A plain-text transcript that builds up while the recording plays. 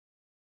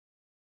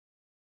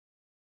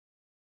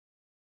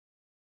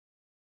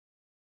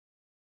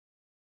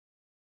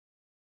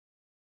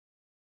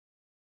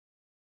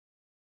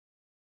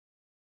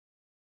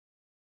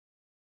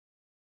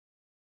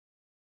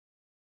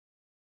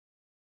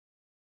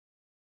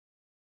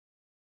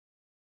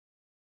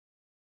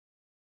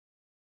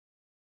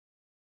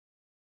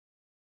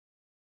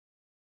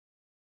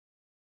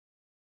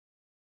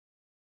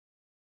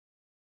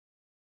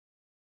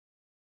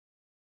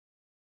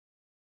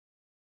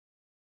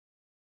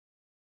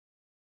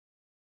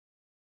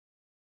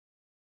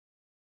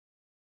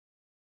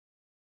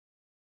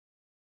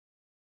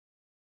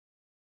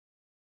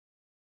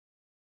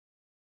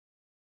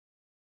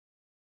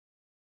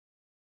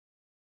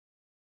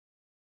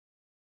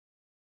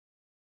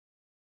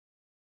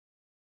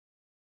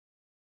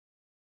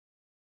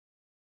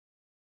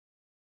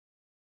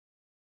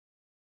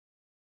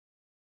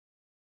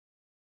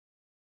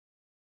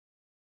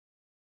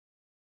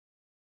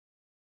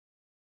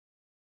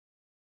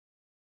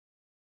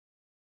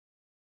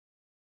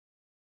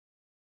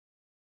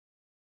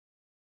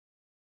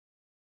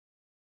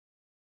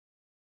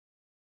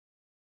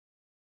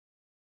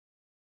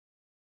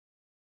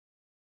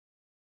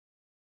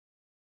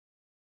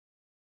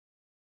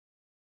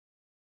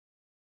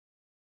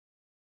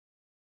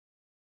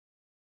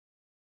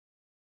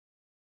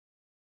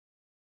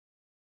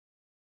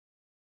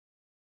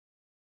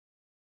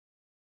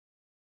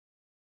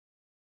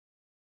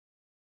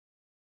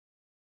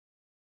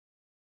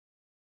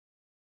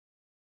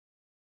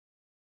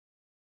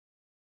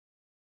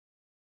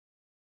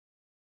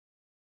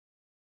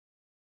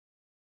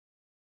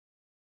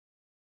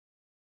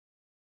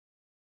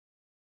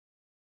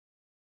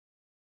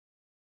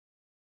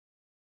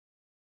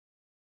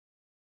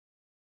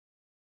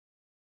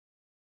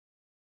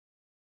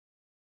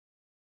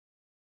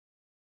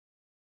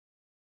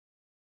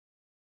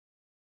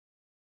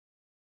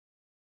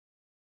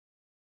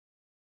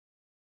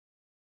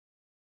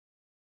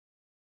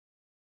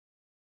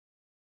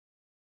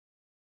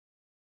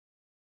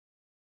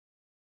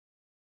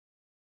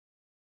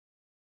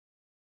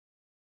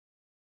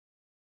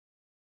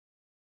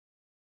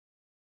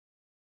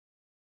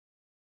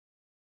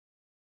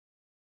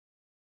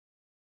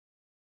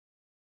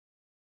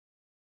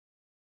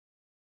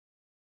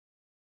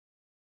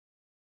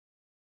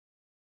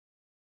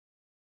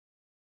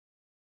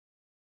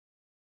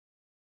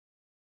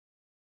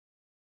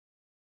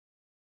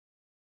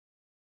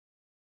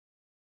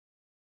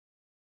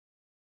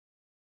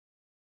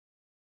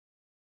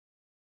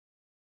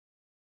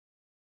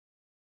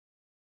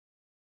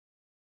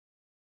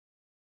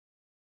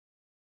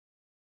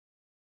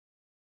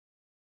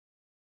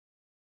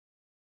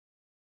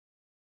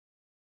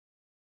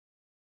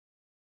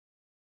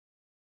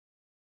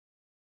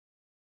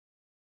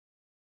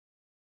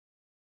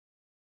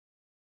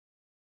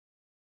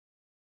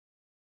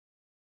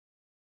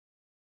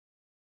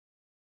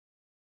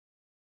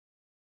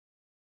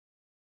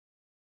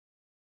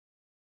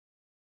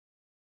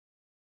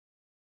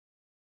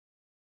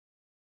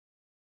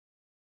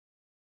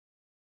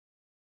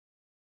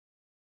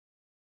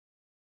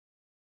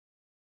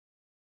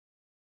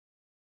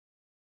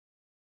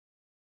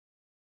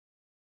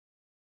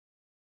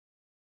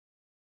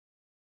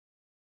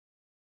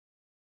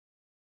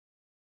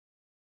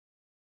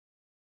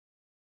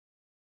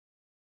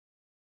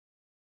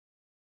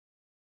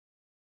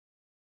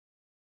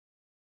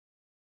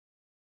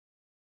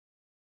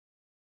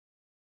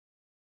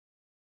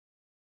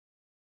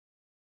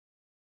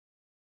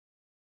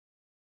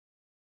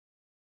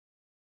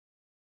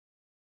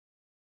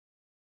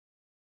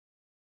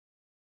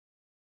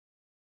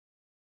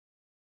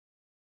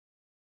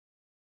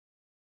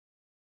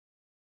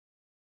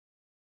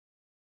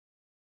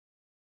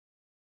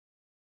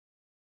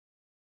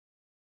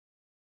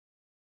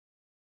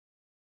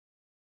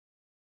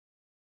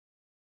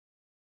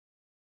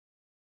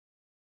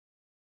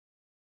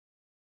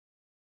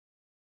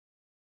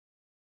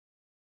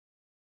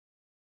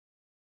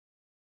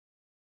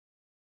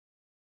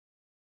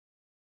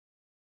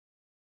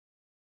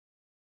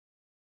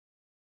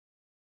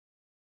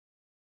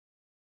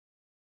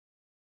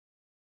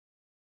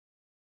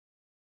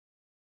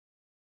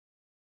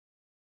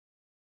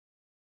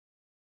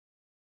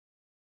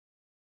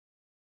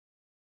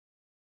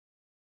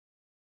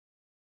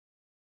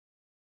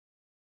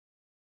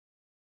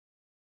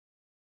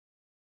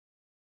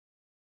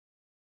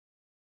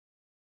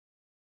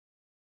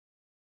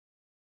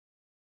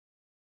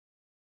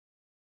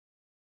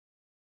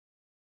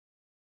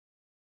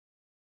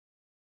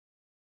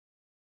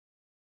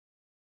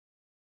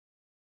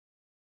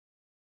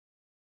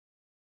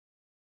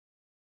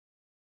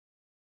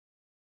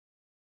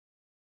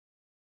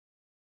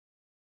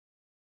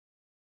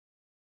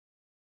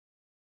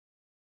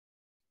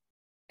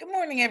Good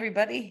morning,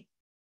 everybody.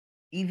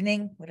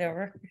 Evening,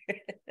 whatever. Good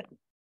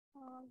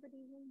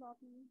evening,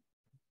 Bobby.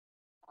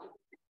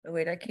 Oh,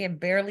 wait, I can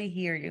barely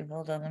hear you.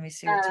 Hold on, let me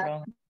see what's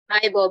wrong.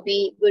 Hi,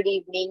 Bobby. Good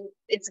evening.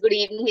 It's good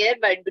evening here,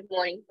 but good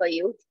morning for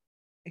you.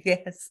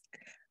 Yes,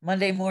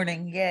 Monday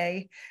morning,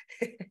 yay.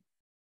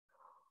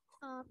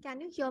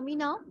 Can you hear me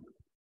now?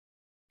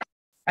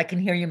 I can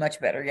hear you much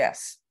better,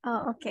 yes.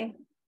 Okay.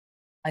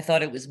 I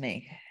thought it was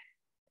me.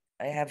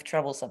 I have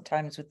trouble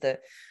sometimes with the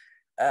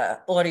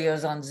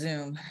audios on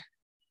Zoom,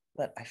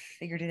 but I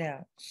figured it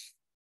out.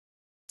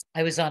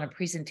 I was on a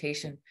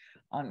presentation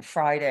on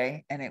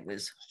Friday and it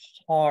was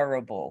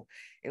horrible.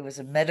 It was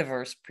a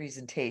metaverse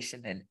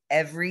presentation and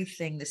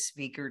everything the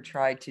speaker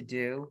tried to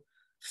do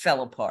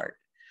fell apart.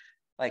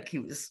 Like he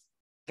was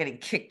getting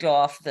kicked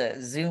off the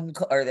Zoom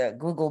or the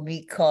Google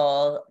Meet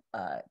call.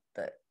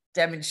 The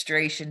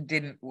demonstration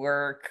didn't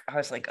work. I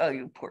was like, oh,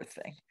 you poor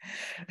thing.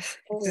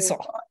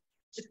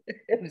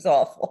 It was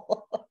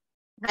awful.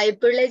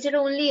 Hyperledger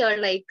only or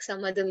like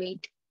some other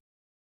meet?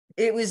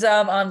 It was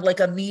on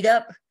like a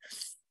meetup.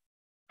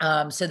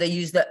 So they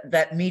use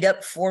that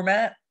meetup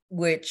format,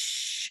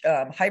 which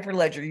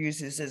Hyperledger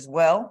uses as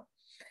well.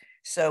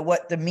 So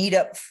what the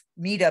meetup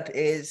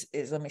is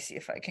let me see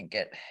if I can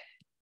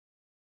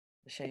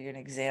show you an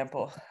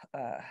example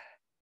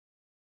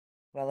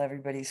while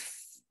everybody's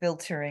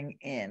filtering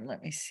in.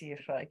 Let me see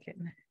if I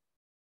can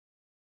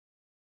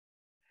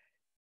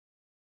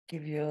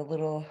give you a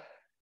little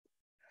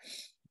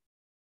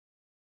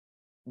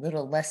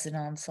lesson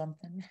on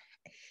something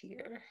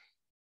here,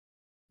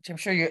 which I'm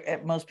sure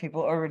most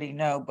people already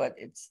know, but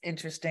it's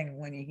interesting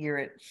when you hear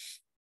it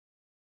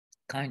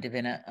kind of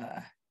in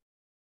a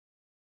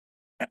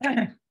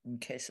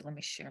okay, so let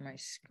me share my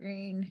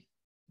screen.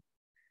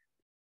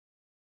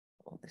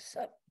 Pull this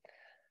up.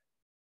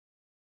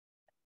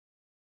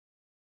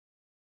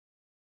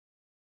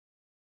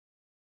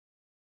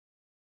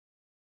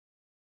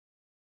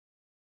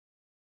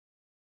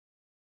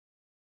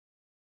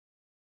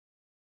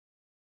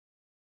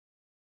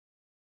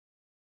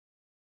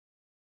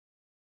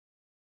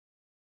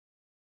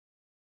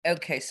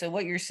 Okay, so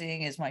what you're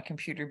seeing is my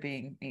computer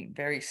being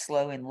very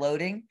slow in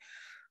loading,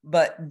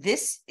 but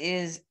this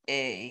is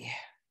a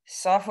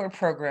software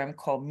program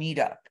called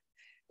Meetup.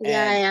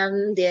 Yeah, I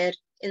am there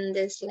in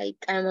this, like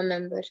I'm a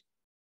member.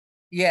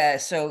 Yeah,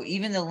 so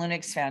even the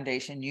Linux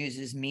Foundation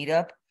uses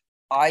Meetup.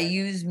 I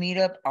use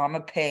Meetup. I'm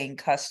a paying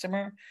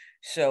customer,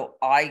 so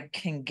I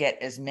can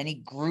get as many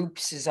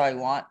groups as I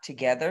want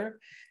together.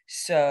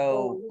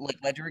 So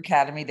like Ledger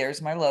Academy,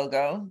 there's my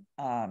logo.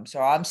 So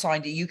I'm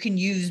signed to, you can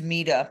use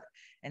Meetup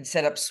and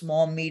set up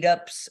small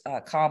meetups,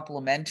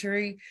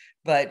 complimentary,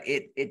 but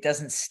it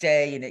doesn't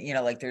stay in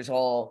it, like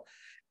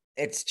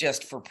it's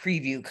just for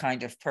preview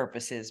kind of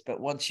purposes. But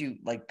once you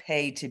like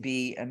pay to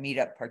be a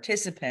Meetup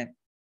participant,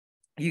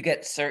 you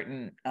get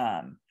certain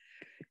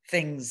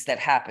things that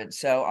happen.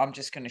 So I'm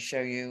just going to show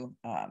you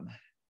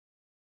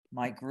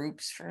my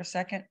groups for a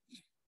second.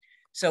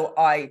 So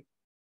I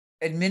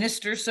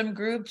administer some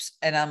groups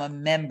and I'm a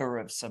member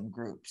of some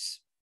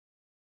groups.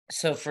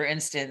 So for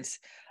instance,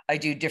 I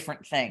do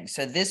different things.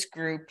 So this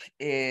group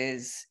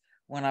is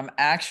when I'm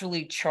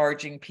actually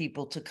charging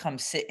people to come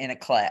sit in a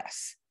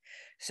class.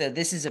 So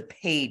this is a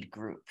paid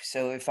group.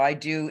 So if I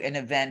do an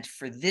event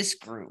for this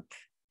group,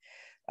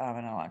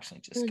 and I'll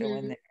actually just go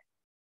in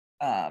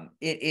there.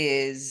 It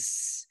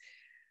is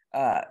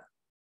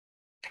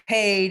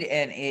paid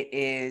and it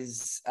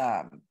is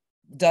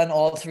done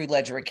all through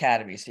Ledger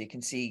Academy. So you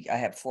can see I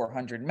have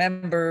 400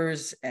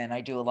 members and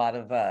I do a lot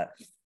of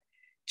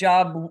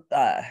job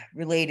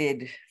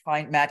related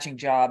matching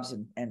jobs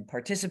and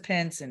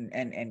participants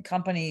and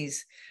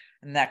companies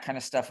and that kind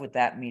of stuff with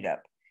that meetup.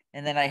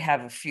 And then I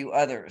have a few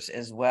others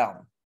as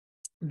well.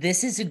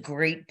 This is a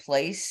great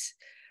place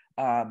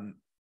to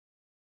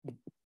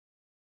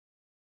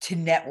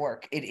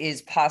network. It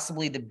is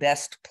possibly the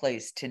best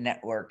place to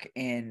network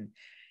in.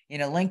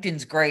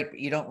 LinkedIn's great, but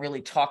you don't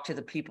really talk to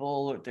the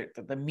people.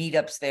 The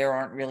meetups there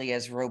aren't really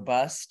as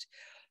robust.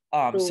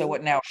 So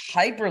what now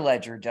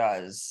Hyperledger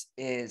does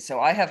is,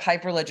 so I have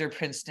Hyperledger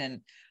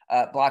Princeton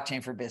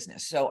blockchain for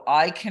business. So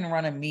I can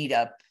run a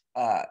meetup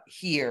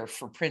here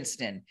for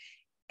Princeton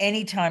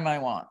anytime I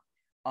want.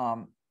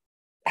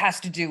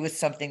 Has to do with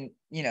something,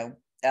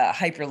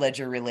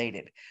 Hyperledger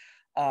related.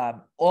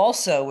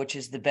 Also, which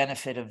is the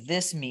benefit of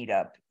this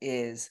meetup,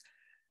 is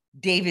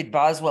David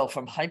Boswell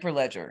from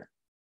Hyperledger,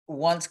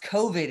 once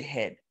COVID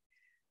hit,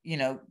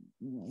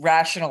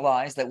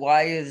 rationalized that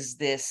why is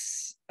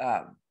this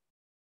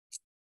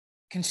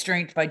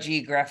constrained by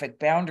geographic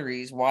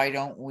boundaries? Why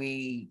don't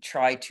we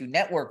try to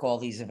network all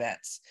these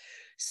events?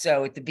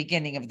 So at the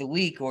beginning of the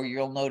week, or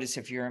you'll notice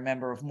if you're a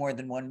member of more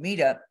than one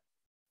meetup,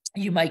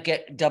 you might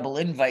get double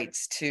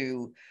invites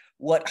to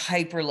what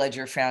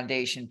Hyperledger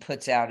Foundation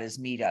puts out as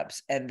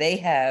meetups. And they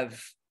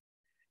have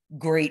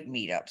great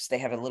meetups. They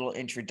have a little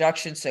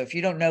introduction. So if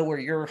you don't know where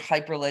your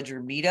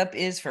Hyperledger meetup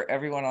is, for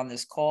everyone on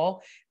this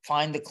call,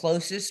 find the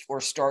closest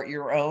or start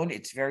your own.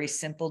 It's very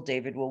simple.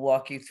 David will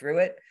walk you through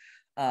it.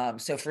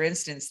 So for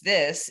instance,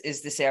 this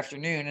is this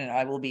afternoon, and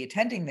I will be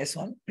attending this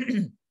one.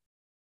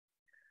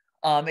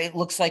 It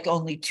looks like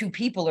only 2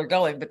 people are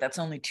going, but that's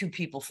only 2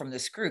 people from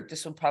this group.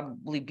 This will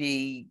probably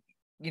be,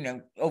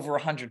 over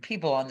 100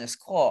 people on this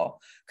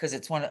call, because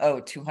it's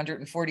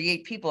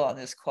 248 people on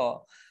this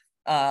call,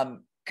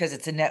 because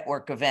it's a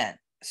network event.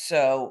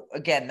 So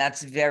again,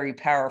 that's very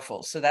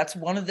powerful. So that's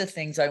one of the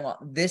things I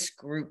want this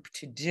group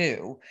to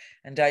do.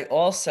 And I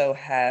also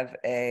have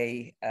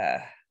a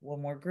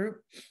one more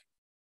group.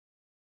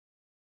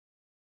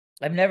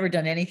 I've never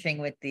done anything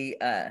with the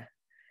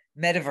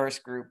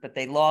metaverse group, but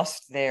they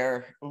lost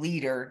their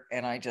leader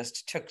and I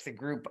just took the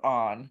group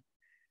on.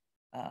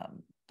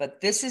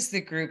 But this is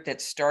the group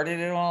that started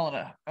it all, and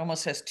it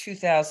almost has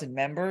 2,000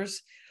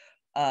 members,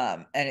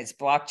 and it's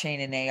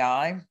blockchain and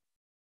AI.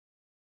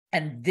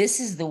 And this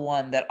is the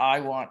one that I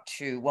want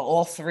to, well,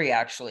 all 3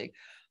 actually.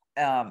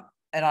 And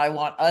I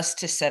want us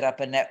to set up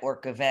a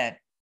network event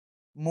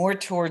more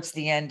towards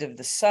the end of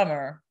the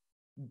summer,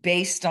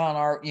 based on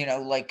our,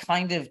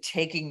 kind of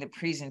taking the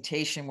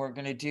presentation we're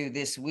going to do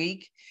this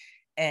week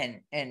and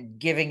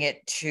giving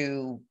it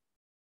to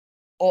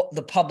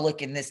the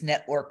public in this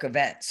network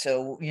event.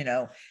 So,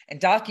 and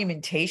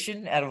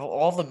documentation, out of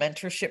all the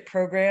mentorship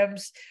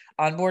programs,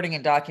 onboarding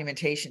and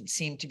documentation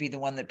seem to be the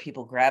one that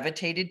people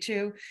gravitated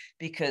to,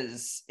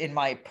 because in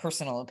my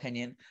personal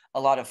opinion, a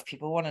lot of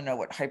people want to know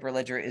what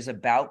Hyperledger is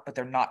about, but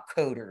they're not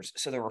coders.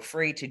 So they're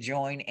afraid to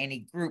join any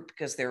group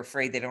because they're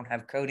afraid they don't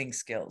have coding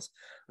skills.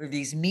 With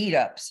these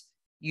meetups,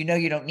 you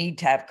don't need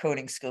to have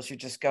coding skills. You're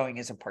just going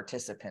as a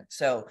participant.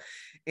 So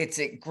it's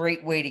a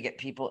great way to get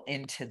people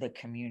into the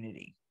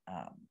community.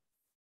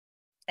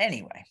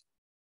 Anyway,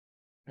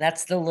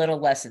 that's the little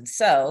lesson.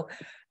 So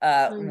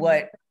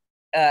what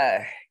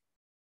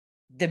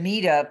the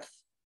meetup,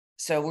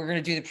 so we're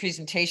going to do the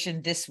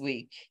presentation this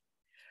week.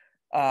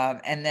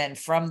 And then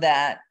from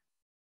that,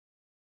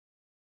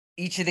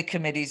 each of the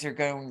committees are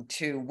going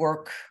to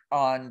work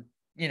on,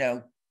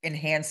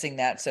 enhancing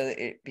that so that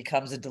it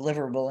becomes a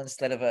deliverable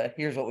instead of a,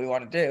 here's what we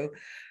want to do.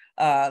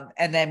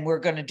 And then we're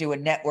going to do a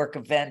network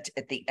event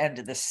at the end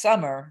of the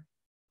summer,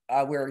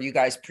 where you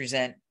guys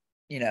present,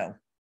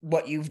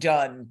 what you've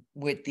done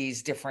with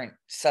these different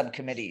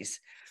subcommittees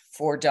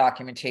for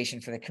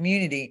documentation for the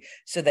community,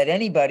 so that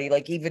anybody,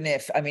 like, even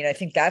if, I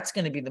think that's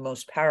going to be the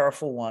most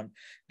powerful one,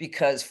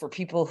 because for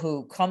people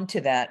who come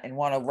to that and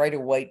want to write a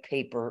white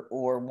paper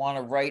or want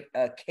to write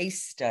a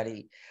case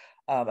study,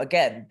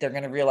 again, they're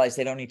going to realize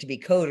they don't need to be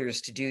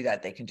coders to do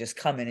that. They can just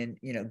come in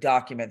and,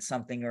 document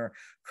something or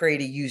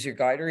create a user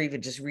guide or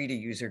even just read a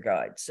user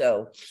guide.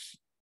 So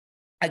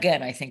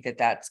again, I think that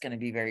that's going to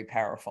be very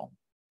powerful.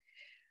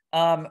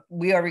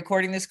 We are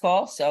recording this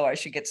call, so I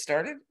should get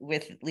started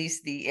with at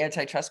least the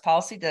antitrust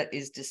policy that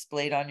is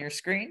displayed on your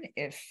screen.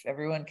 If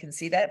everyone can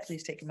see that,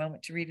 please take a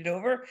moment to read it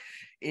over.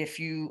 If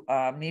you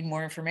need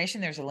more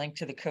information, there's a link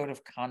to the code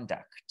of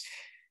conduct.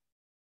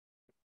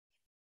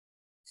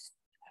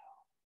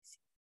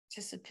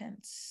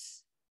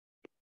 Participants.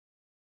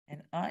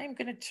 And I'm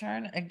going to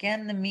turn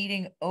again the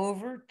meeting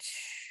over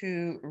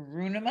to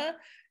Runima.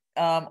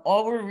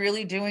 All we're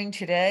really doing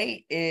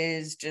today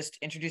is just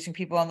introducing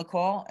people on the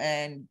call,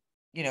 and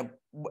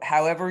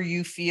however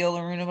you feel,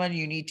 Arunima,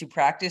 you need to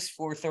practice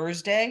for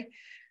Thursday,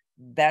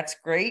 that's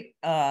great.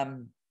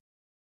 Again,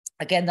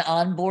 the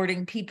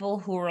onboarding people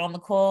who are on the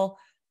call,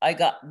 I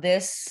got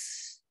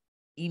this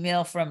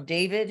email from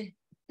David.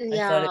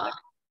 Yeah.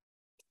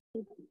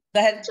 Go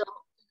ahead.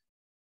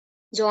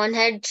 John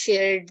had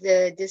shared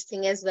this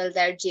thing as well,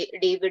 that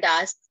David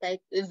asked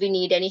if we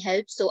need any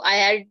help. So I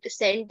had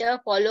sent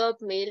a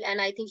follow-up mail, and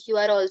I think you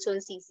are also in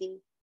CC.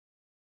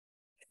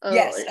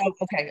 Yes. Oh,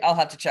 okay. I'll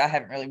have to check. I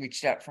haven't really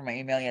reached out for my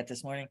email yet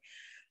this morning.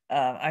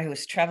 I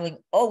was traveling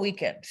all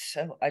weekend,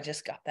 so I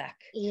just got back.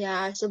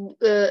 Yeah. So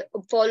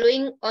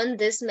following on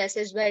this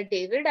message by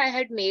David, I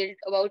had mailed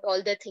about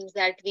all the things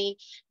that we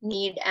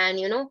need, and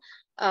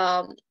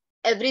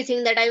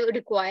everything that I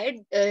required,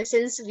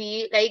 since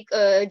we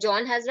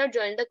John has not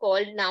joined the call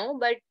now,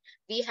 but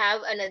we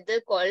have another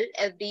call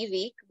every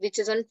week, which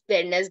is on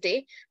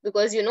Wednesday,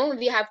 because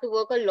we have to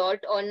work a lot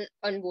on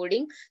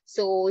onboarding.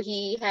 So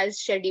he has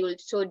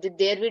scheduled. So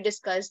there we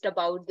discussed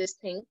about this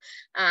thing,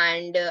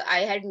 and I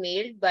had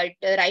mailed, but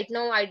right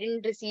now I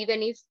didn't receive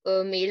any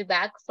mail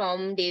back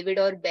from David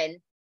or Ben.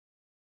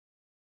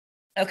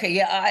 Okay,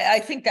 yeah, I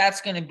think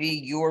that's going to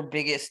be your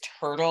biggest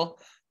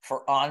hurdle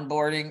for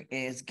onboarding,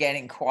 is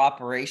getting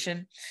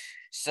cooperation.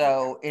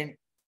 So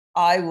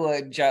I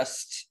would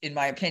just, in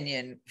my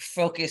opinion,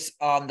 focus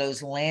on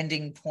those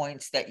landing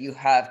points that you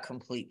have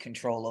complete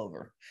control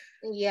over.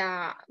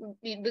 Yeah,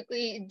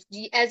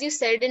 as you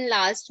said in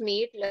last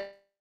meet,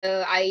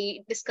 I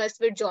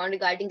discussed with John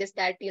regarding this,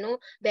 that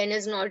Ben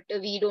is not,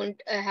 we don't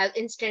have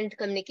instant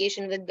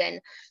communication with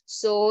Ben.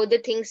 So the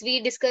things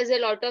we discuss, a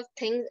lot of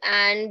things,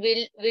 and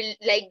we'll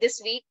like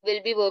this week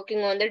we'll be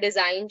working on the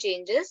design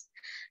changes.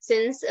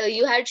 Since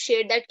you had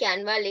shared that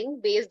Canva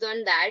link, based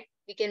on that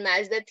we can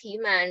match the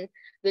theme, and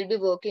we'll be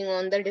working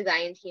on the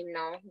design theme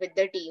now with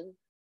the team.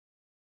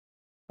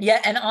 Yeah,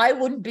 and I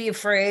wouldn't be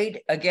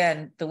afraid.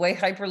 Again, the way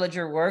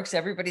Hyperledger works,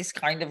 everybody's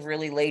kind of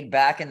really laid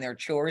back in their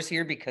chores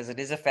here because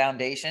it is a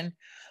foundation.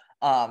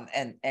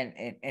 And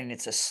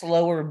it's a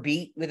slower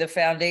beat with a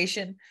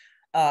foundation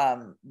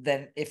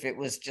than if it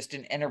was just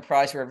an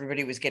enterprise where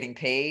everybody was getting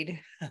paid.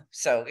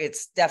 So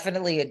it's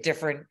definitely a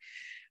different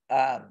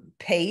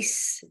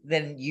pace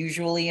than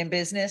usually in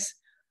business.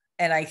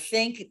 And I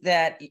think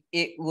that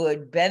it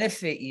would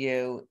benefit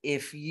you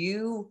if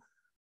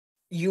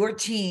your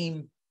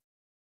team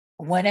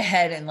went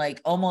ahead and like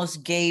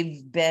almost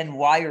gave Ben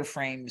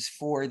wireframes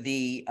for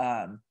the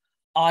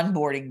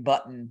onboarding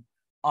button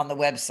on the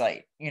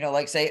website.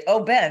 Like say,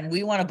 oh, Ben,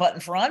 we want a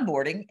button for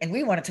onboarding and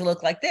we want it to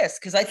look like this.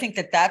 Because I think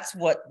that that's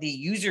what the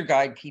user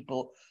guide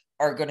people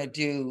are going to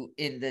do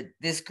in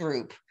this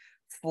group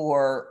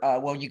for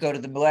when you go to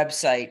the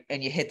website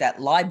and you hit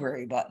that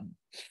library button.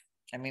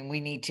 I mean, we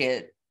need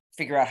to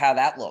figure out how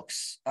that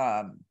looks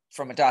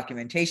from a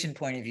documentation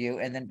point of view,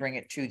 and then bring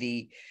it to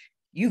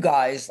you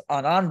guys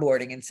on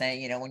onboarding and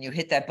saying, when you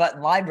hit that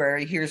button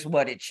library, here's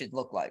what it should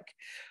look like.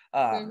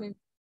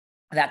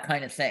 That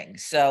kind of thing.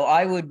 So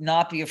I would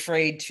not be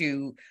afraid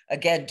to,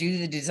 again, do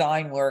the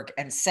design work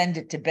and send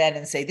it to Ben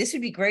and say, this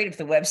would be great if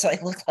the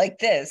website looked like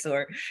this,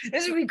 or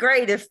this would be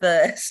great if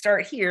the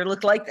start here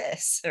looked like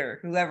this, or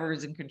whoever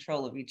is in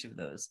control of each of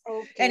those.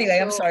 Okay, anyway,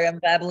 I'm sorry, I'm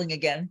babbling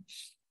again.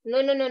 No.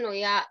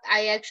 Yeah,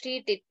 I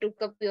actually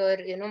took up your,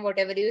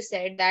 whatever you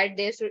said, that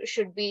there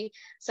should be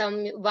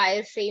some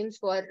wireframes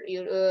for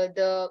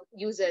the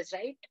users,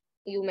 right?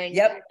 You meant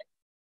that.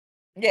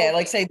 Yeah, okay.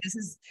 Like say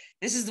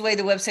this is the way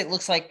the website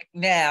looks like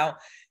now,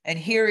 and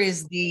here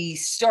is the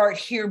start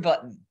here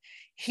button.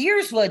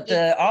 Here's what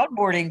the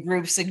onboarding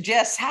group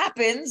suggests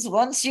happens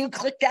once you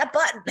click that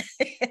button.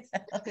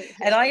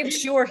 And I am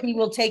sure he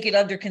will take it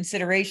under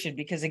consideration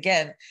because,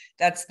 again,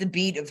 that's the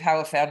beat of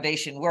how a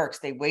foundation works.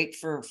 They wait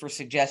for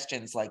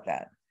suggestions like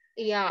that.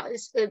 Yeah,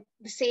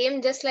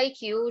 same, just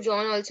like you,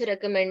 John also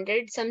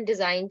recommended some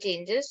design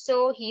changes.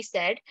 So he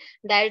said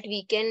that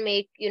we can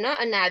make,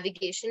 a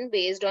navigation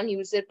based on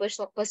user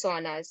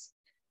personas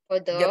for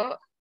the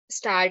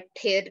start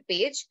here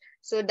page.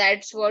 So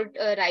that's what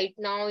right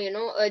now,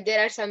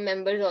 there are some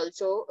members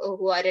also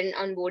who are in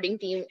onboarding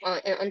team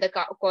on the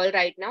call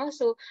right now.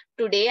 So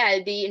today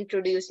I'll be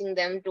introducing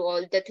them to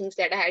all the things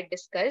that I had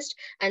discussed.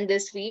 And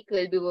this week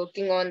we'll be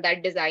working on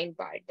that design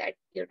part that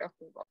you're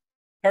talking about.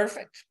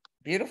 Perfect.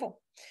 Beautiful.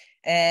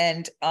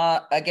 And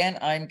again,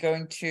 I'm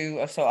going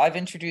to, so I've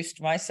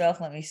introduced myself.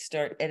 Let me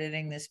start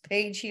editing this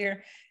page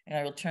here, and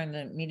I will turn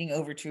the meeting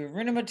over to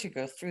Arunima to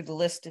go through the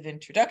list of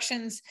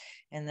introductions,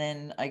 and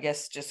then I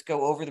guess just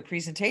go over the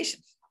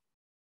presentation.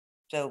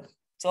 So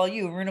it's all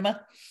you, Arunima.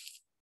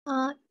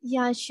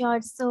 Yeah,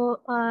 sure.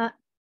 So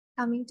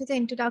coming to the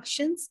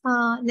introductions,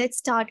 let's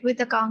start with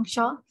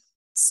Akanksha.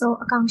 So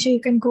Akanksha, you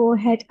can go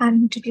ahead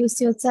and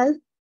introduce yourself.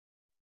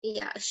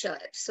 Yeah, sure.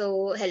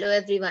 So hello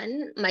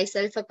everyone,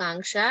 myself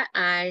Akanksha,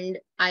 and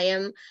I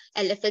am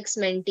LFX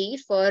mentee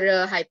for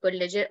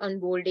Hyperledger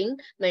onboarding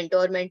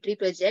mentor-mentee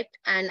project,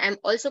 and I'm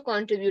also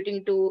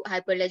contributing to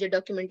Hyperledger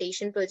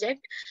documentation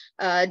project.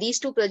 These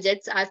two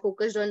projects are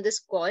focused on this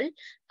call,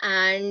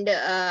 and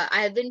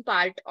I have been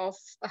part of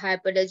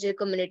Hyperledger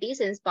community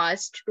since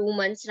past 2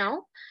 months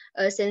now.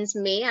 Since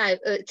May,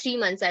 3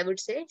 months I would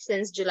say,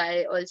 since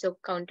July also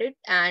counted,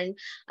 and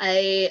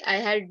I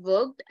had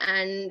worked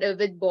and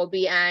with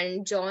Bobby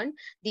and John.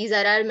 These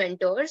are our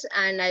mentors,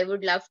 and I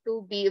would love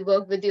to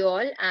work with you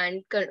all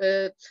and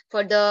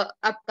for the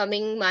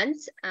upcoming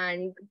months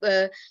and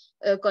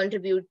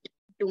contribute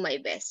to my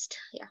best.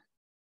 Yeah.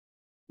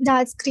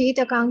 That's great,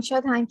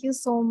 Akanksha. Thank you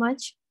so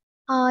much.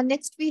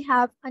 Next, we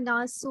have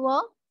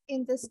Anasua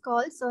in this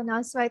call. So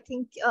Anasua, I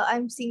think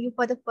I'm seeing you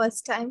for the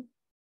first time.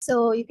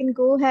 So you can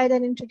go ahead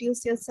and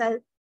introduce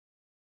yourself.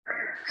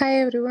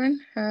 Hi, everyone.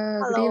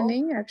 Good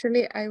evening.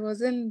 Actually, I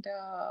wasn't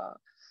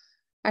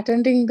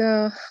attending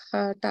the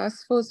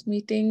task force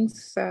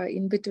meetings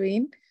in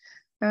between.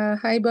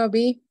 Hi,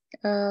 Bobby.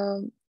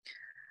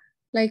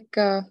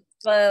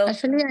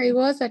 Actually, I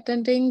was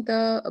attending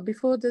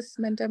before this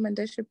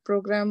mentorship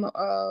program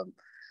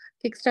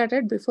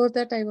kickstarted. Before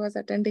that, I was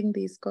attending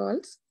these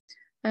calls.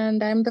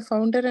 And I'm the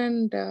founder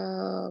and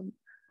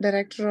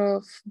director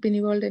of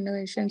Biniworld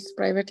Innovations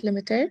Private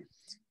Limited.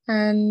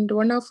 And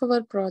one of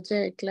our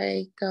project,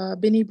 like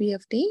Bini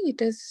BFT,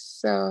 it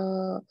is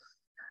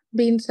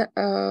been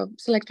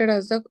selected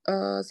as a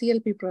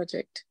CLP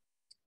project.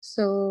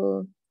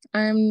 So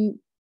I'm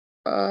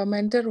a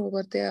mentor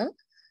over there.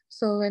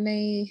 So when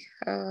I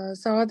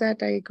saw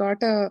that, I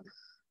got a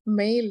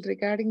mail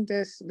regarding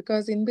this,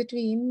 because in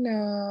between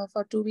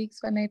for 2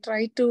 weeks when I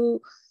tried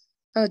to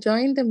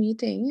join the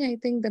meeting, I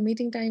think the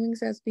meeting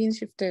timings has been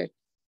shifted.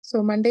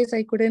 So Mondays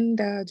I couldn't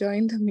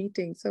join the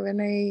meeting. So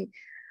when I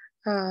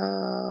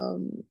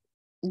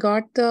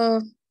got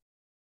the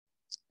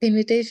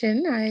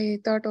invitation, I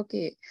thought,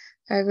 okay,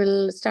 I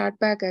will start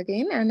back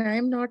again. And I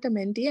am not a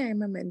mentee, I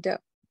am a mentor.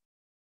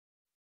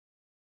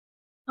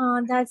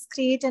 That's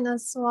great,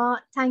 Anaswa.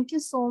 Thank you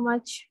so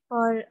much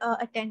for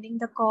attending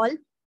the call.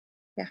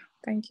 Yeah,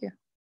 thank you.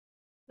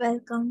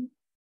 Welcome.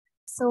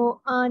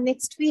 So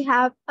next we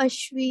have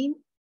Ashwin.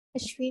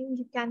 Ashwin,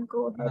 you can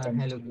go ahead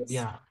and Hello. introduce.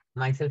 Yeah,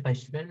 myself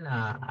Ashwin.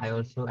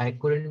 I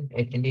couldn't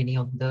attend any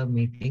of the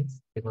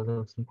meetings because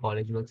of some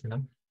college works and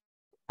all.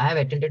 I have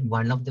attended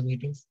one of the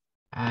meetings,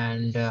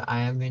 and I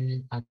am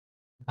in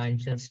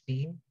Akansha's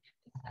team.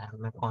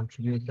 I'm a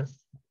contributor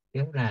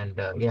here, and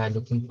yeah,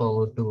 looking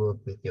forward to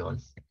work with you all.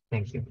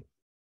 Thank you.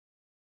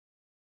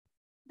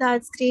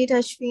 That's great,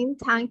 Ashwin.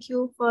 Thank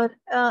you for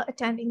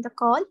attending the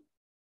call.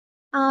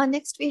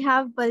 Next we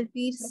have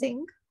Balbir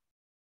Singh.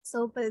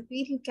 So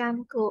Balbir, you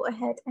can go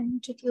ahead and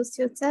introduce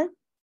yourself.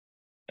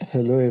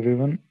 Hello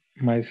everyone,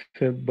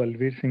 myself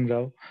Balveer Singh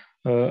Rao.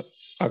 Uh,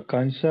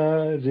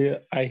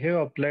 I have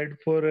applied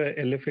for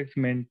LFX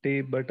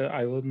Mentee, but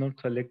I was not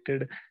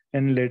selected.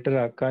 And later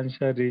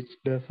Akansha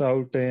reached us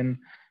out and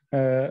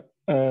uh,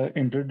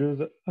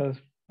 introduced us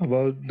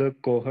about the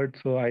cohort.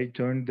 So I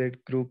joined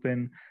that group,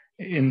 and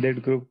in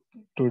that group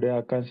today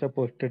Akansha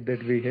posted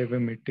that we have a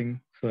meeting.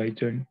 So I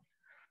joined.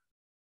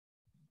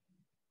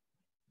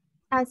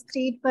 That's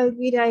great,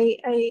 Balbir.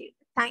 I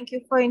thank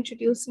you for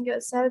introducing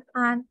yourself,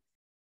 and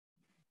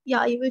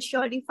yeah, you will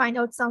surely find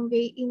out some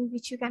way in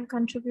which you can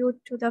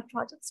contribute to the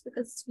projects,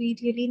 because we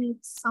really need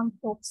some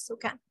folks who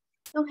can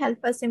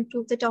help us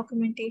improve the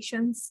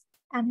documentations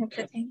and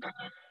everything.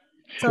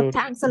 So Sure.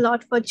 thanks a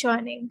lot for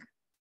joining.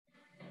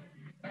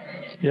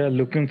 Yeah,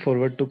 looking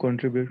forward to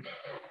contribute.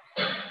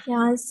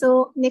 Yeah,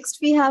 so next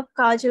we have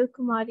Kajal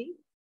Kumari.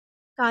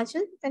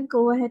 Kajal, then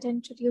go ahead and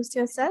introduce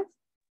yourself.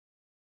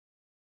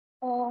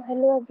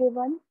 Hello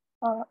everyone,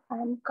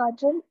 I'm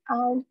Kajal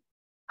and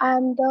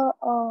I'm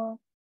the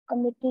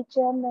committee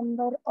chair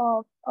member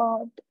of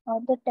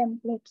the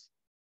templates.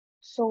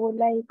 So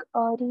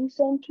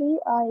recently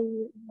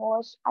I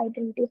was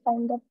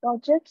identifying the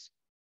projects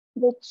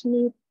which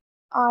need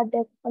our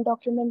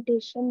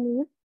documentation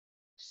need.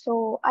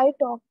 So I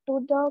talked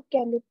to the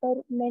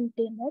caliper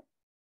maintainer.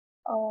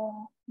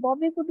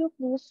 Bobby, could you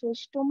please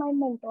switch to my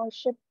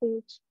mentorship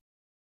page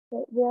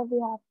where we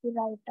have to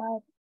write our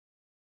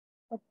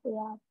what we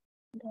have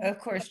done. Of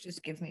course,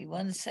 just give me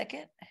 1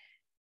 second.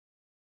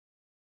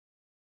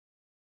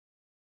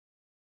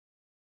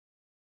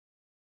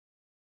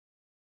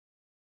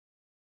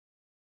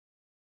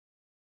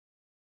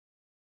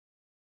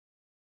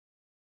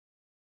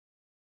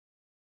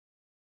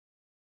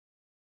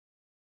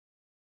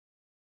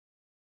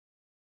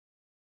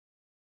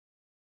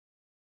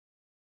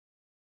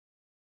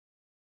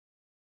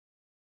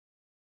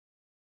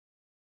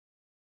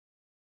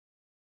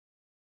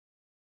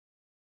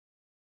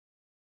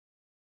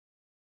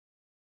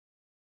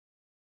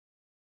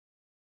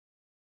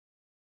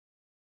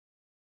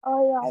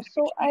 Yeah,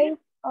 so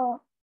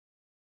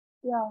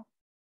yeah,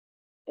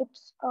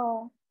 it's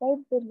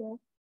right below.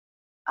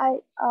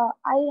 I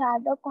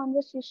had a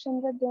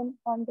conversation with him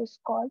on this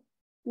call,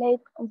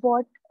 like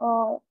what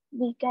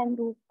we can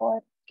do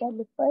for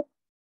caliper.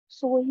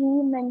 So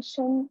he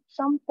mentioned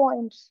some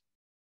points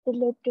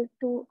related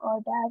to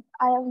that.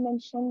 I have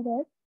mentioned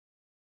that.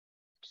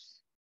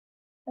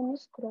 Can you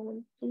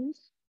scroll,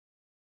 please?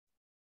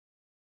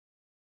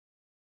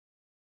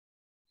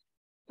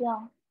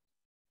 Yeah,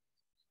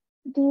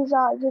 these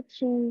are the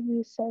three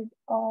he said,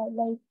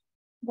 like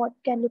what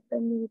caliper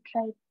need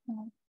right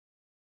now.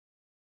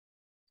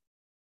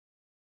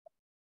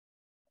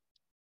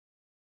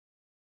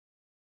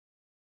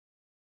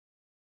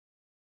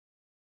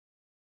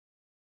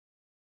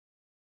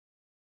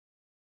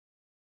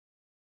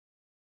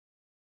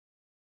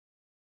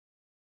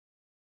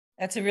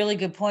 That's a really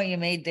good point you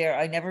made there.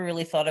 I never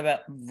really thought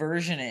about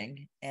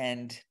versioning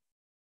and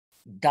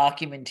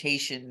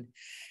documentation.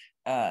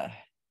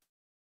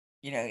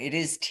 It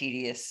is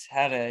tedious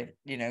how to,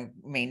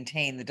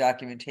 maintain the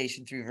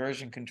documentation through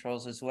version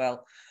controls as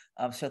well.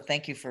 So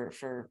thank you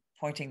for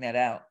pointing that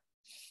out.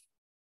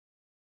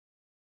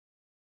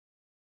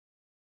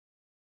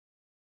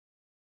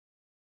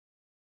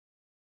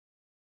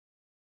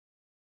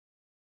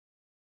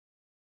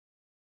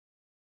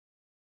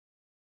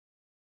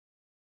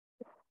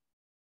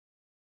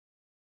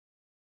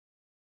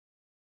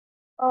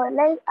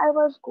 Like I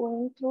was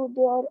going through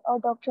their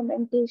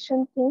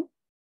documentation thing,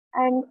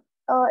 and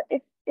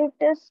it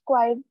is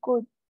quite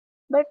good.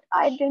 But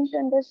I didn't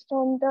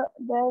understand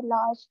their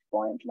last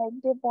point. Like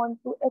they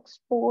want to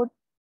export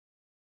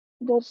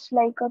this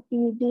like a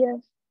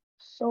PDF.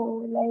 So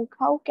like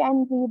how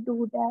can we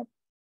do that?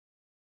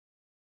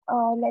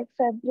 Like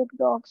Fabric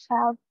Docs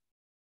have.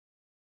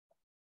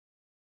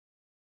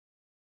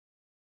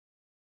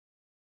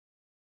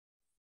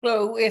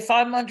 So if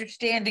I'm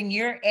understanding,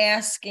 you're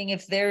asking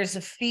if there's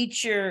a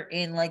feature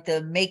in like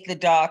the make the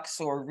docs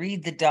or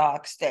read the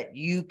docs that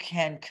you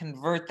can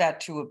convert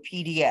that to a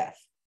PDF.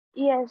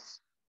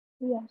 Yes,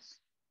 yes.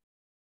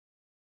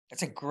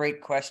 That's a great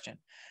question.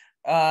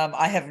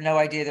 I have no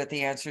idea what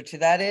the answer to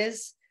that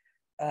is,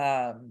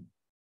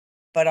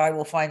 but I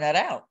will find that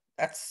out.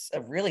 That's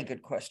a really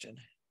good question.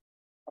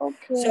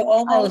 Okay. So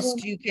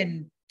almost you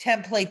can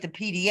template the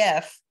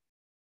PDF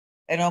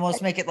and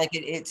almost make it like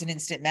it's an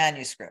instant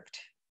manuscript.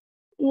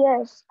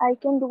 Yes, I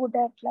can do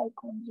that like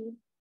only.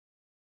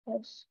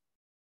 Yes.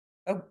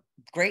 Oh,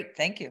 great.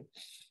 Thank you.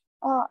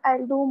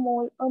 I'll do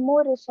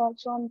more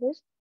research on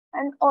this.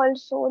 And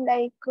also,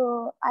 like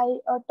I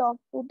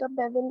talked to the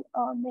Bevel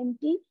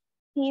mentee.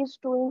 He's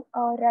doing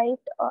right,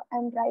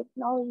 and right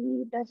now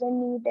he doesn't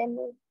need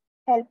any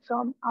help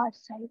from our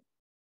side.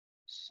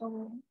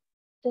 So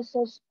this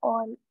is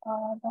all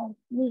about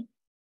me.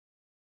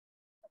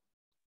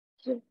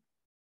 Thank you.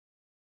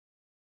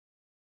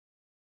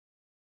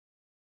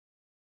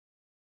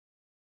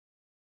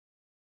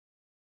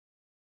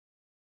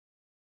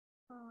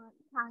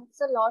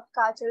 Thanks a lot,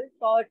 Kajal,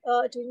 for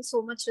doing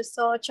so much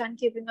research and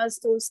giving us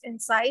those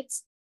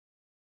insights.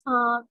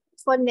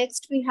 For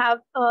next, we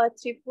have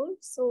Tripur.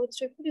 So,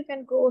 Tripur, you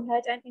can go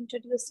ahead and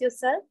introduce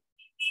yourself.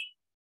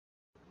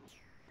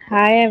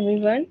 Hi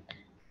everyone,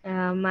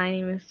 my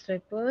name is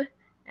Tripur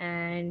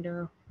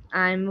and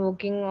I'm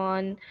working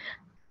on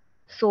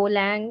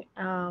Solang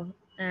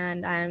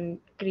and I'm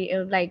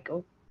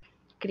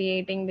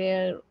creating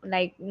their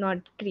like not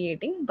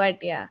creating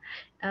but yeah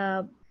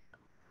uh,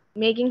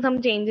 making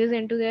some changes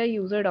into their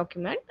user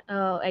document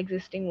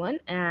existing one,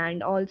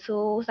 and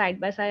also side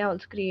by side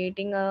also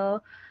creating a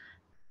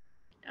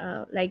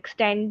like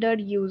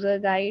standard user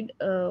guide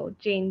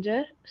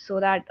changer so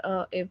that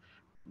if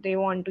they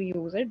want to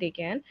use it they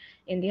can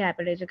in the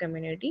Hyperledger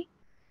community.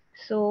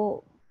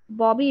 So,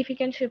 Bobby, if you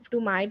can shift to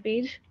my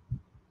page.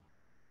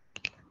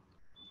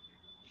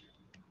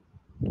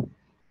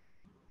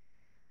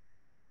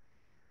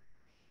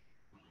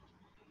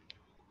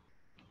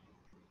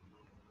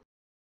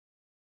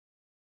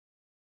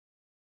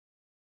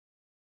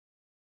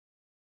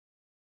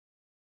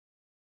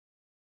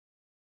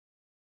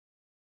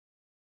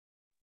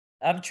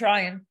 I'm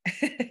trying.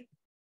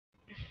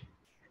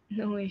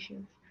 No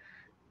issues.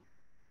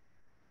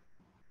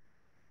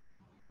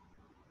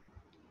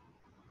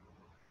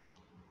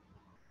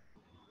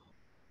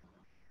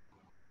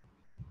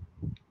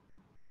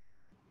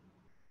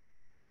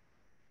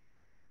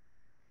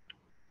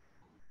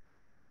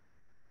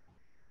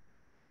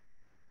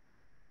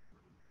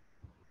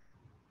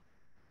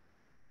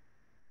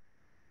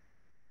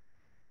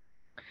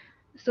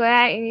 So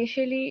I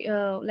initially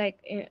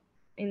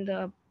in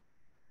the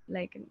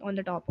like on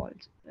the top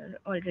also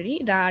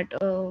already that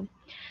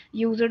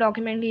user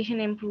documentation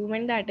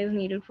improvement that is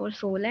needed for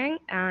Solang,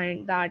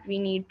 and that we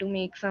need to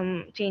make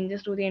some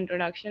changes to the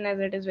introduction as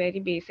it is very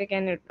basic,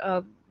 and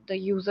the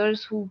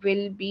users who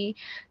will be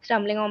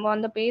stumbling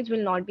upon the page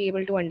will not be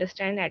able to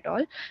understand at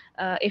all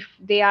if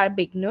they are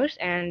beginners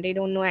and they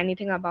don't know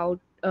anything about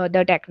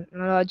the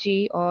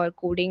technology or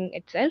coding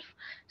itself.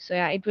 So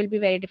yeah, it will be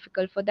very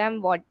difficult for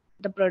them what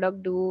the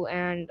product do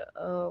and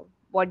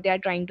what they are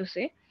trying to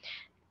say.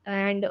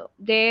 And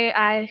they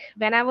I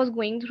when I was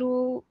going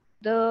through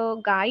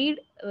the guide,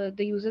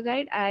 the user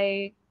guide,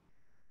 I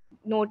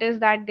noticed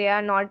that there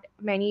are not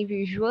many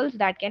visuals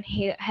that can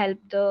help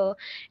the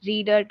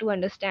reader to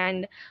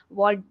understand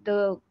what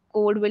the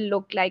code will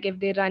look like if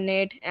they run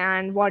it,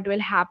 and what will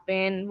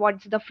happen,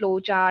 what's the flow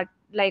chart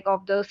like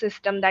of the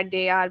system that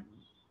they are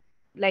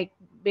like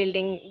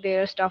building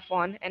their stuff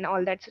on and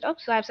all that stuff.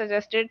 So I've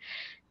suggested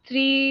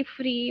three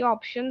free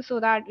options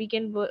so that we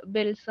can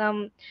build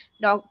some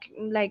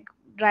like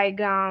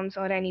diagrams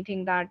or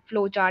anything that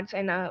flowcharts,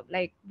 and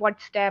like what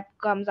step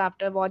comes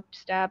after what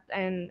step,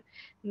 and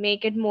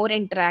make it more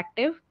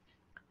interactive.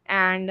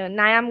 And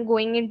now I'm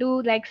going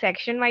into like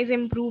section wise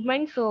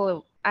improvement.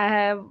 So I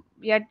have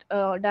yet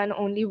done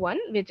only one,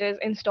 which is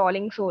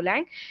installing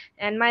Solang,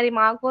 and my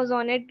remark was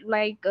on it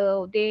like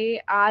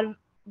they are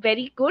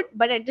very good,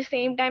 but at the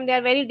same time they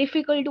are very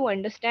difficult to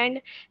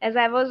understand. As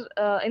I was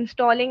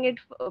installing it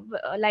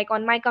like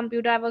on my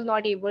computer, I was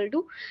not able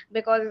to,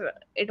 because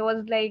it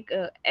was like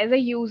as a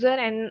user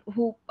and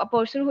who a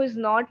person who is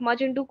not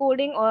much into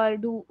coding or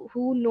do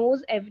who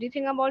knows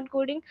everything about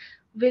coding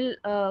will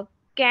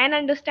can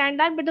understand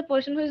that, but the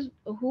person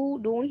who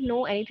don't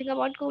know anything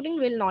about coding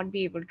will not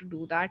be able to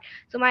do that.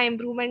 So my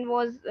improvement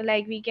was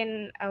like we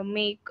can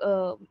make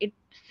it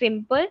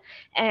simple,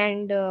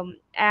 and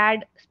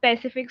add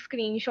specific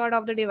screenshot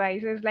of the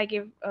devices, like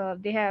if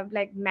they have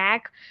like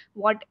Mac,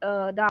 what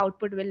the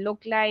output will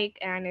look like,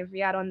 and if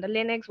we are on the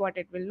Linux, what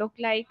it will look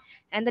like.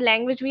 And the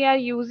language we are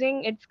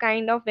using, it's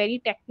kind of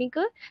very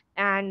technical,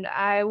 and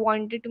I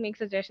wanted to make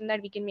suggestion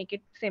that we can make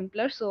it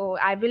simpler. So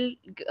I will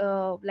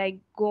like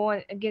go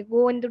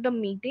into the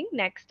meeting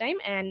next time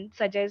and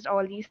suggest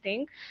all these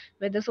things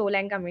with the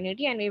Solang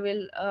community, and we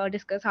will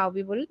discuss how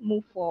we will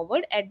move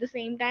forward. At the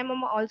same time,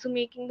 I'm also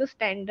making the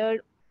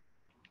standard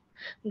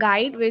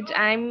guide, which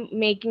I'm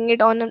making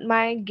it on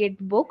my Git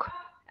book.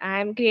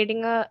 I'm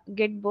creating a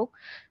Git book.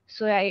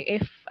 So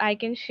if I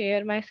can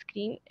share my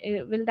screen,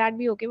 will that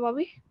be okay,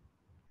 Bobby?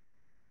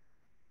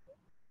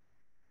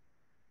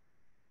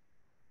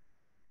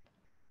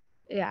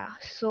 Yeah,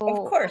 Of so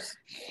course.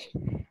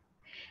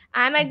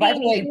 I'm at By the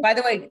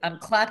the way, initial. I'm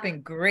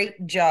clapping.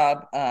 Great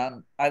job.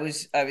 I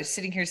was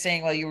sitting here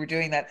saying while you were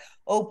doing that,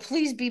 oh,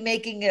 please be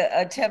making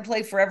a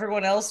template for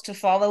everyone else to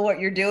follow what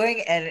you're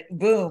doing, and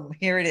boom,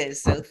 here it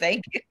is. So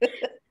thank you.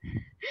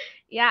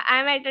 Yeah,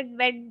 I'm at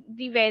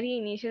the very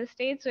initial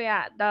stage. So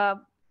yeah,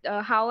 the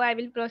how I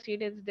will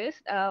proceed is this.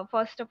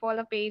 First of all,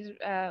 a page,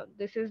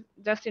 this is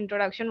just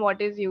introduction.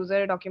 What is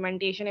user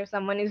documentation? If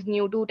someone is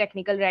new to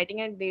technical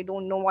writing and they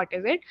don't know what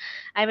is it,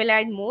 I will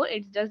add more.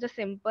 It's just a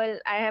simple,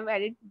 I have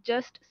added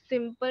just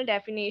simple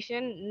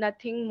definition,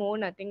 nothing more,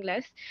 nothing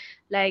less.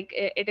 Like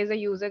it is a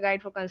user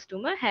guide for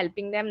consumer,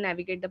 helping them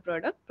navigate the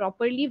product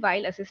properly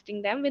while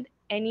assisting them with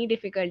any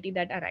difficulty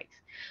that arise.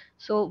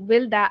 So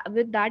with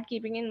that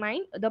keeping in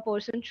mind, the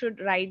person should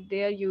write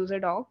their user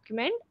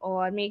document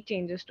or make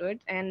changes to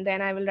it, and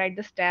then I will write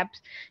the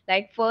steps.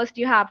 Like first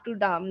you have to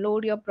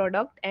download your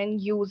product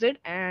and use it,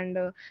 and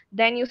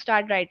then you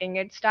start writing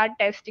it, start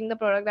testing the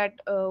product, that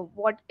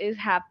what is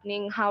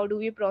happening, how do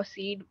we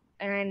proceed.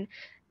 And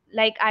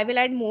like I will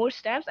add more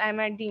steps. I'm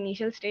at the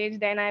initial stage,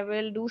 then I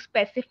will do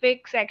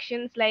specific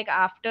sections. Like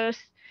after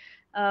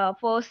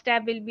first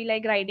step will be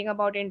like writing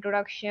about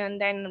introduction,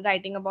 then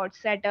writing about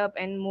setup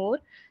and more.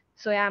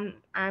 So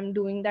I'm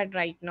doing that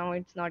right now,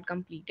 it's not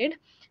completed.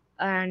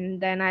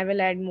 And then I will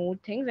add more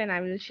things, and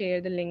I will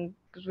share the link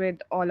with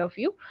all of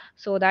you,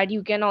 so that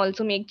you can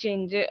also make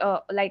changes,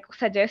 like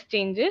suggest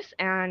changes,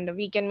 and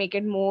we can make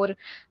it more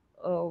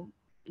uh,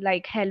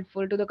 like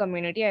helpful to the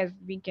community as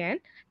we can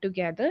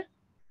together.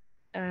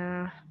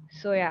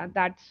 So yeah,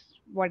 that's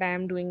what I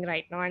am doing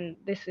right now, and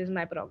this is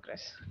my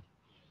progress.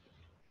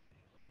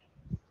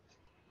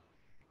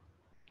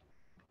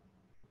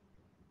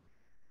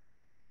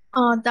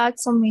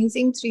 That's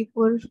amazing,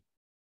 Tripur.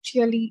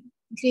 Really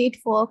great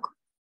work.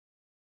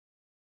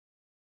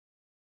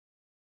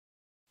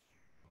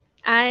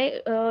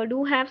 I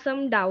do have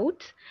some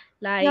doubts,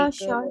 Yeah, like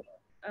sure.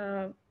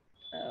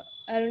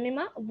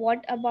 Arunima,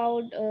 what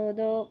about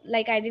the,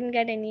 like I didn't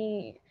get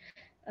any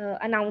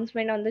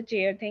announcement on the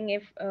chair thing.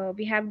 If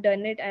we have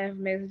done it, I have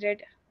missed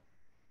it.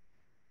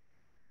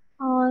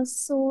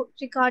 So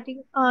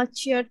regarding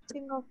chair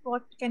thing of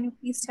what, can you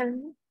please tell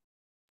me?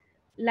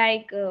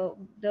 Like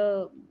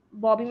the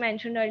Bobby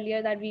mentioned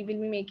earlier that we will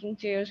be making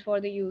chairs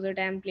for the user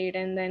template,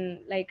 and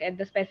then like at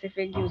the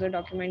specific user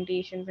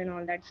documentations and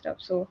all that stuff.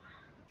 So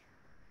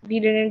we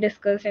didn't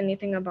discuss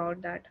anything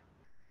about that.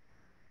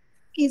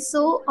 Okay,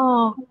 so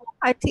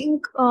I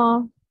think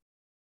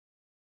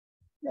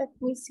let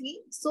me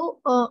see. So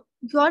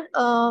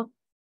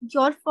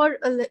you're for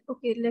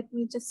okay. Let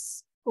me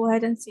just go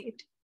ahead and see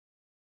it.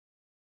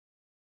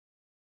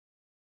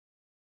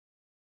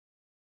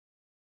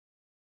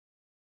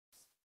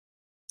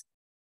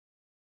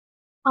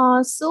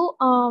 So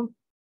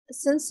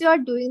since you are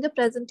doing the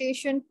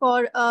presentation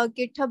for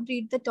GitHub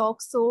Read the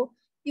Talk, so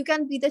you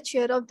can be the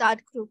chair of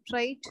that group,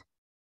 right?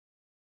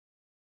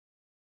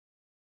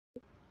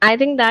 I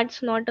think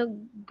that's not a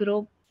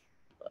group.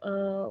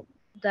 Uh,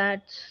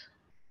 that's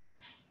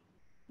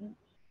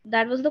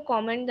that was the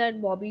comment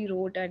that Bobby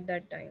wrote at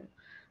that time.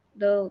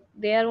 There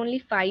are only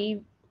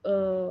five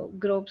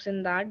groups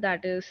in that.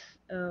 That is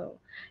uh,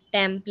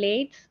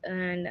 templates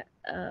and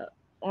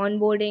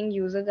onboarding,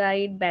 user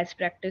guide, best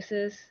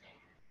practices.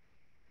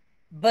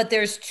 But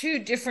there's two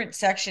different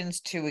sections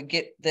to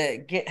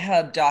the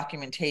GitHub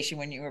documentation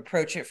when you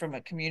approach it from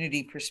a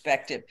community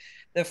perspective.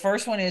 The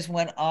first one is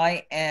when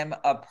I am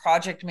a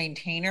project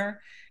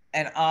maintainer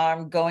and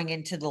I'm going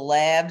into the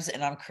labs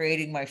and I'm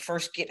creating my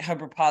first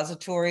GitHub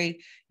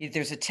repository.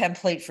 There's a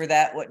template for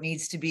that, what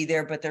needs to be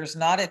there, but there's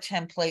not a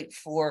template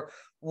for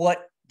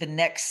what the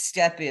next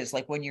step is.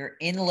 Like when you're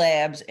in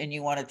labs and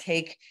you want to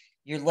take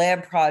your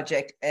lab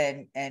project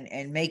and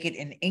make it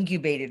an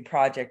incubated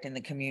project in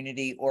the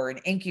community, or an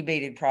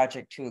incubated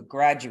project to a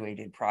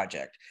graduated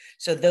project.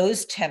 So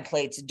those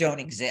templates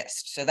don't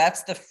exist. So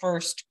that's the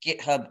first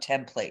GitHub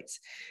templates.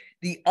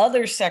 The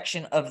other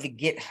section of the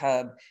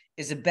GitHub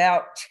is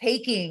about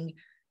taking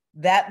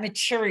that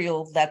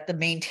material that the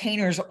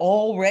maintainers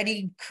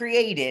already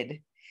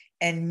created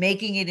and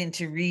making it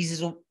into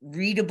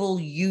readable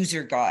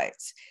user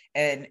guides.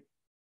 And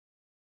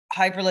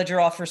Hyperledger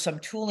offers some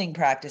tooling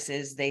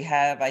practices. They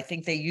have, I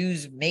think they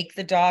use make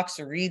the docs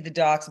or read the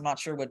docs. I'm not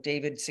sure what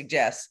David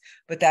suggests,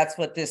 but that's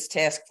what this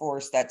task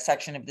force, that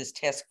section of this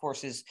task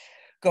force is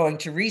going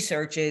to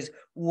research, is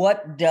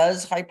what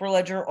does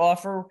Hyperledger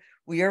offer?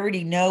 We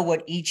already know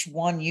what each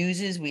one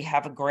uses. We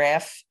have a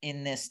graph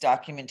in this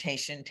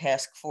documentation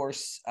task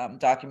force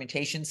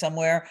documentation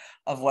somewhere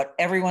of what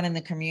everyone in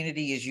the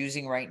community is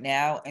using right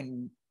now.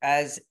 And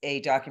as a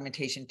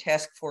documentation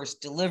task force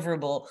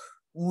deliverable,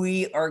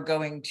 we are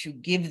going to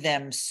give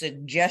them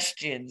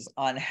suggestions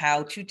on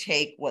how to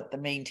take what the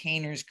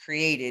maintainers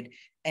created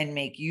and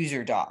make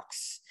user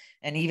docs.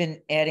 And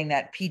even adding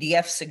that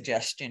PDF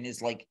suggestion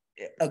is like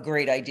a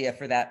great idea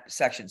for that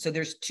section. So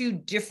there's two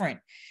different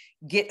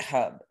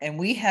GitHub, and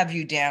we have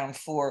you down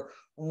for,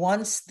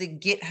 once the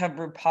GitHub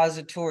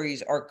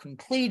repositories are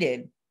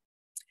completed,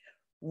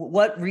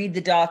 what read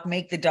the doc,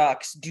 make the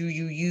docs do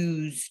you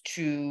use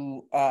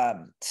to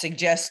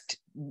suggest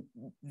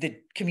the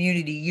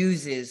community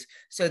uses,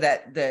 so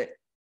that the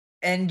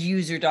end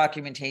user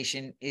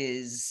documentation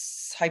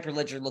is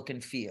Hyperledger look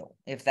and feel,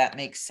 if that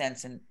makes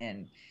sense.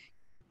 And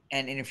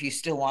and if you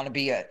still want to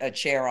be a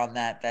chair on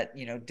that,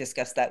 you know,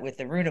 discuss that with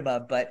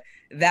Arunima, but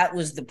that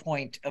was the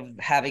point of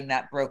having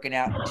that broken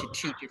out into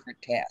 2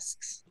 different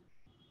tasks.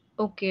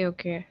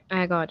 Okay,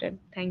 I got it.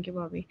 Thank you,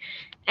 Bobby.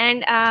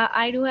 And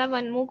I do have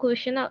one more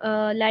question.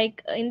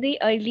 Like in the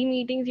early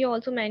meetings, you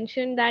also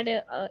mentioned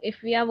that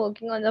if we are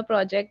working on the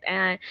project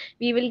and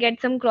we will get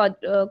some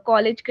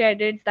college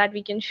credits that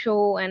we can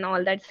show and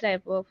all that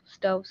type of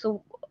stuff.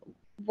 So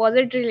was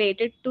it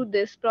related to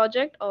this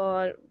project,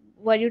 or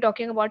were you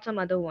talking about some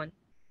other one?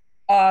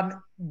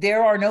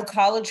 There are no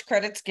college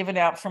credits given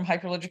out from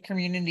Hyperledger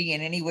community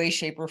in any way,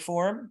 shape, or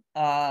form.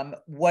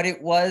 What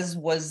it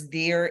was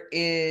there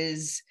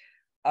is,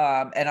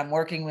 and I'm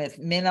working with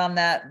Min on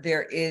that,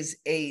 there is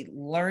a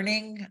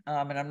learning,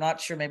 and I'm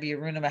not sure, maybe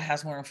Arunima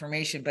has more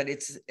information, but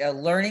it's a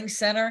learning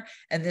center,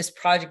 and this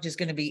project is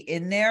going to be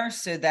in there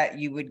so that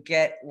you would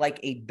get like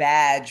a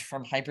badge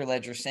from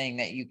Hyperledger saying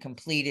that you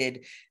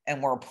completed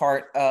and were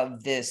part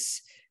of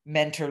this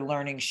mentor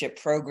learningship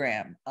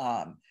program.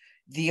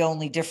 The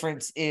only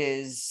difference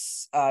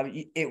is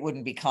it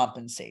wouldn't be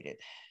compensated,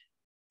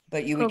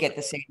 but you would get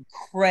the same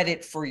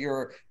credit for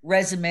your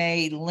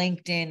resume,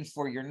 LinkedIn,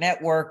 for your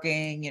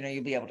networking. You know,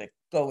 you'll be able to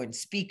go and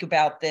speak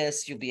about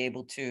this. You'll be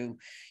able to,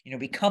 you know,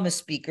 become a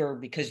speaker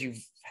because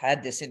you've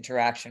had this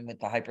interaction with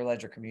the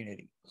Hyperledger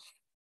community.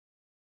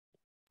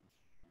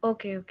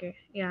 Okay.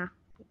 Yeah,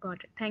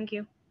 got it. Thank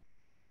you.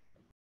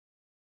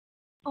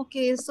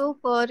 Okay, so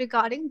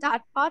regarding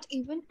that part,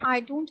 even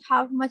I don't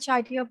have much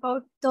idea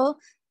about the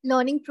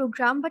learning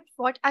program, but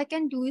what I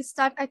can do is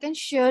that I can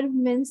share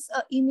Min's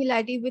email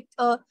ID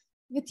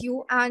with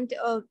you, and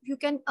you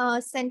can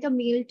send a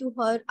mail to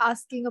her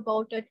asking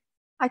about it.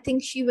 I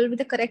think she will be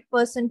the correct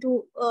person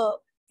to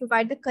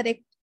provide the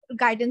correct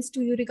guidance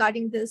to you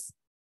regarding this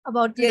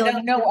about the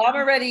learning. No, I've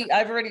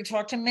already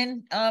talked to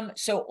Min.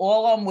 So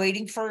all I'm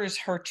waiting for is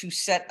her to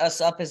set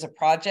us up as a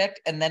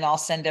project, and then I'll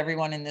send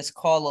everyone in this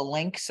call a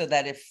link so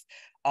that if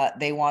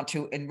they want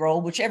to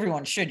enroll, which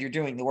everyone should, you're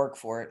doing the work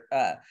for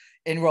it,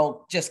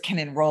 just can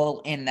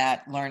enroll in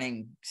that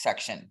learning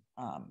section.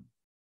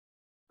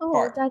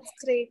 Oh, that's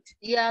great.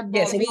 Yeah,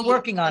 Yeah, so Bobby, we're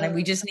working on it.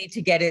 We just need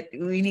to get it.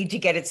 We need to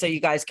get it so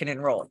you guys can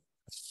enroll.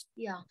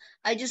 yeah,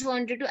 I just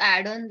wanted to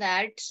add on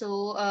that.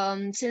 So,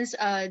 since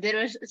there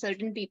were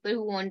certain people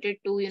who wanted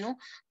to, you know,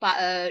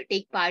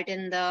 take part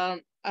in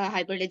the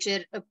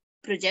Hyperledger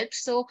project,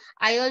 so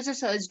I also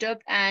searched up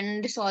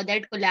and saw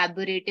that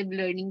collaborative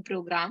learning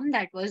program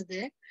that was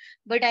there.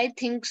 But I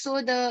think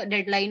so the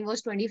deadline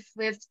was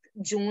 25th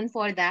June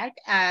for that.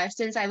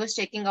 Since I was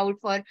checking out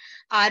for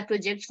our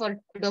projects for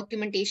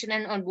documentation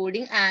and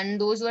onboarding,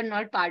 and those were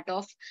not part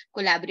of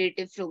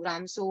collaborative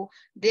program. So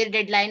their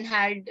deadline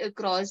had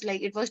crossed,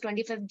 like it was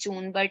 25th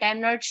June, but I'm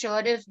not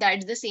sure if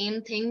that's the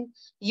same thing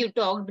you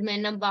talked,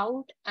 Min,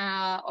 about,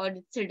 or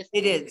it's a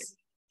different.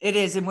 It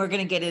is, and we're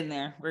going to get in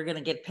there. We're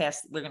going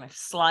to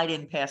slide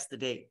in past the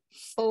date.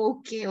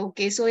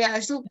 Okay. So yeah,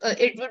 so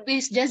it would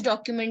be just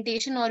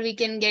documentation, or we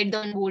can get the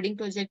onboarding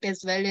project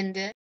as well in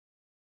there.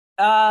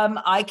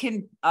 I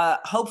can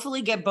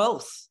hopefully get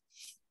both.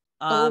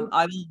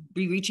 I will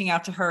be reaching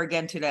out to her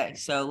again today.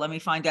 So let me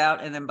find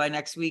out. And then by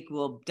next week,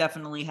 we'll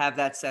definitely have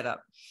that set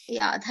up.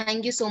 Yeah,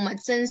 thank you so much.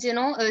 Since, you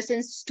know,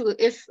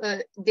 if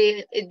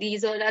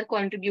these all are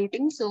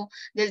contributing, so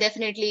they'll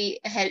definitely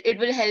help. It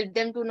will help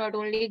them to not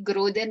only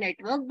grow their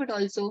network, but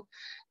also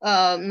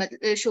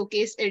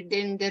showcase it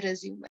in their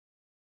resume.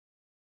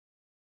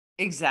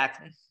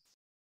 Exactly.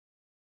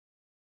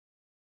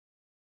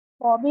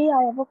 Bobby,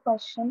 I have a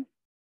question.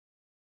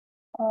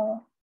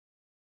 Go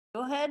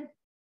ahead.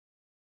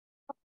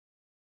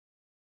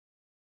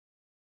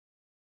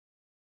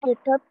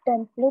 GitHub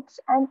templates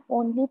and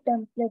only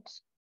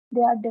templates,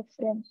 they are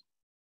different.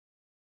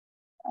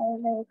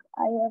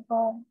 I have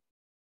a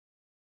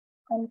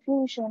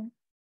confusion.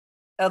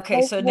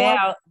 Okay, Like so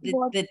now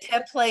the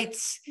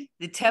templates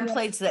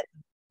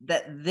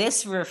that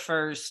this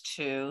refers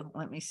to,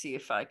 let me see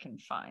if I can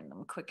find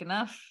them quick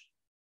enough,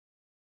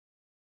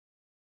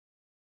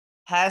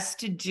 has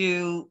to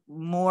do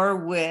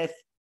more with,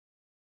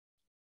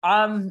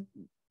 I'm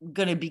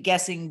going to be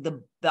guessing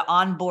the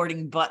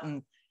onboarding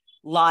button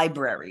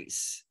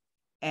libraries,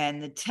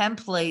 and the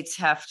templates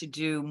have to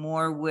do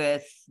more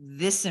with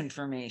this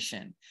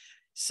information.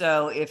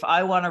 So if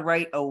I want to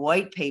write a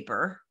white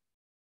paper,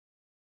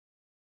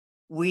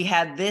 we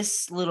had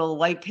this little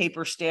white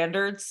paper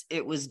standards.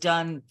 It was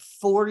done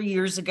 4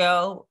 years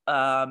ago.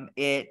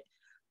 It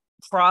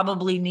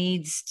probably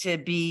needs to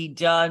be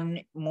done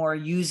more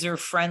user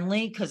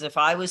friendly, because if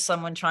I was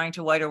someone trying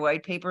to write a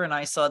white paper and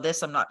I saw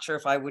this, I'm not sure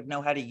if I would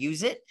know how to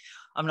use it.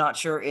 I'm not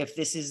sure if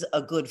this is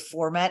a good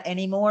format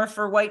anymore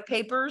for white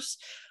papers.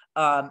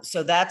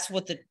 So that's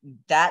what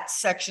that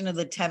section of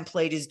the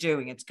template is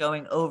doing. It's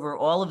going over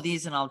all of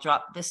these, and I'll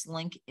drop this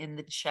link in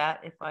the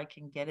chat if I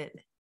can get it.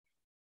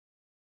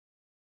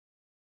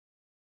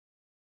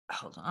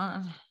 Hold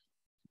on.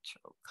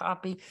 Control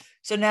copy.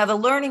 So now the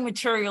Learning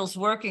Materials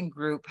Working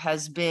Group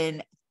has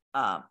been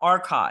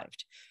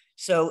archived.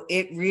 So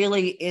it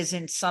really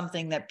isn't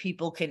something that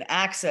people can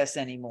access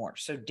anymore.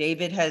 So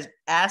David has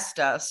asked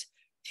us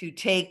to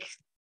take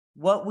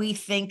what we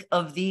think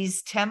of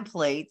these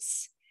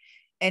templates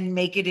and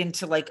make it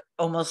into like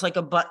almost like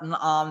a button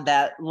on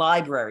that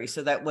library,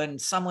 so that when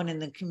someone in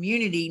the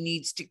community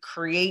needs to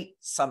create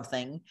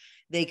something,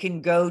 they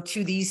can go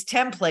to these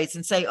templates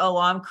and say, oh,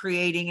 I'm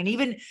creating, and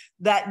even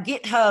that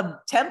GitHub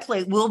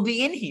template will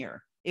be in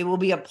here. It will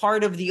be a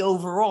part of the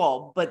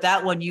overall, but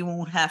that one you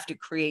won't have to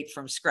create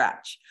from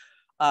scratch.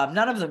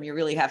 None of them you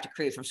really have to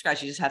create from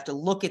scratch. You just have to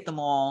look at them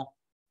all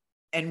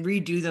and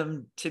redo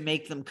them to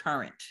make them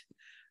current.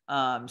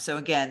 So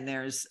again,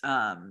 there's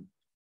another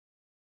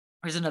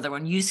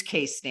one, use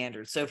case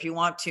standards. So if you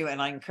want to,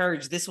 and I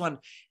encourage this one,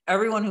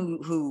 everyone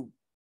who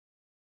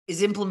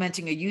is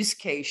implementing a use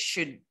case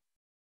should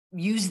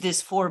use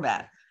this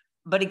format.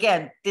 But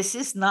again, this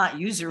is not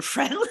user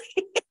friendly.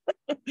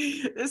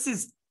 This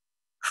is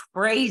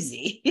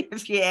crazy.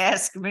 If you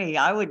ask me,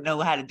 I wouldn't know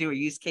how to do a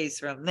use case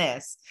from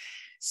this.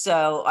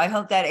 So I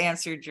hope that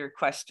answered your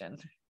question.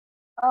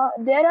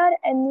 There are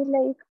any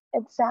like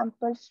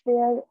examples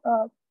where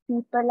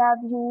people have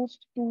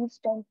used these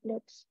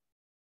templates?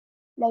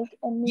 Like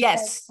any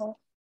Yes. type of...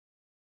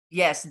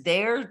 Yes,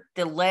 they're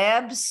the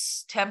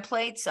labs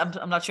templates. I'm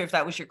not sure if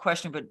that was your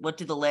question, but what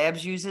do the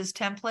labs use as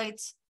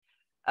templates?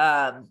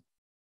 Let's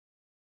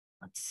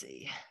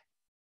see.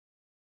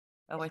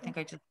 Oh, I think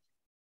I just.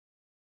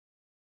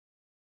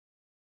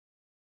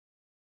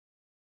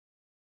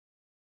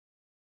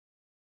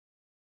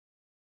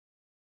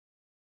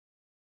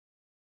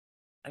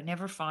 I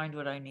never find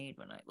what I need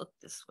when I look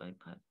this way,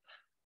 but.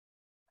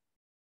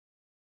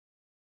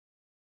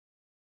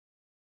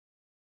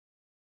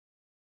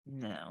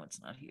 No,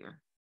 it's not here.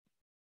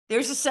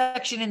 There's a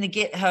section in the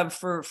GitHub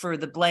for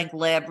the blank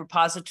lab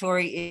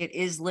repository. It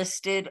is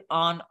listed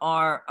on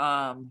our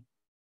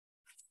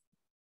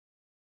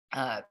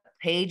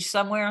page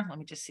somewhere. Let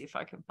me just see if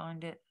I can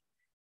find it.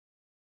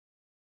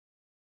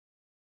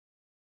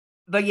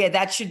 But yeah,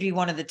 that should be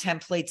one of the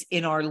templates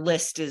in our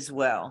list as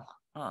well.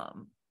 I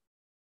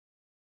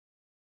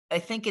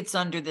think it's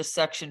under the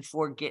section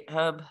for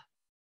GitHub.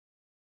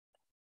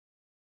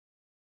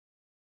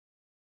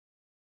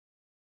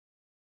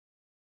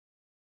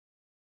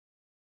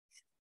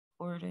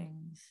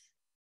 Recordings.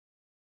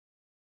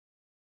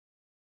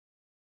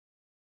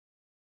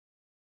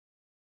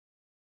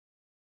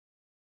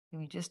 Give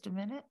me just a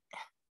minute.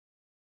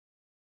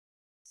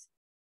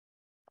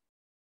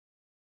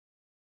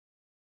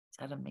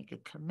 How to make a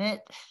commit.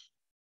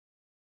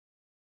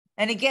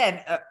 And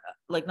again,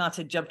 like not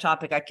to jump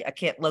topic, I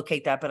can't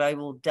locate that, but I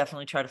will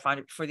definitely try to find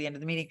it before the end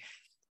of the meeting.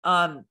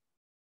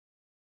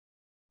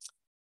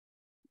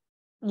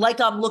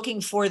 Like I'm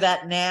looking for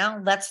that now.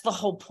 That's the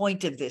whole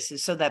point of this,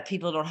 is so that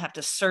people don't have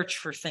to search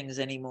for things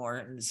anymore,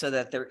 and so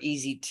that they're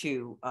easy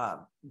to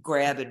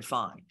grab and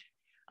find.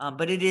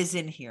 But it is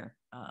in here.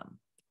 I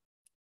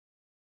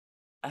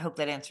hope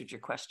that answered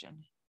your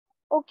question.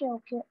 Okay,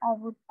 I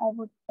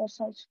would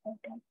search for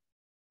that.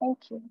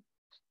 Thank you.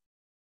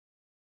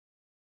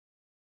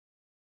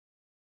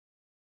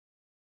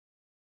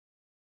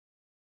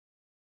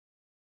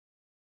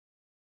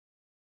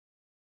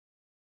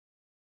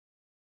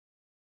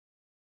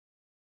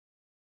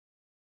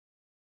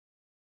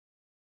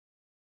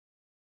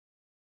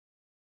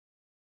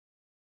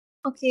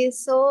 Okay,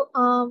 so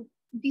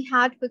we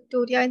had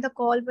Victoria in the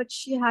call, but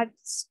she had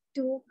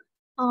to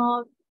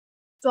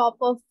drop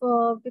off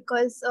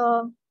because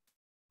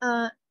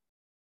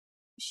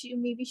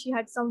she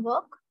had some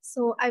work.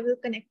 So I will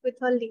connect with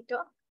her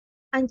later.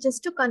 And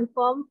just to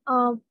confirm,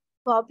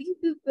 Bobby,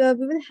 we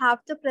will have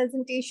the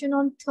presentation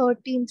on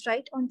 13th,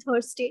 right? On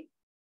Thursday.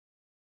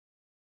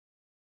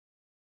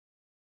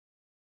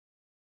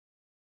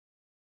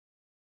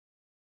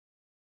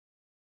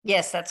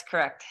 Yes, that's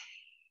correct.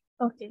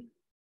 Okay.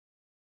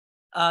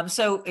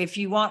 So if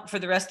you want for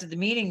the rest of the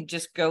meeting,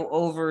 just go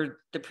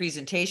over the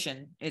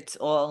presentation. It's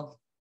all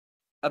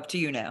up to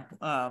you now.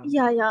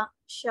 Yeah,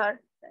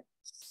 sure.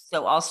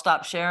 So I'll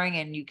stop sharing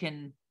and you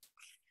can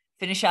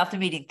finish out the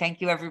meeting. Thank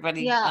you,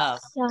 everybody. Yeah,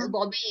 Yeah.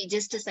 Bobby,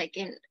 just a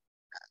second.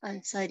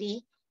 I'm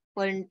sorry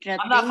for interrupting.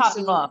 I'm not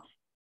hopping off.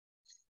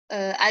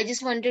 I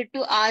just wanted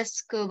to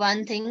ask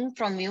one thing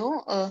from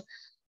you.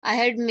 I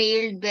had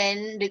mailed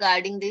Ben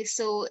regarding this.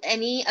 So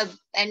any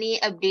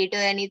update or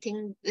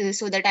anything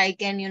so that I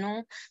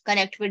can,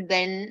 connect with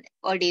Ben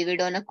or David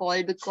on a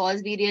call,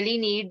 because we really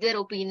need their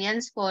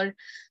opinions for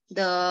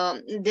there are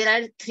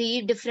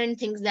 3 different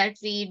things that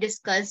we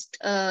discussed,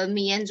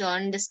 me and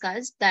John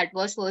discussed. That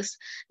was first,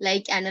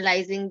 like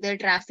analyzing the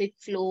traffic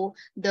flow,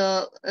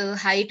 the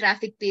high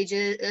traffic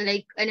pages,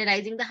 like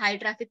analyzing the high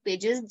traffic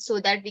pages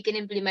so that we can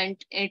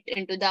implement it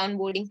into the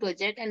onboarding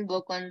project and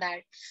work on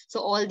that.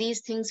 So all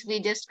these things we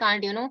just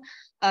can't,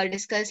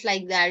 discuss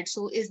like that.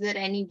 So is there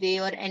any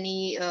way or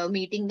any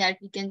meeting that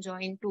we can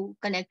join to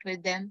connect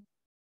with them?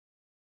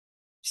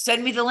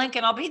 Send me the link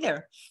and I'll be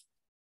there.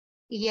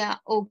 Yeah,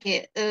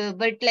 okay.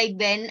 But like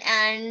Ben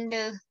and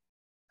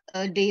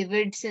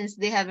David, since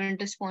they haven't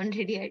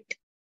responded yet.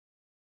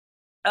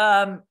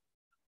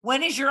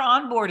 When is your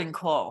onboarding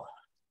call?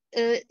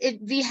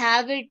 We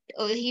have it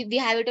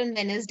on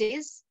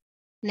Wednesdays.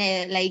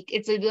 Like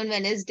it will be on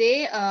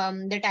Wednesday.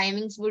 The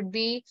timings would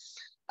be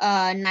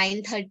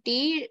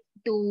 9:30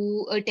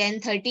 to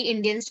 10:30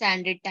 Indian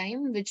Standard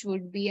Time, which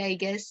would be, I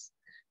guess,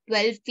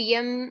 12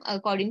 p.m.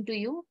 according to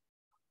you.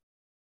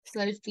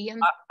 12 p.m.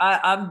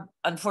 I'm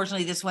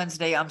unfortunately this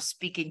Wednesday I'm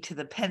speaking to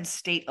the Penn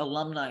State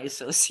Alumni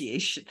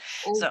Association.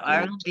 So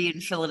I will be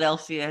in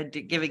Philadelphia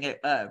giving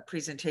a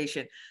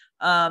presentation.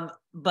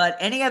 But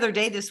any other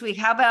day this week,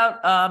 how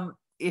about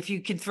if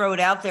you can throw it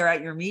out there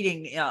at your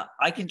meeting,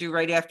 I can do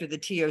right after the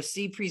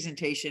TOC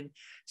presentation.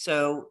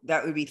 So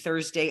that would be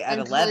Thursday at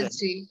 11.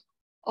 Thursday.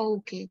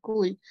 Okay,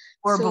 cool.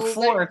 Or so,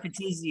 before, if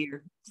it's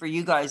easier for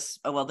you guys.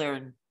 Well, they're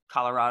in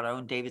Colorado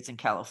and David's in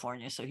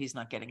California, so he's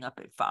not getting up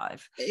at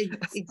 5.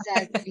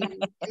 Exactly.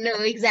 No,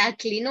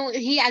 exactly. No,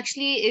 he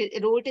actually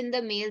wrote in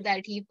the mail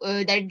that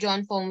that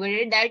John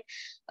forwarded that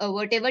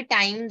whatever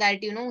time that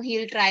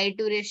he'll try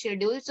to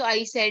reschedule. So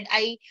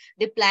I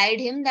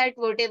replied him that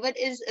whatever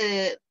is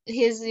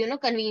his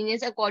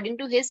convenience, according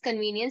to his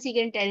convenience, he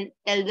can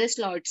tell the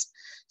slots.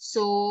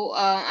 So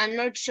I'm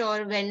not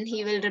sure when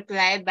he will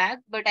reply back,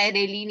 but I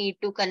really need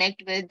to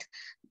connect with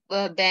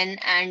Ben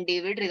and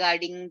David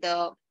regarding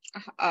the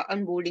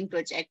onboarding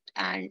project,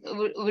 and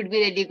would be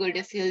really good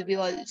if you'll be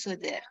also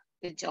there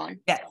with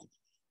John.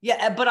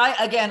 Yeah, but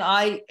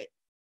I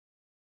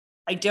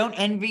don't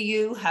envy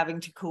you having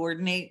to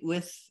coordinate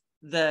with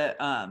the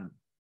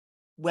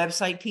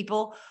website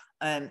people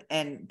and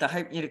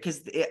the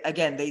because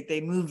again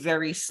they move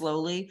very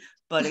slowly,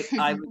 but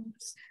I would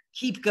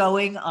keep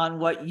going on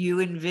what you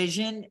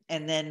envision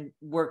and then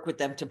work with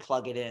them to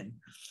plug it in.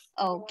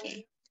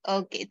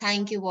 Okay,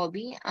 thank you,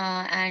 Bobby.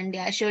 And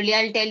yeah, surely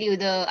I'll mail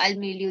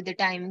you the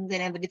timings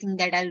and everything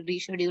that I'll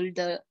reschedule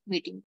the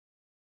meeting.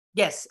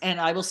 Yes, and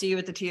I will see you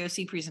at the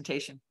TOC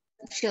presentation.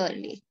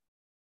 Surely.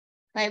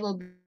 Bye,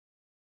 Bobby.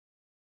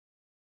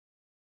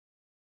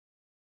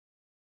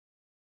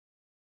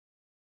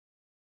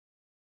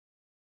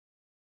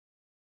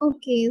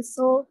 Okay,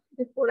 so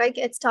before I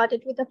get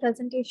started with the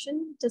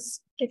presentation,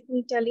 just let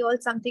me tell you all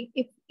something.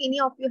 If any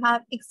of you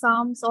have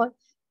exams or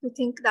you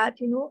think that,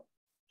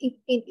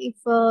 if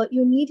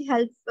you need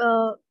help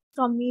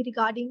from me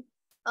regarding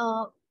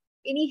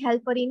any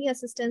help or any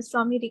assistance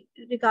from me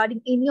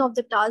regarding any of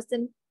the tasks,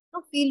 then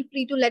feel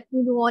free to let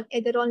me know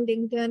either on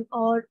LinkedIn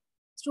or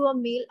through a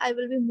mail. I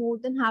will be more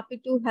than happy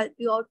to help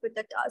you out with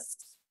the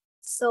tasks.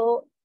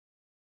 So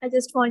I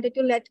just wanted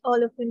to let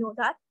all of you know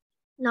that.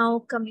 Now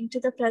coming to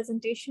the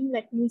presentation,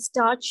 let me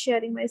start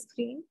sharing my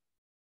screen.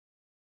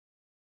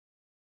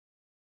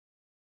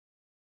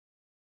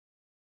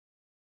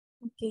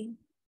 Okay,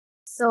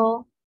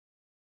 so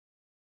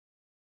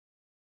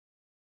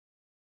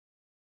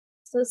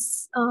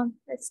let's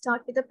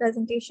start with the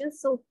presentation.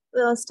 So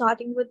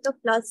starting with the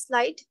plus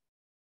slide.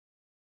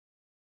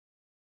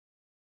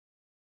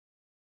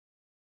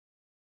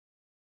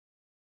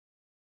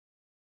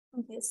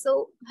 Okay,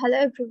 so hello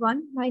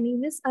everyone. My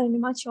name is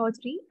Arunima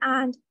Chaudhary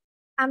and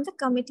I'm the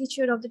committee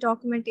chair of the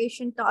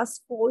documentation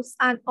task force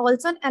and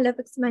also an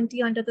LFX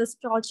mentee under this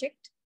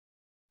project.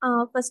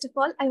 First of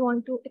all, I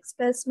want to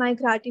express my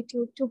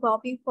gratitude to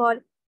Bobby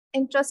for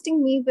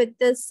entrusting me with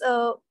this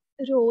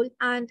role,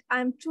 and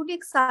I'm truly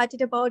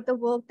excited about the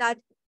work that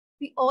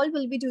we all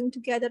will be doing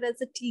together as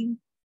a team.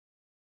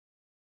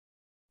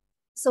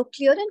 So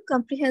clear and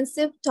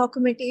comprehensive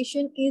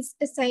documentation is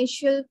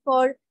essential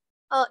for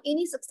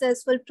any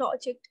successful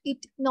project.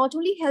 It not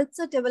only helps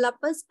the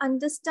developers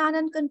understand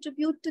and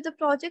contribute to the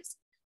projects,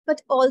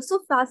 but also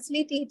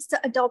facilitates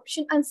the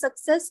adoption and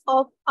success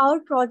of our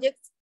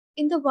projects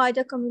in the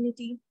wider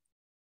community.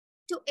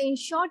 To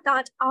ensure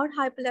that our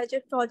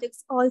Hyperledger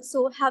projects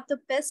also have the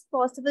best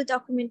possible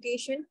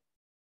documentation,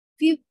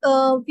 we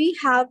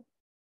have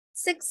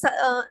six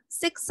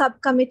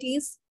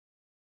subcommittees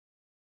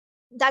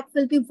that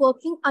will be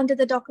working under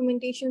the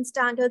Documentation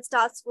Standards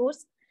Task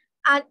Force,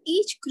 and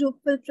each group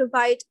will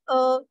provide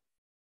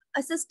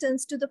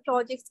assistance to the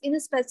projects in a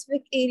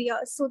specific area.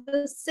 So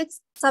the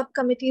 6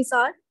 subcommittees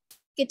are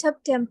GitHub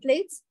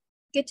templates,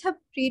 GitHub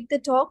read the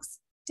docs,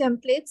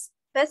 templates,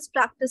 best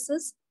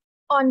practices,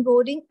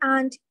 onboarding,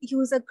 and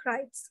user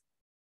guides.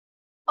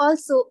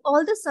 Also,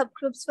 all the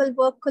subgroups will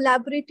work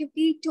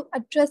collaboratively to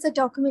address the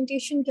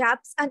documentation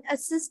gaps and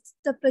assist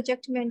the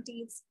project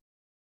mentees.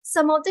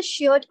 Some of the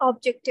shared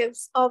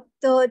objectives of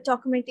the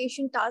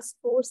documentation task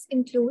force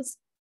includes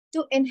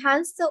to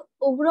enhance the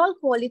overall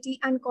quality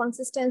and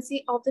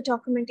consistency of the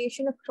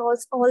documentation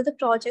across all the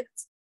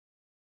projects,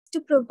 to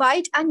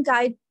provide and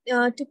guide,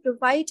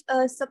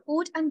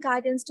 support and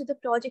guidance to the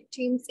project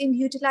teams in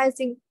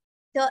utilizing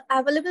the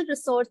available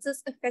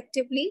resources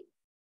effectively,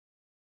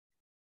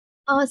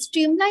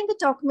 streamline the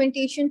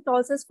documentation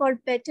process for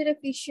better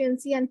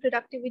efficiency and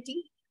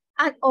productivity,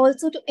 and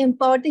also to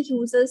empower the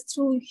users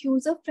through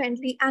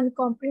user-friendly and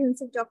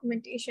comprehensive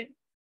documentation.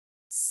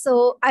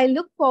 So I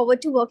look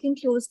forward to working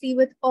closely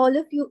with all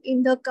of you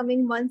in the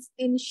coming months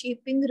in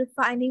shaping,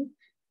 refining,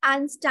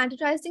 and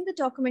standardizing the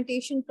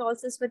documentation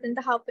process within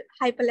the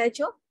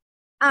Hyperledger.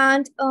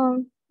 And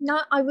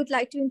Now I would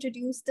like to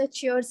introduce the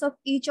chairs of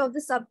each of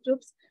the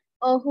subgroups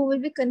who will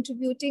be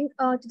contributing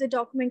to the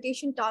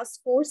documentation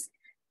task force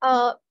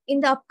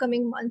in the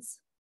upcoming months.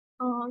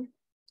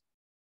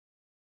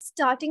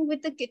 Starting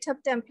with the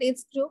GitHub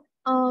templates group,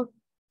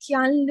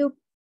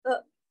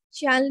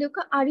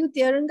 Gianluca, are you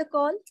there on the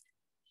call?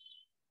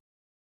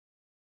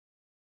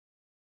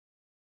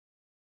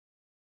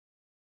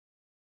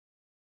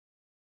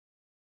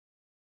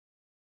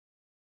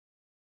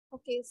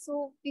 Okay,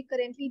 so we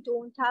currently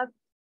don't have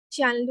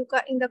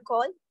Gianluca in the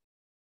call.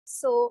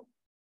 So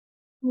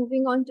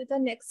moving on to the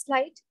next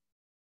slide.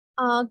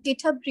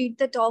 GitHub read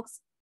the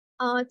docs.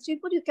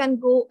 Tripur, you can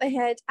go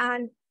ahead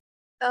and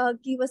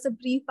give us a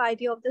brief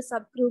idea of the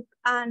subgroup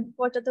and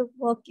what are the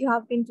work you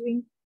have been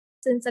doing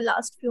since the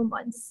last few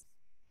months.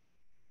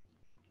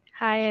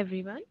 Hi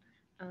everyone,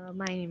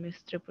 my name is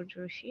Tripur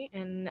Joshi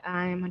and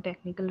I am a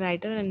technical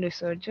writer and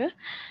researcher,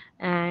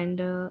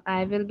 and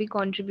I will be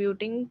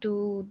contributing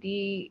to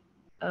the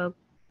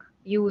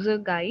user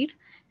guide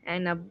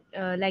and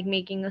like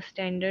making a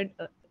standard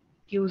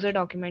user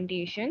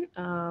documentation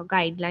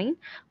guideline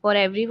for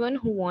everyone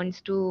who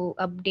wants to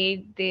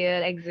update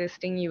their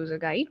existing user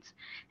guides.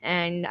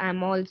 And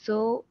I'm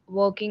also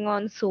working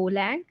on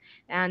Solang,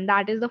 and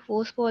that is the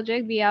first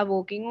project we are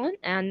working on,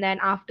 and then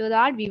after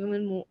that we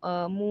will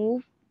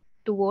move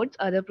towards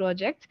other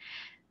projects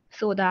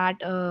so that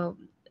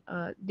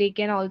they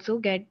can also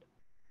get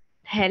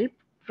help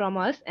from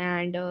us,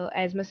 and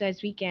as much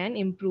as we can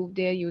improve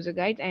their user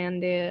guides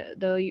and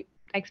the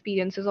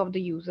experiences of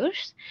the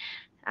users.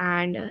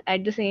 And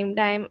at the same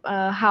time,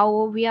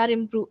 how we are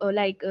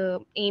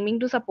aiming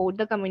to support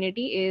the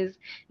community is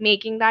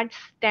making that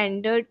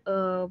standard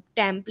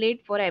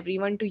template for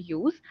everyone to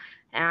use,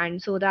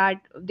 and so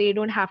that they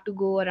don't have to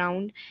go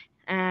around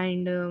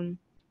and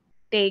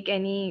take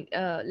any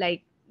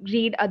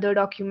read other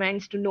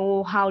documents to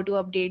know how to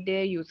update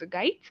their user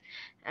guides.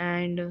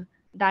 And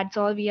that's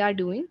all we are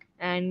doing,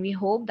 and we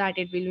hope that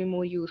it will be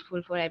more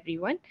useful for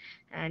everyone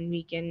and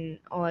we can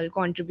all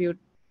contribute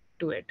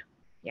to it.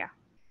 Yeah.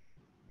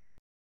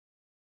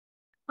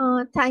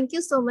 Thank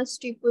you so much,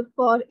 Tripur,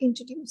 for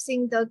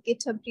introducing the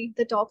GitHub read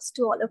the docs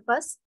to all of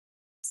us.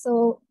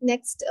 So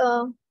next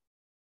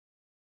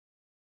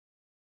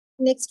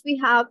we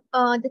have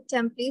the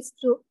templates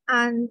group,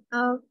 and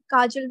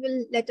Kajal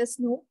will let us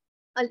know,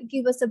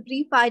 give us a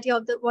brief idea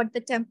of what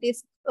the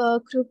templates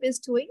group is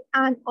doing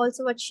and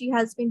also what she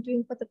has been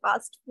doing for the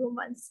past few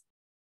months.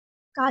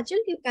 Kajal,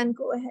 you can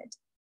go ahead.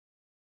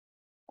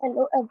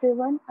 Hello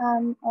everyone,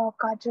 I'm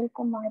Kajal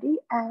Kumari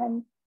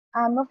and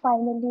I'm a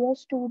final year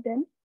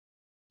student.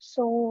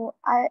 So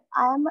I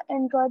am an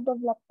Android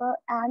developer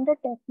and a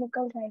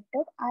technical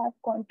writer. I have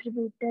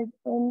contributed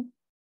in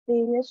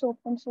various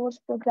open source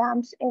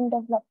programs in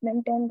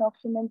development and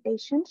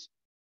documentations.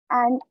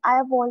 And I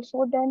have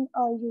also done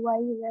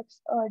UI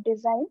UX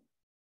design.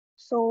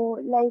 So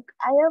like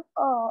I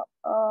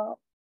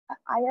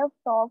have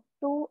talked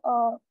to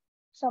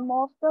some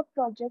of the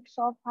projects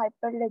of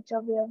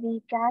Hyperledger where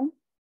we can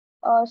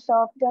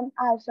serve them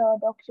as a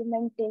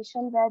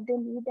documentation where they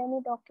need any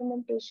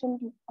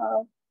documentation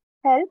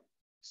help.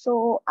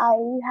 So I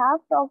have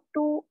talked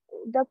to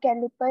the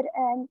caliper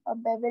and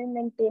bevel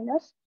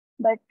maintainers,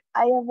 but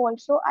I have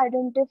also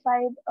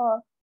identified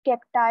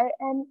cacti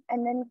and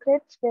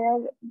encrypts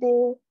where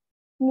they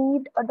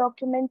need a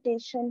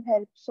documentation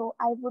help. So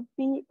I would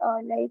be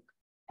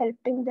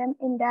helping them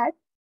in that.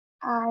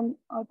 And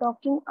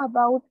talking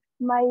about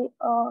my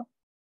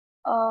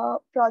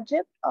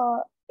project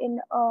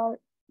in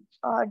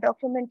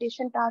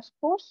documentation task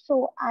force.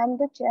 So I'm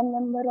the chair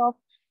member of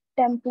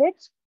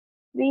templates.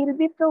 We'll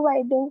be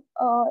providing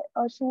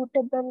a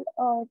suitable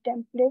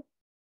template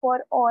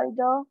for all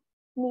the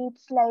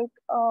needs, like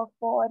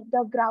for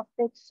the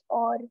graphics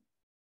or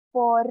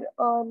for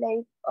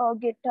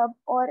GitHub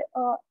or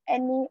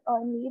any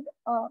need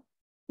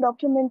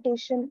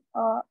documentation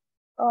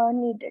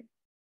needed.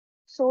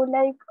 So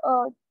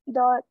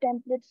the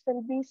templates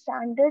will be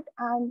standard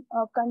and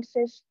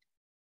consist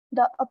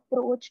the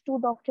approach to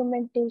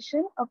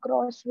documentation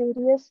across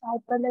various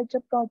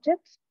Hyperledger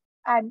projects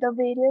at the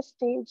various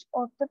stage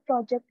of the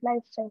project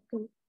life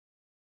cycle.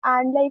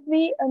 And like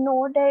we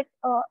know that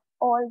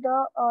all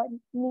the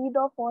need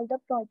of all the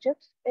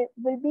projects, it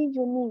will be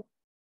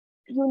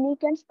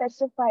unique and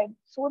specified.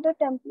 So the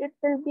template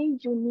will be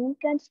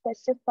unique and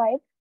specified.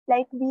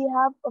 Like we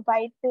have a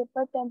white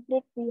paper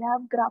template, we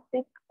have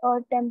graphic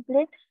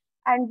template,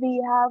 and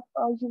we have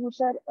a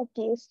user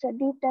case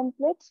study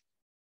templates.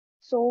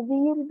 So we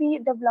will be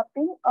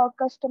developing a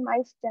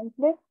customized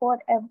template for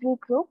every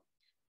group.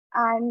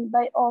 And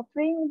by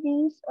offering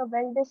these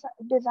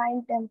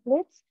well-designed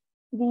templates,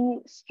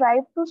 we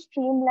strive to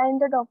streamline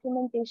the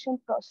documentation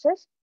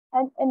process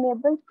and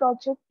enable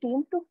project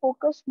team to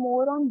focus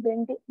more on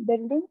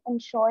building,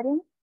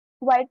 ensuring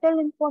vital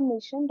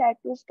information that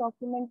is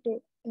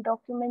documented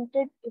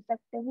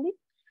effectively.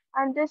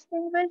 And this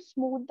thing will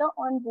smooth the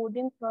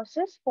onboarding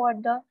process for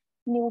the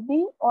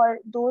newbie or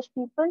those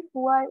people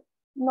who are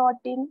not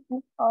in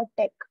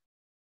tech.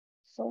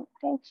 So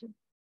thank you.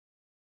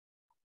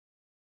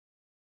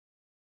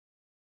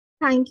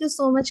 Thank you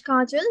so much,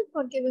 Kajal,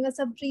 for giving us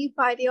a brief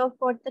idea of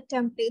what the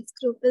templates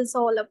group is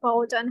all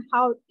about and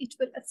how it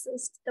will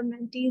assist the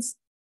mentees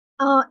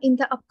in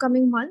the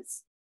upcoming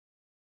months.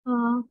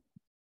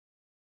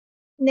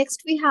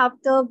 Next, we have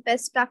the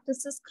best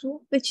practices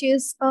group, which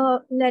is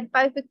led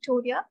by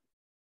Victoria.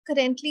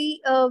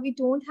 Currently, we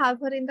don't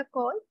have her in the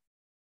call.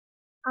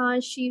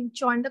 She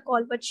joined the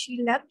call, but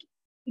she left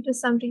due to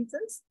some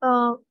reasons.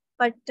 Yeah,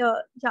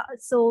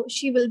 so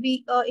she will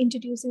be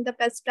introducing the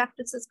best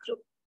practices group.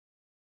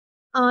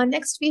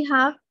 Next, we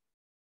have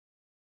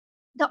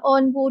the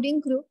onboarding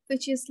group,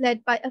 which is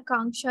led by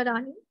Akanksha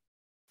Rani.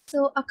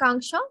 So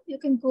Akanksha, you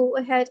can go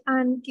ahead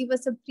and give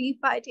us a brief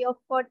idea of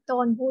what the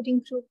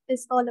onboarding group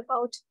is all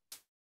about.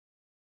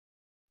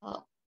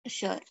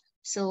 Sure.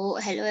 So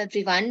hello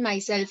everyone,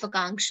 myself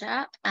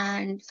Akanksha,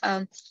 and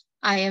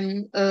I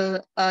am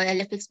a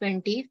LFX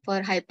mentee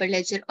for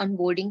Hyperledger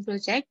onboarding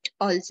project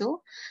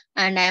also,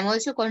 and I am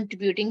also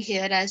contributing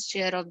here as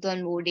chair of the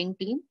onboarding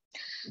team.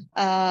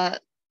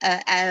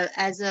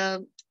 As a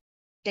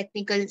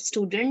technical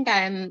student,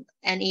 I am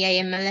an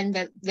AIML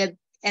and web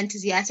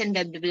enthusiast and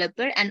web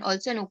developer, and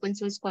also an open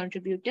source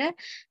contributor.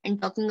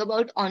 And talking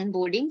about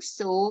onboarding,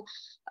 so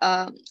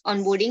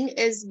onboarding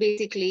is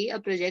basically a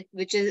project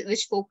which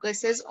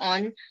focuses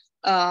on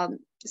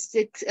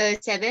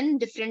 7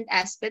 different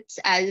aspects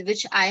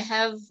which I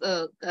have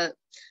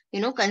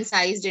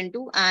concised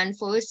into. And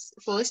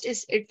first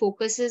is it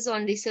focuses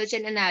on research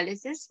and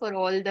analysis for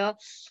all the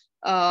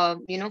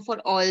for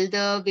all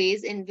the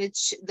ways in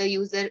which the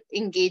user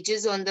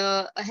engages on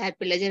the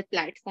Hyperledger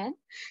platform.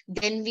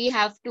 Then we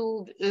have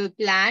to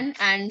plan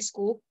and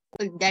scope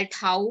that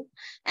how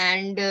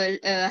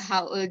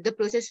the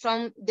process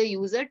from the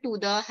user to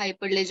the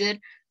Hyperledger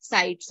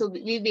site. So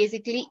we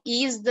basically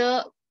ease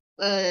the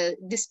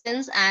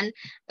distance and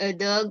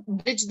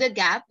bridge the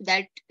gap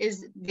that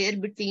is there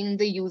between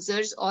the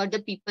users or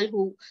the people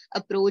who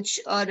approach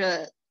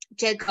or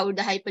check out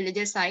the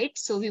Hyperledger site.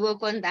 So we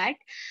work on that.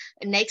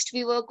 Next,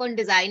 we work on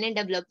design and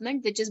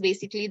development, which is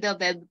basically the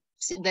web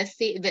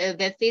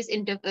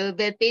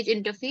page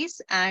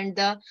interface and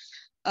the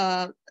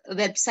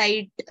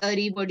website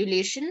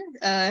remodulation.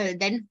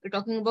 Then we're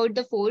talking about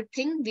the fourth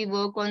thing, we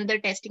work on the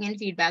testing and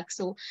feedback.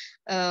 So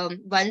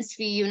once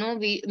we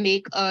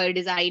make a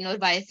design or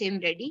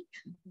wireframe ready,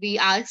 we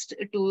ask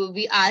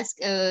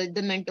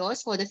the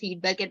mentors for the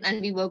feedback,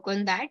 and we work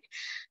on that.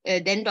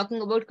 Then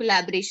talking about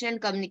collaboration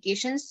and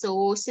communication.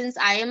 So since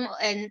I am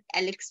a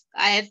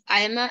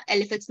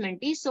LFX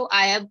mentee, so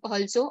I have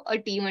also a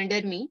team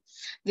under me,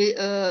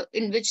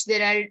 in which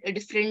there are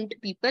different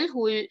people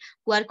who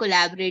are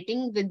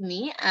collaborating with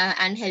me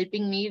and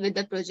helping me with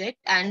the project,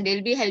 and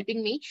they'll be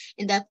helping me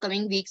in the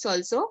upcoming weeks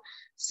also.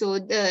 So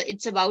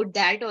it's about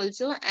that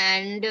also.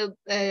 And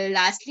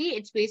lastly,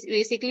 it's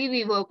basically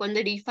we work on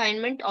the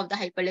refinement of the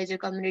Hyperledger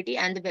community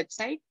and the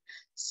website.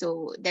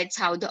 So that's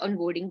how the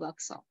onboarding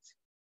works off.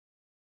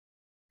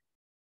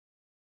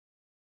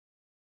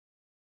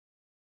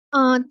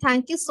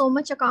 Thank you so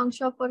much,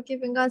 Akanksha, for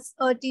giving us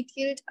a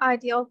detailed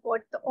idea of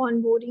what the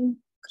onboarding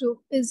group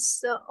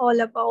is all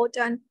about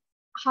and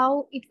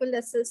how it will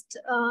assist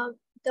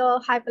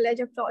the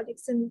Hyperledger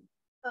projects in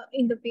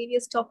the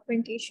various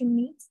documentation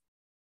needs.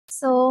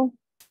 So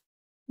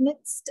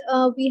next,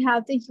 we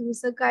have the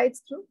user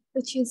guides group,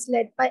 which is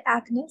led by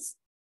Agnes.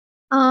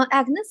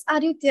 Agnes,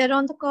 are you there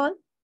on the call?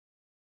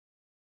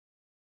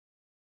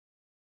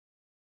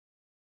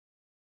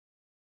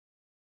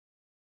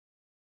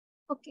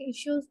 Okay,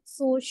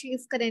 so she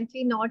is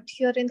currently not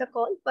here in the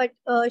call, but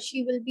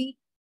she will be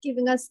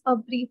giving us a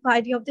brief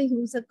idea of the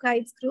user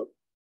guides group.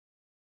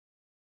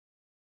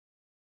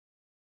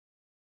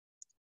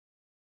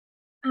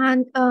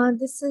 And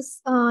this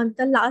is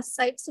the last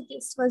slide. So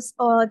this was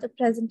the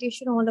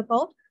presentation all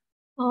about.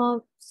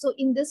 So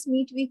in this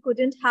meet, we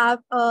couldn't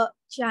have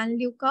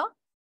Gianluca,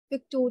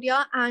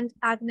 Victoria, and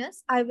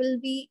Agnes. I will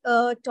be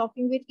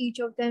talking with each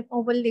of them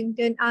over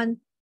LinkedIn and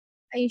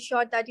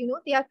ensure that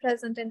they are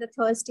present in the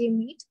Thursday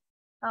meet.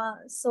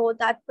 So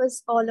that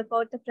was all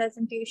about the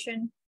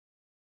presentation.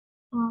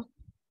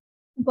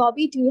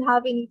 Bobby, do you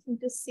have anything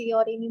to say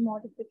or any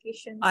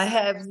modifications? I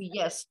have,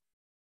 yes,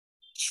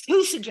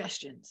 2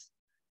 suggestions.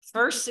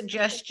 First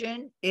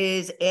suggestion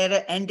is add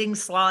an ending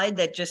slide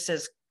that just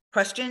says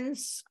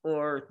questions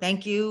or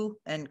thank you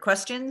and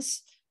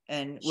questions.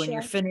 And when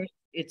you're finished,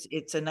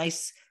 it's a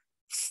nice,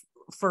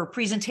 for a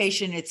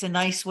presentation, it's a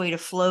nice way to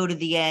flow to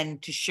the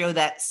end to show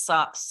that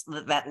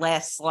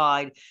last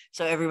slide,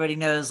 so everybody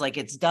knows like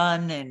it's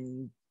done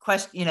and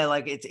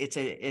like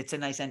it's a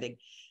nice ending.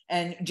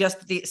 And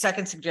just the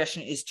second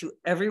suggestion is to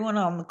everyone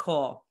on the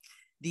call,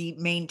 the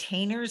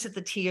maintainers at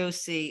the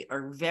TOC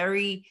are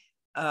very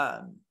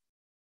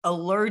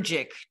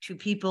allergic to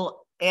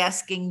people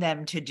asking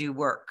them to do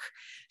work.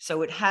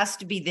 So it has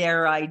to be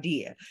their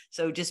idea.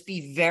 So just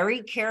be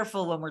very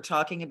careful when we're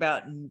talking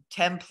about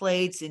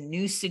templates and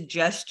new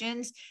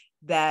suggestions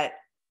that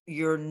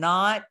you're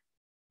not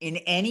in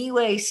any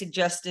way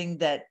suggesting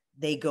that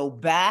they go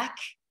back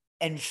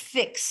and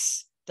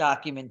fix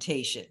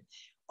documentation.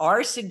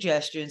 Our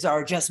suggestions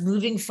are just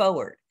moving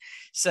forward.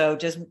 So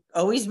just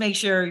always make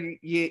sure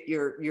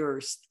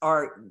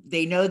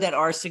they know that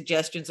our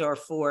suggestions are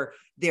for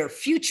their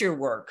future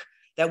work,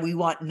 that we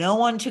want no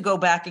one to go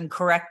back and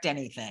correct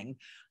anything.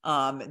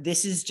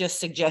 This is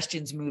just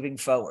suggestions moving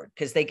forward,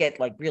 because they get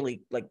like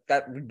really like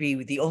that would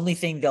be the only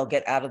thing they'll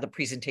get out of the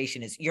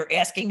presentation is you're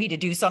asking me to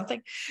do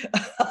something.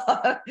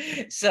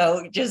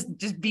 So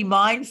just be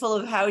mindful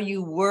of how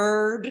you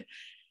word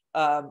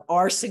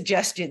our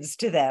suggestions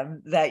to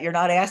them, that you're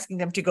not asking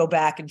them to go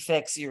back and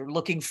fix. You're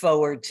looking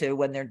forward to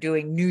when they're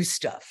doing new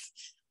stuff.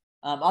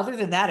 Other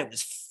than that, it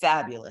was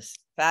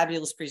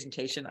fabulous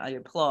presentation. I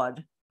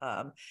applaud.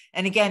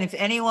 And again, if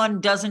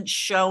anyone doesn't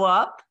show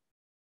up,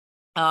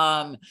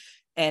 and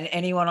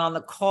anyone on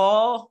the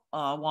call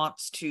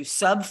wants to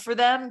sub for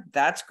them,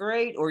 that's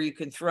great. Or you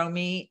can throw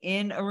me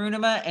in,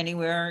 Arunima,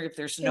 anywhere. If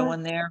there's no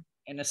one there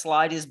and a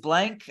slide is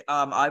blank,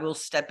 I will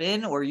step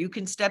in, or you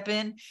can step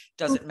in.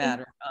 Doesn't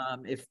matter.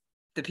 If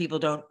the people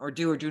don't or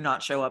do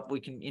not show up, we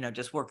can,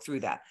 just work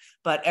through that.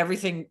 But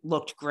everything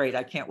looked great.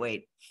 I can't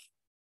wait.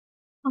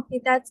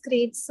 Okay, that's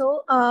great.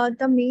 So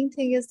the main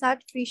thing is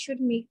that we should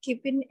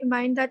keep in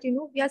mind that,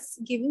 we are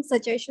giving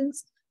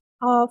suggestions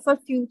for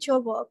future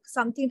work,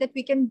 something that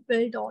we can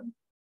build on,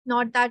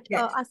 not that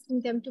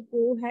asking them to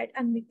go ahead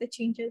and make the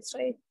changes,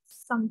 right?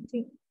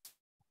 Something.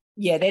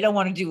 Yeah, they don't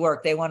want to do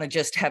work. They want to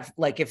just have,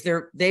 like, if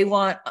they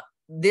want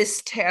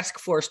this task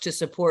force to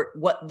support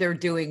what they're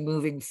doing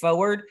moving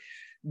forward,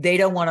 they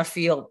don't want to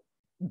feel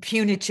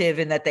punitive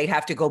in that they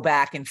have to go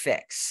back and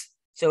fix.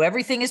 So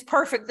everything is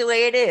perfect the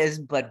way it is,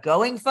 but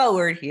going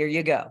forward, here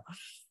you go.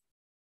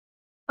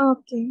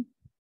 Okay.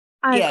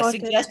 I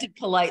suggested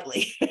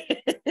politely.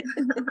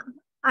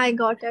 I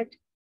got it.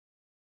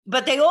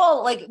 But they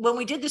all, like, when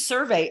we did the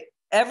survey,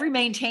 every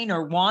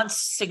maintainer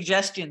wants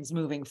suggestions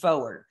moving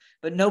forward,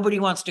 but nobody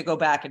wants to go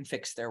back and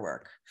fix their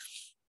work.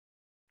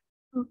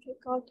 Okay,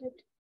 got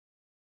it.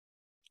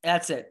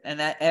 That's it. And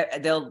that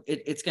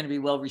it's going to be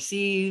well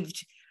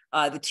received.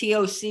 The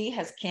TOC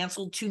has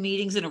canceled 2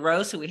 meetings in a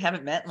row, so we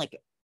haven't met in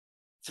like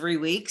 3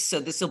 weeks. So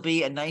this will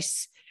be a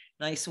nice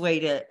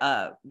way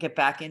to get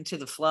back into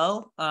the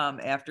flow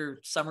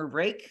after summer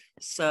break.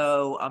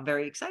 So I'm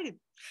very excited.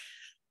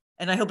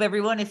 And I hope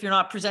everyone, if you're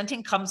not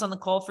presenting, comes on the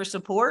call for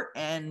support,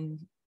 and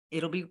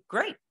it'll be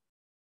great.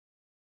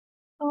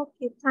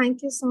 Okay,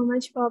 thank you so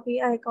much,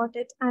 Bobby. I got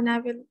it. And I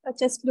will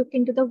just look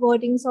into the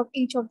wordings of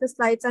each of the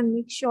slides and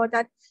make sure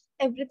that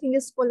everything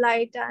is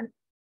polite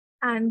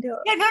and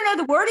yeah, no,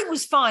 the wording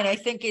was fine. I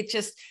think it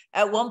just,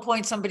 at one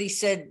point somebody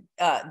said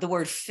the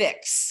word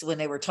fix when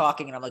they were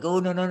talking, and I'm like, oh,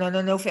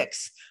 no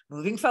fix.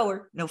 Moving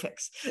forward, no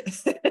fix.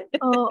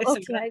 Oh,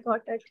 okay, I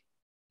got it.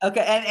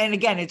 Okay, and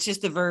again, it's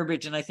just the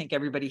verbiage, and I think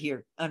everybody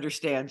here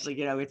understands. Like,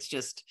 it's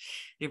just,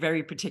 you're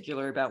very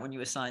particular about when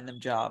you assign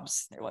them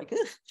jobs. They're like,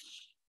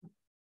 ugh.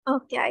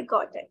 Okay, I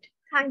got it.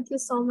 Thank you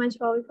so much,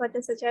 Bobby, for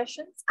the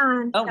suggestions.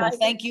 And well,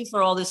 thank you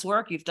for all this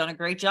work. You've done a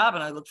great job,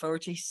 and I look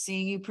forward to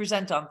seeing you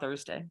present on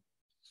Thursday.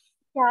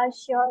 Yeah,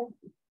 sure.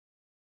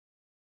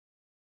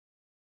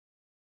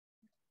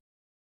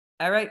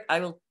 All right, I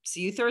will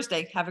see you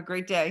Thursday. Have a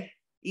great day,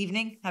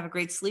 evening. Have a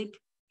great sleep.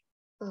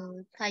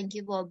 Thank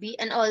you, Bobby.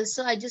 And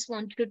also, I just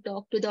wanted to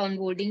talk to the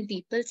onboarding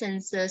people,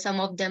 since some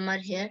of them are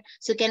here.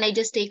 So can I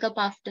just take up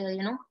after,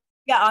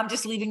 Yeah, I'm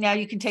just leaving now.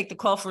 You can take the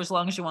call for as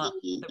long as you want.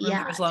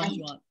 Yeah, for as long as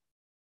you want.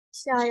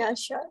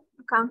 Sure.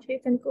 Account, you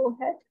can go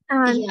ahead.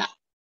 And yeah.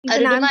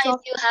 Arunima,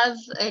 if you have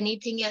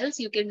anything else,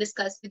 you can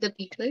discuss with the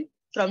people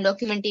from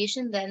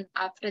documentation. Then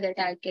after that,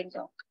 I can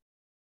talk.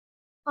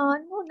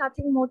 No,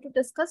 nothing more to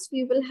discuss.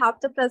 We will have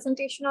the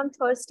presentation on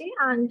Thursday,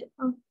 and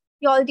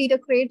you all did a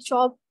great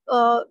job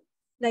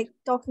like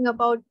talking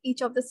about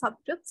each of the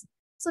subgroups.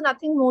 So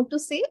nothing more to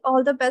say.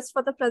 All the best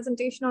for the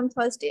presentation on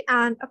Thursday,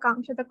 and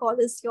Akanksha, the call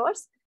is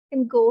yours.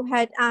 And go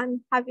ahead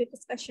and have your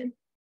discussion.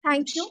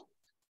 Thank you.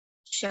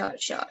 Sure.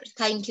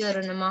 Thank you,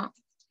 Arunima.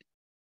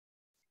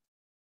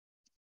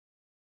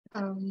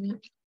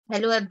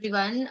 Hello,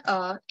 everyone.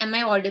 Am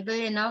I audible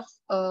enough?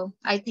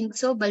 I think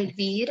so.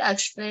 Balveer,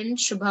 Ashwin,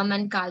 Shubham,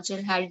 and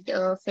Kajal had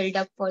filled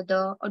up for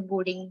the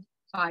onboarding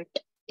part,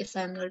 if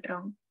I'm not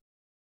wrong.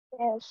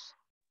 Yes.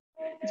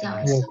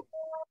 Yeah. So,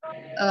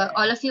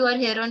 all of you are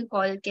here on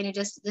call. Can you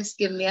just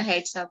give me a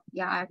heads up?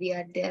 Yeah, we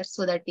are there,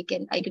 so that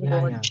I can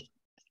watch.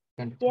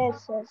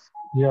 Yes.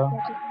 Yeah.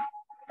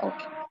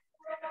 Okay.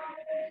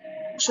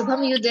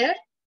 Shubham, you there?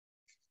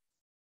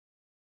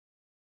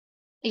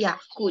 Yeah,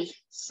 cool.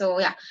 So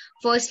yeah,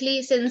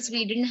 firstly, since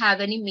we didn't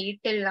have any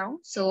meet till now,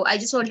 so I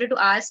just wanted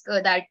to ask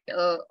that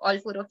all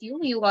 4 of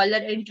you all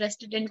are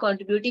interested in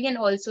contributing, and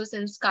also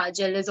since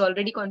Kajal is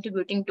already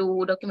contributing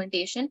to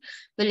documentation,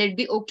 will it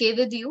be okay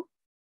with you?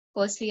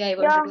 Firstly, I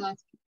wanted to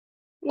ask.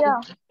 Yeah,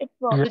 Okay. it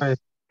works. Yeah.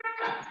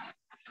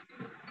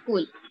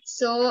 Cool.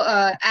 So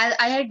as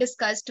I had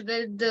discussed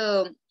with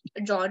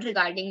John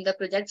regarding the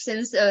project,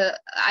 since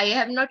I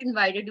have not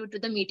invited you to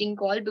the meeting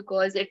call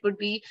because it would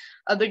be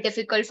a bit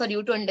difficult for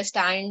you to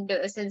understand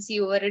since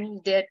you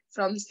weren't there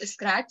from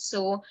scratch.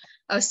 So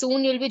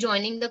soon you'll be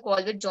joining the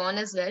call with John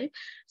as well.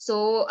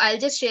 So I'll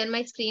just share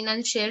my screen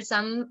and share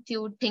some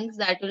few things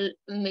that would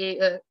be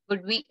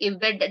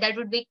that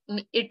would make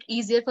it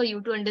easier for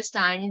you to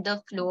understand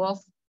the flow of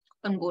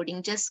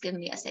onboarding. Just give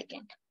me a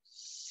second.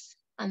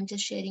 I'm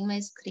just sharing my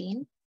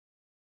screen.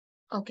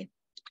 Okay.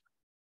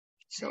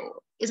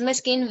 So is my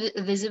screen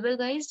visible,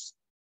 guys?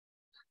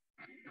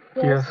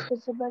 Yes,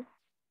 visible.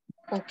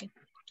 Okay.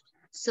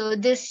 So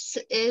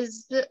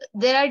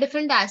there are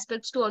different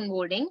aspects to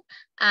onboarding,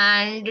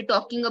 and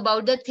talking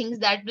about the things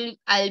that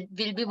I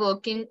will be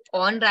working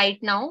on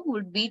right now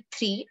would be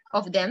 3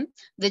 of them,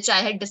 which I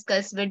had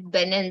discussed with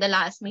Ben in the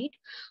last meet.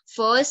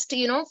 First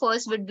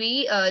would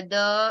be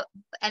the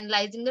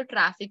analyzing the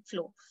traffic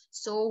flow.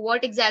 So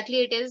what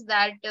exactly it is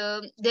that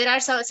there are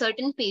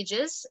certain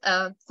pages,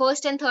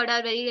 first and third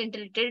are very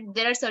interrelated.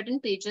 There are certain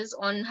pages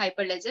on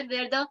Hyperledger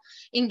where the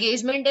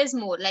engagement is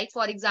more. Like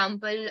for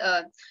example,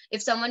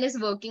 if someone is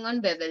working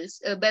on Bevel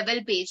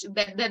page,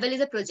 Bevel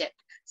is a project.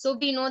 So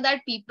we know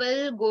that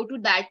people go to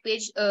that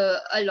page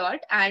a lot,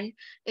 and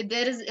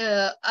there is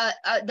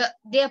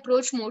they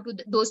approach more to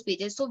those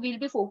pages. So we'll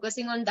be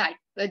focusing on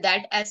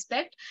that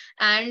aspect,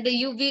 and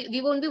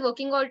we won't be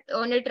working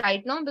on it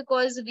right now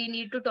because we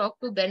need to talk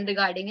to Ben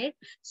regarding it.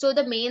 So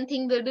the main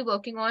thing we'll be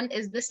working on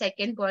is the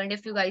second point.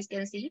 If you guys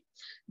can see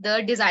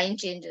the design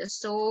changes.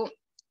 So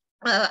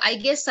I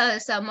guess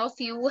some of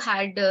you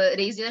had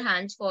raised your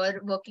hands for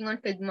working on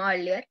Figma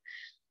earlier.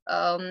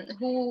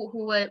 Who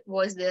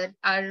was there?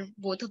 Are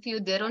both of you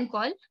there on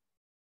call?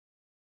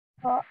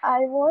 I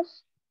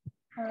was.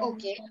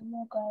 Okay. One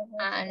more guy was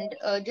And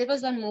there. there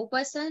was one more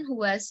person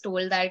who has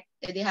told that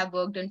they have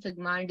worked on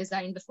Figma and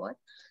design before.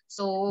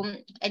 So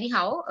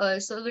anyhow,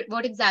 so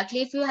what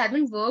exactly, if you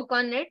haven't worked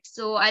on it,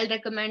 so I'll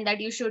recommend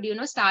that you should,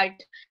 start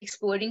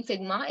exploring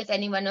Figma. If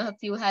any one of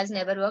you has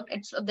never worked,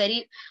 it's a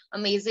very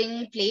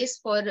amazing place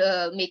for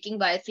making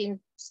wireframes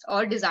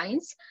or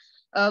designs.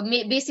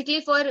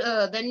 Basically for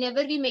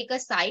whenever we make a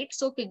site,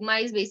 so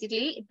Figma is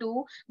basically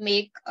to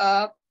make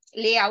a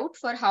layout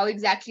for how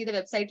exactly the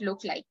website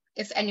look like,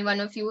 if any one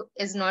of you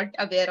is not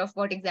aware of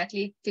what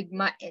exactly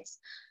Figma is.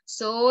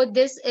 So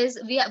this is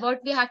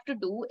what we have to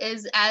do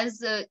is, as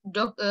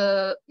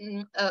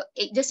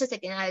just a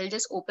second, I'll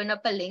just open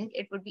up a link.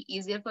 It would be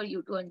easier for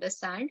you to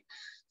understand.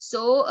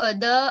 So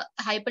the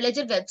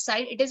Hyperledger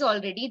website, it is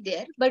already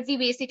there, but we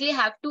basically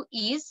have to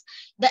ease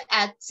the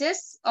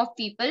access of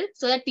people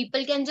so that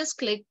people can just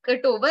click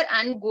it over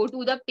and go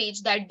to the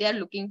page that they are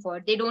looking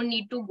for. They don't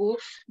need to go.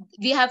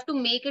 We have to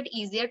make it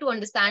easier to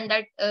understand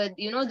that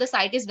the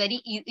site is very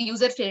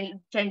user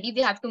friendly.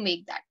 We have to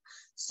make that.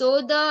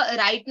 So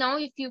right now,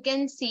 if you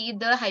can see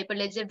the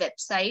Hyperledger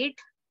website,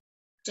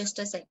 just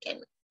a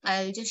second,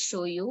 I'll just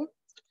show you.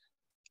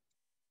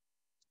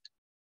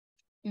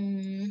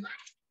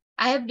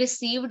 I have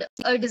received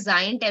a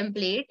design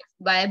template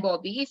by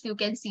Bobby. If you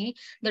can see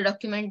the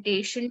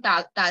documentation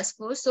task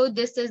force. So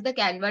this is the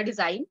Canva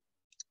design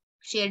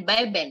shared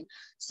by Ben.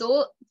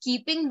 So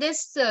keeping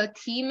this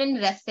theme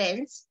in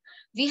reference,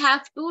 we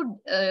have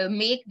to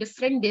make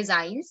different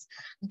designs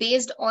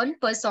based on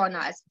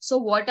personas. So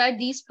what are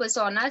these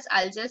personas?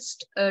 I'll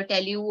just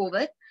tell you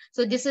over.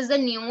 So this is the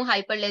new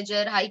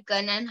Hyperledger,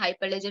 Icon and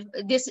Hyperledger.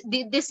 This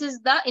is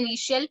the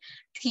initial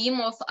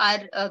theme of our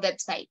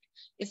website.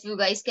 If you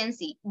guys can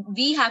see,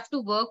 we have to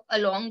work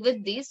along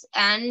with this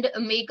and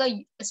make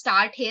a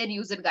start here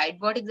user guide.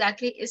 What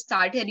exactly is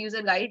start here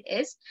user guide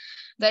is,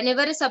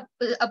 whenever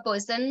a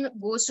person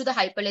goes to the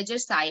Hyperledger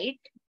site,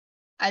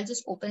 I'll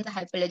just open the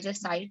Hyperledger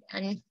site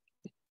and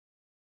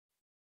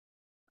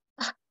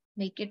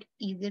make it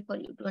easier for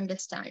you to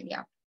understand.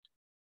 Yeah,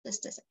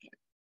 just a second.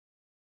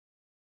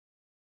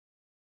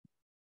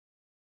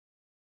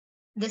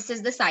 This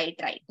is the site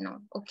right now.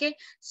 Okay,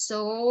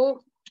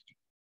 so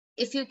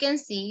if you can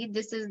see,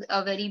 this is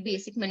a very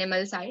basic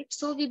minimal site.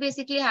 So we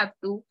basically have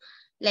to,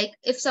 like,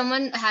 if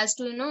someone has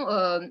to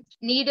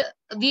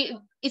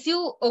if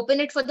you open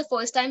it for the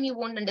first time, you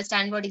won't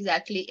understand what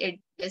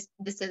exactly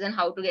this is and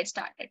how to get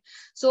started.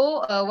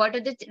 So what are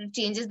the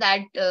changes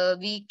that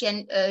we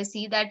can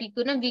see, that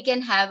we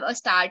can have a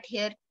start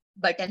here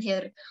button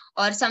here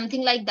or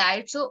something like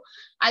that. So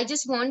I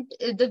just want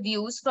the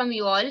views from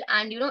you all,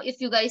 and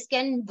if you guys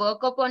can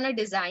work upon a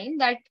design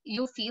that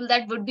you feel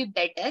that would be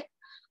better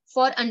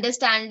for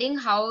understanding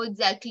how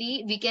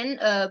exactly we can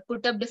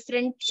put up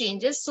different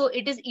changes so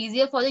it is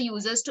easier for the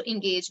users to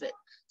engage with.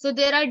 So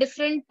there are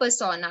different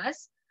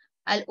personas.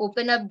 I'll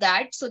open up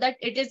that so that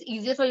it is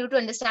easier for you to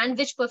understand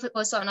which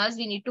personas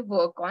we need to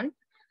work on.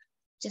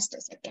 Just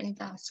a second,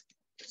 task.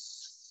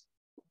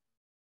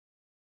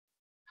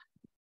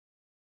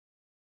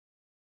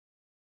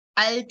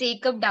 I'll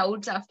take up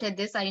doubts after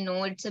this. I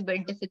know it's a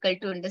bit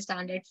difficult to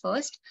understand at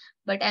first,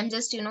 but I'm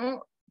just,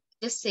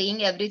 just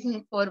saying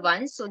everything for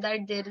once so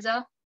that there is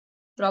a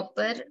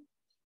proper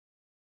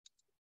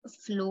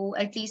flow.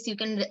 At least you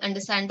can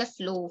understand the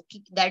flow,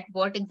 that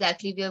what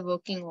exactly we are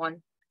working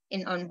on.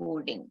 in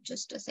onboarding.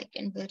 Just a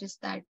second, where is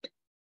that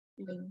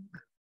link?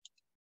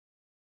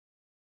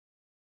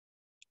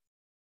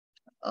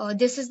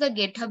 This is the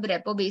GitHub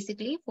repo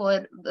basically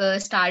for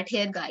Start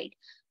Here guide.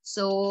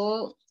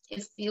 So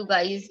if you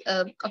guys,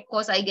 of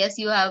course, I guess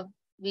you have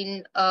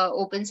been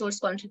open source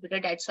contributor,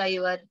 that's why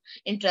you are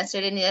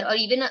interested in here, or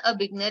even a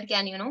beginner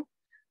can, you know,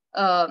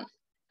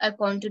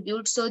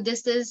 contribute. So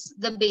this is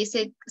the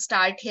basic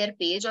Start Here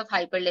page of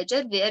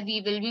Hyperledger where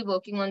we will be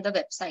working on the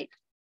website.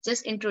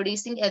 Just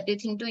introducing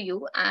everything to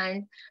you,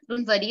 and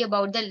don't worry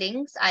about the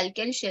links. I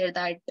can share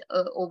that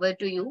over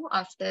to you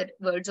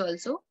afterwards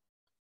also.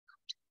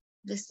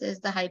 This is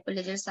the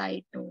Hyperledger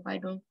site. No, I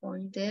don't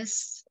want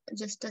this.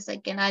 Just a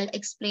second. I'll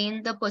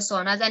explain the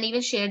personas and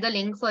even share the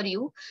link for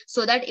you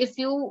so that if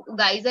you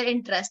guys are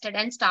interested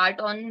and start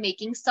on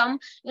making some,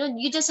 you know,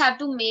 you just have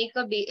to make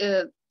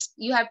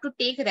you have to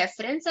take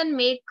reference and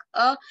make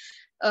a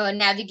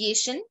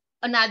navigation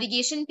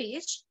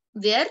page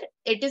where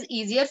it is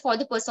easier for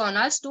the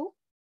personas to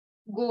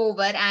go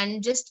over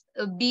and just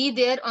be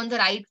there on the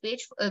right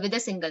page with a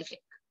single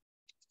click.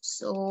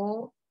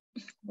 So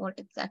what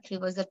exactly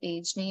was the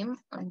page name?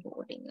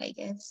 Onboarding, I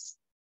guess.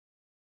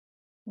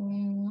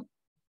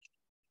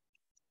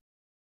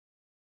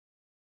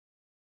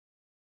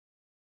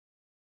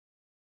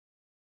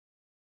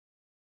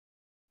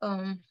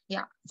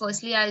 Yeah,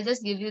 firstly, I'll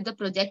just give you the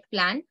project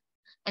plan,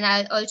 and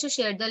I'll also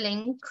share the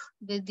link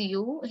with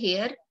you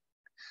here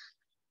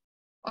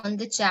on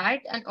the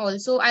chat, and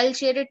also I'll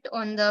share it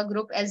on the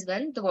group as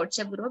well, the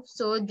WhatsApp group.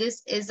 So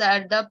this is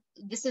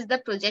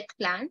the project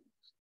plan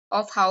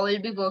of how we'll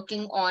be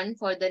working on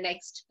for the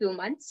next few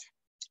months.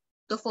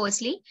 So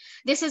firstly,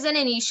 this is an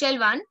initial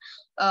one.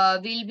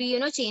 We'll be, you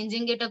know,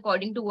 changing it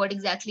according to what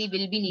exactly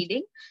we'll be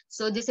needing.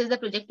 So this is the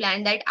project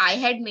plan that I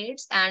had made,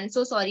 and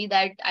so sorry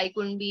that I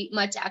couldn't be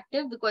much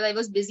active because I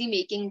was busy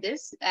making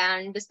this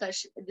and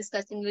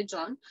discussing with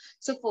John.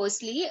 So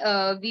firstly,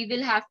 we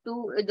will have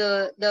to,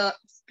 the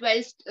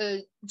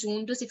 12th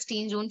June to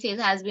 16th June phase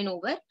has been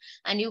over,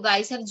 and you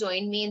guys have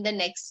joined me in the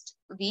next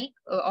week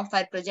of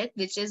our project,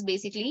 which is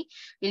basically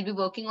we'll be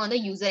working on the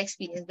user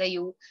experience,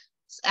 the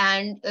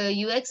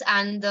UX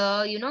and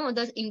the, you know,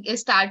 the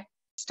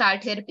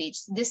start here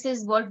page. This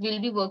is what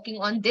we'll be working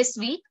on this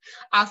week.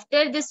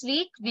 After this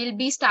week, we'll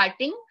be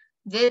starting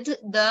with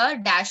the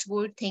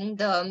dashboard thing,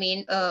 the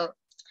main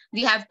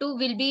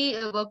we'll be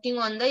working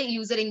on the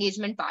user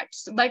engagement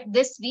parts. But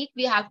this week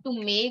we have to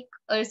make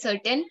a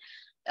certain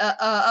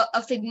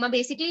a Figma,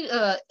 basically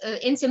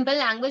in simple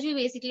language, we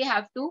basically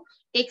have to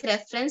take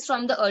reference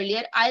from the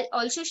earlier. I'll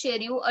also share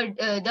you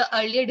the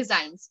earlier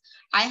designs.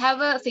 I have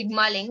a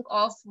Figma link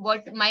of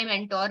what my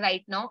mentor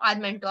right now, our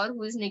mentor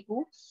who is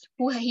Niku,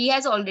 who he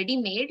has already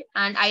made,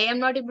 and I am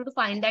not able to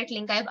find that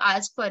link. I've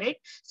asked for it.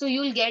 So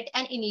you'll get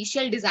an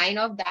initial design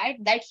of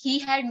that he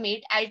had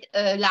made at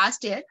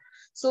last year.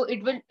 So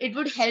it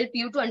would help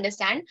you to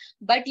understand,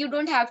 but you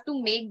don't have to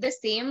make the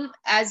same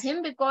as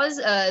him because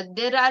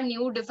there are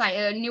new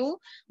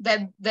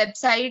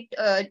website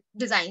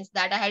designs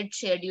that I had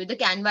shared you. The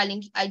Canva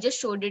link, I just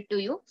showed it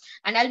to you,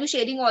 and I'll be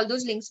sharing all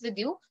those links with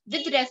you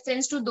with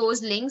reference to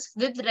those links,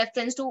 with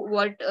reference to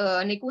what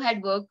Niku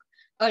had worked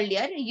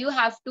earlier. You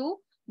have to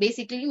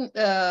basically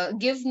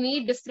give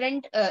me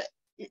different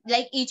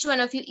like each one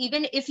of you,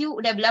 even if you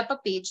develop a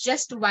page,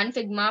 just one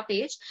Figma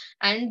page,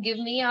 and give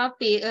me a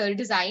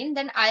design,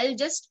 then I'll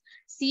just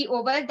see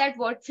over that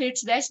what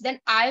fits best, then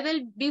I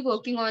will be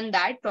working on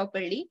that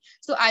properly.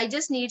 So I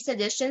just need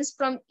suggestions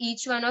from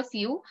each one of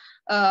you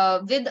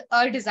with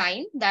a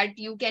design that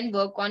you can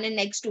work on in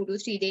next 2 to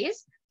 3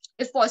 days,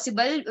 if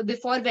possible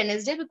before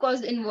Wednesday,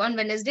 because on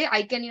Wednesday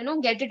I can, you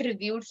know, get it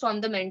reviewed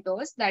from the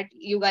mentors that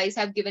you guys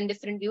have given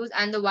different views,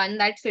 and the one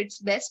that fits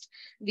best,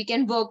 we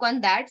can work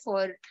on that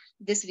for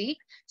this week.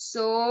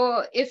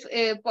 So if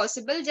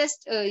possible,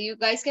 just you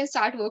guys can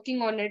start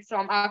working on it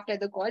from after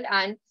the call,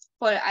 and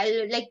for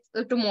I'll like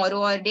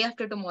tomorrow or day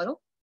after tomorrow,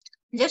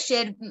 just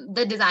share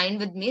the design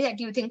with me that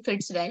you think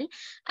fits well.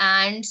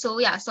 And so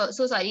yeah, so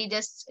sorry,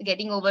 just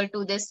getting over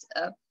to this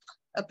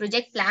a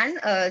project plan.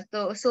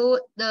 So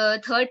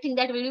the third thing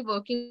that we'll be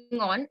working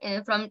on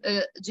from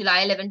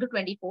July 11 to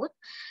 24th,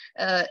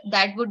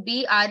 that would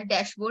be our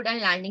dashboard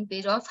and landing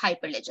page of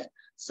Hyperledger.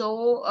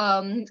 So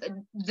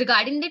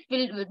regarding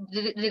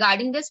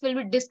this,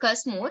 we'll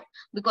discuss more,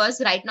 because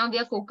right now we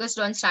are focused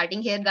on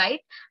starting here guide,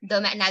 the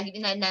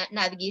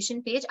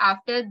navigation page.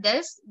 After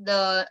this,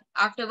 the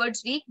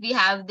afterwards week, we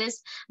have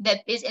this web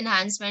page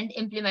enhancement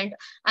implement,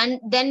 and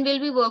then we'll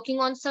be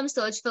working on some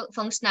search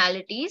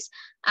functionalities.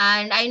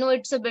 And I know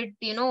it's a bit,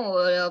 you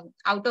know,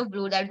 out of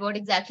blue that what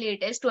exactly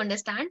it is to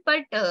understand,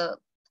 but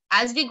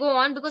as we go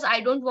on, because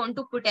I don't want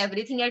to put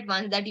everything at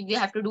once that we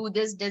have to do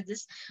this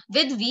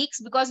with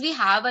weeks, because we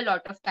have a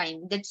lot of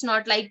time. That's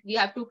not like we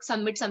have to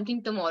submit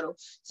something tomorrow.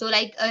 So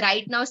like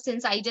right now,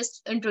 since I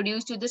just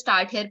introduced you the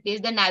start here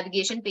page, the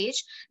navigation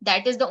page,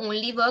 that is the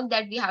only work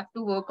that we have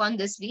to work on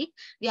this week.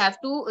 We have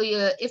to,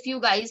 if you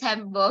guys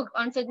have worked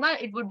on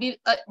Figma, it would be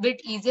a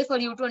bit easier for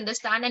you to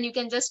understand, and you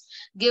can just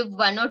give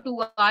 1 or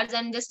 2 hours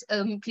and just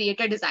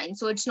create a design.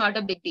 So it's not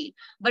a big deal.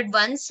 But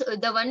once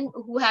the one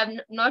who have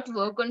not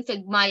worked on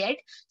Figma yet,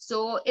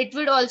 so it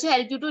would also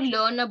help you to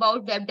learn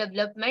about web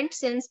development,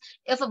 since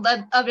if for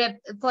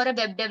a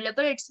web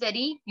developer, it's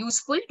very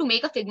useful to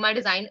make a Figma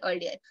design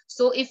earlier.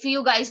 So if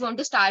you guys want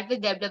to start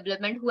with web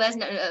development, who has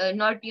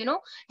not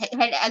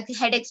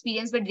had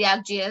experience with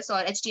React.js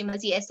or HTML,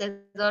 CSS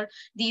or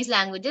these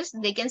languages,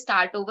 they can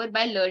start over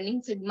by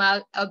learning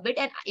Figma a bit,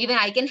 and even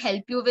I can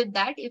help you with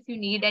that. If you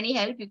need any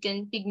help, you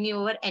can ping me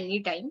over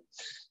anytime.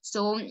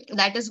 So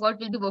that is what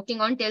we'll be working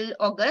on till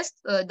August,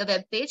 the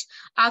web page.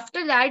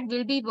 After that,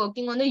 we'll be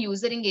working on the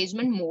user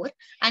engagement more,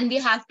 and we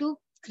have to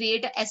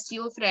create a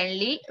SEO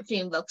friendly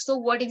framework. So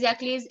what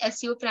exactly is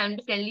SEO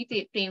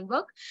friendly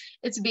framework?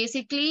 It's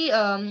basically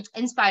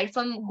inspired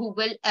from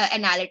Google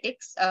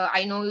Analytics.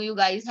 I know you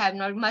guys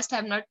must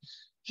have not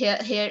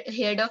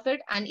heard of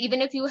it, and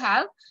even if you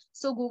have,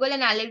 so Google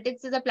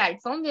Analytics is a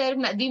platform where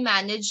we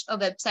manage a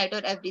website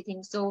or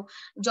everything. So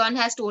John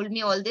has told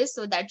me all this,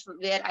 so that's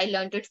where I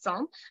learned it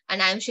from,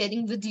 and I'm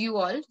sharing with you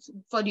all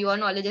for your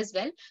knowledge as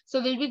well.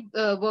 So we'll be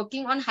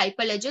working on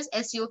Hyperledger's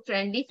SEO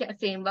friendly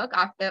framework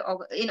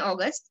in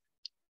August,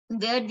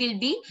 where we'll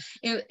be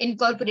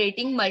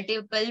incorporating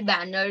multiple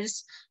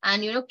banners,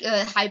 and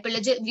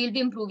Hyperledger, we'll be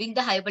improving the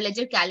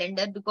Hyperledger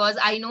calendar, because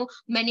I know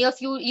many of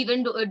you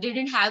even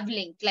didn't have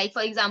link. Like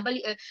for example,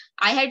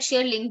 I had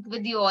shared link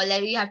with you all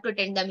that you have to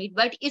attend the meet,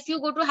 but if you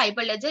go to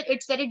Hyperledger,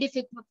 it's very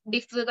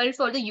difficult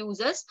for the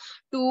users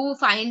to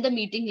find the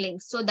meeting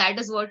links. So that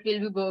is what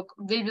we'll work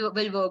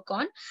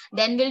on.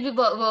 Then we'll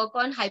work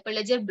on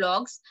Hyperledger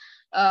blogs,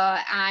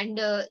 and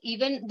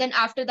even then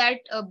after that,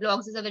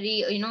 blogs is a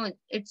very,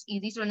 it's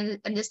easy to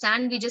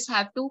understand. We just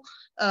have to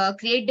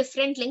create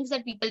different links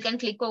that people can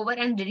click over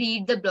and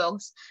read the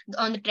blogs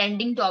on the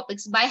trending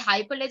topics by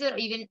Hyperledger, or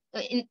even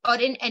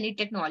in any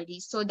technology.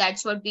 So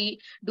that's what we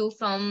do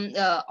from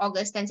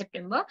August and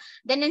September.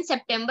 Then in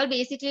September,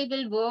 basically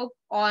we'll work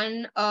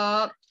on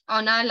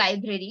our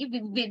library.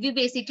 We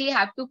basically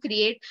have to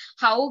create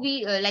how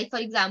we like for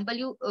example,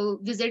 you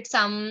visit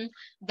some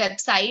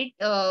website,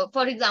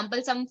 for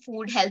example some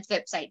food health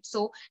website.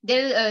 So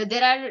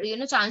there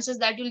are chances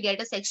that you'll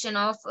get a section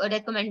of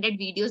recommended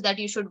videos that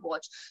you should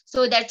watch.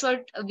 So that's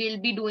what we'll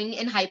be doing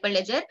in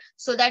Hyperledger,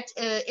 so that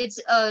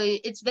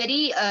it's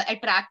very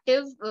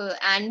attractive,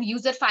 and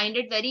user find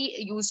it very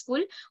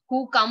useful,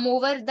 who come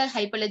over the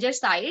Hyperledger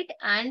site,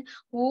 and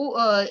who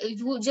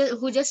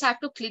just have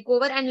to click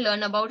over and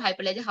learn about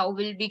Hyperledger, how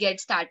will we get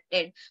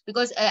started.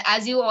 Because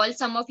as you all,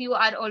 some of you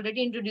are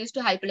already introduced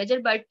to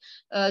Hyperledger, but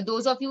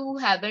those of you who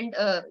haven't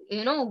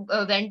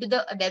went to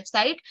the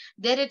website,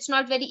 there it's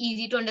not very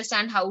easy to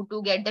understand how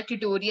to get the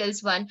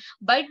tutorials one.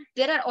 But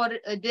there are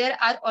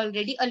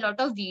already a lot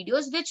of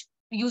videos which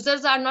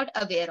users are not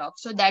aware of.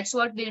 So that's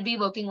what we'll be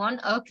working on,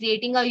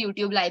 creating a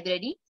YouTube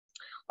library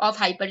of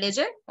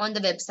Hyperledger on the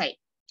website.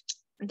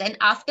 Then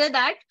after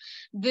that,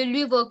 we'll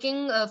be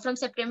working from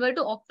September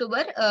to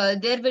October.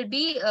 There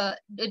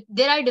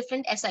are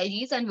different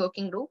SIGs and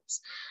working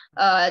groups.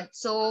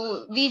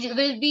 So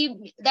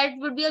that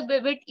would be a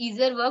bit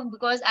easier work,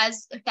 because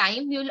as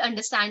time you'll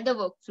understand the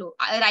workflow.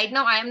 Right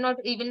now,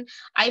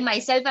 I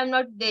myself am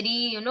not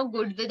very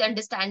good with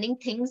understanding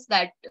things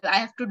that I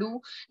have to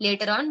do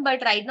later on.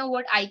 But right now,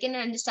 what I can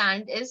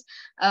understand is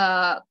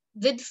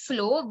with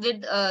flow,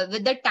 with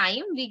the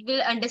time, we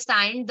will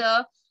understand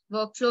the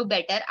workflow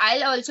better.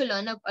 I'll also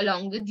learn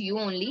along with you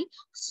only.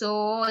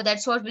 So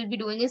that's what we'll be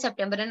doing in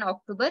September and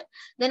October.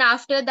 Then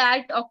after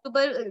that,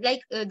 October,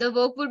 the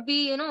work would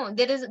be,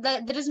 there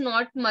is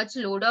not much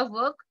load of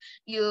work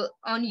you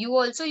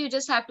also. You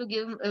just have to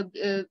give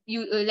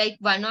like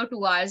 1 or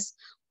 2 hours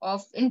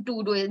of in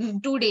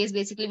 2 days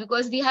basically,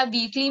 because we have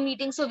weekly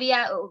meetings. So we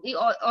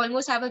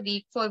almost have a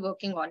week for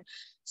working on.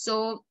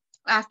 So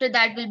after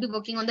that, we'll be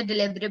working on the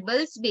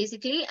deliverables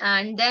basically,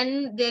 and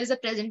then there's a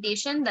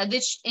presentation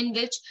in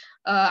which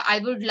I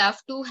would love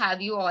to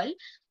have you all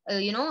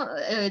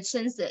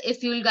since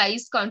if you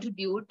guys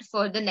contribute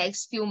for the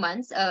next few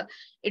months,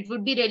 it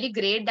would be really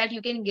great that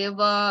you can give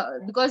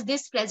because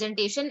this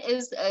presentation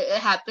is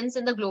happens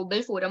in the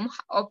global forum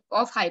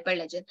of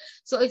Hyperledger.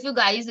 So if you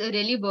guys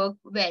really work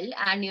well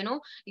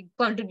and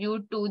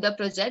contribute to the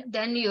project,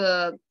 then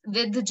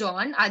with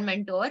John, our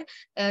mentor,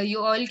 you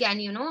all can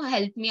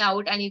help me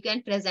out, and you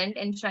can present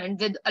in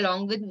front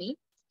along with me,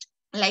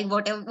 like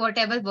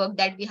whatever work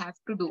that we have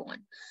to do on.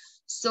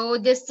 So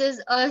this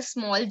is a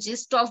small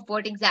gist of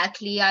what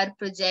exactly our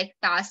project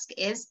task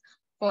is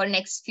for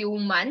next few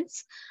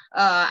months.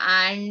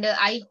 And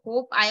I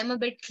hope I am a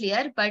bit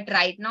clear, but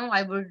right now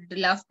I would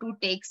love to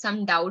take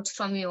some doubts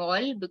from you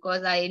all,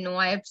 because I know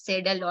I have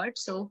said a lot.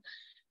 So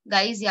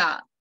guys, yeah,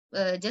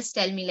 just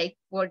tell me like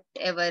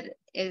whatever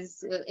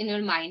is in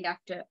your mind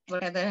after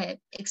whatever I have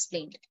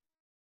explained.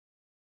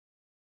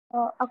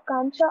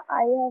 Akansha,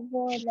 I have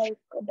like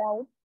a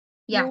doubt.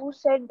 Yeah. You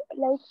said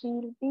like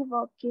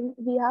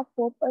we have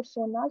 4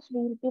 personas,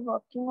 we'll be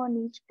working on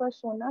each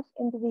personas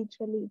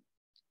individually.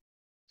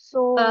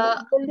 So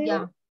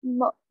Yeah.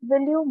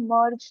 will you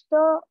merge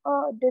the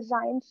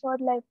designs or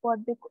like what?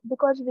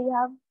 Because we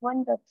have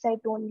one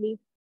website only,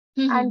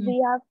 and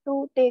we have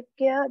to take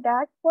care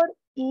that for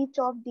each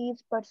of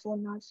these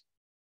personas.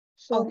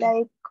 So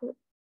Okay.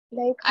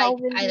 how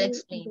will I'll you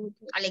explain. do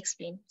this? I'll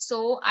explain.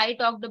 So I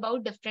talked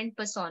about different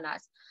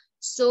personas.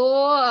 So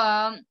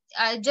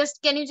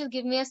can you just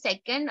give me a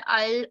second?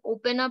 I'll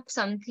open up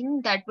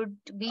something that would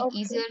be Okay,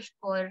 easier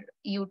for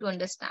you to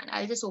understand.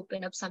 I'll just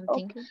open up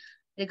something okay.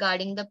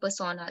 regarding the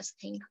personas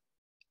thing.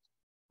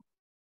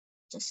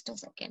 Just a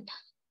second.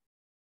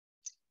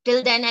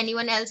 Till then,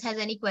 anyone else has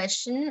any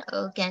question,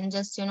 can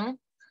just,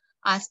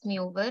 ask me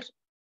over.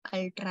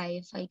 I'll try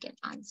if I can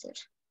answer.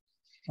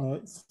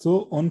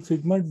 So on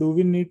Figma, do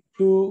we need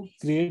to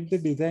create the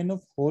design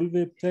of whole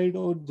website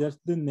or just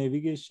the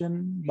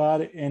navigation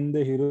bar and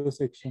the hero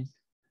section?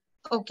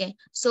 Okay,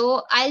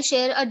 so I'll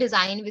share a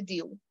design with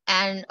you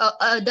and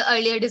the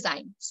earlier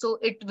design. So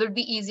it would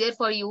be easier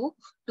for you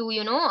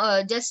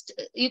to, just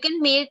you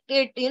can make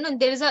it,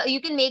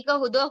 you can make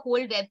the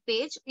whole web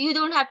page. You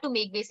don't have to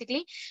make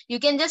basically. You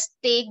can just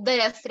take the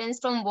reference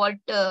from what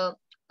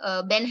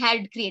Ben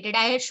had created.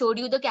 I had showed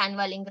you the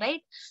Canva link,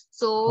 right?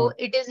 So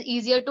it is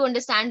easier to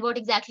understand what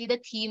exactly the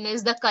theme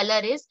is, the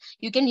color is.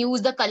 You can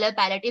use the color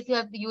palette. If you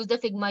have used the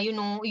Figma,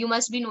 you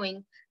must be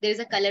knowing there is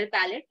a color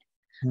palette.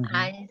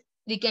 And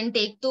we can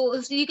take so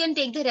you can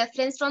take the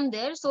reference from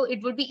there, so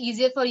it would be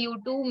easier for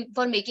you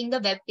for making the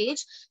web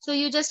page. So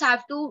you just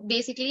have to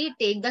basically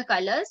take the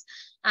colors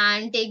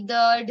and take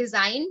the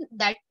design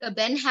that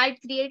Ben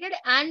had created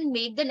and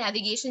make the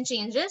navigation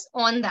changes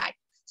on that.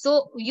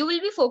 So you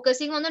will be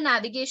focusing on the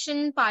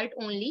navigation part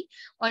only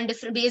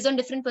based on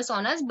different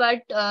personas,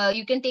 but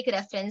you can take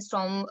reference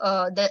from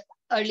the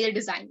earlier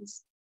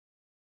designs.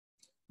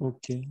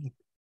 Okay.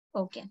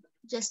 Okay,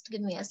 just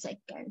give me a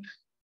second.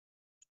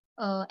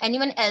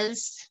 Anyone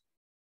else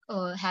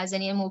has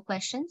any more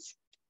questions?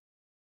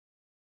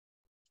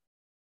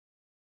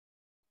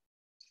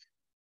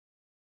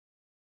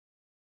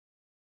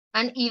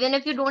 And even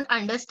if you don't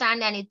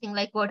understand anything,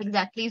 like what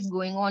exactly is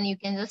going on, you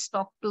can just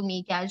talk to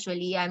me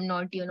casually. I'm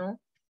not,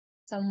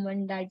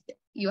 someone that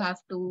you have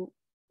to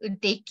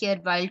take care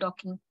while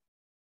talking.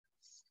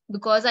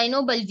 Because I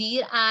know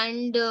Balveer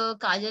and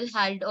Kajal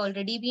had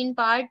already been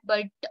part,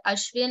 but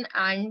Ashwin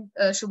and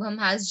Shubham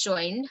has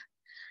joined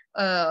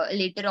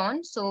later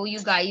on. So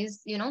you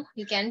guys,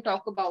 you can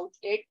talk about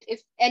it.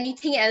 If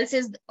anything else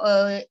is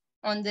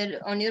on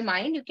your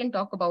mind, you can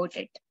talk about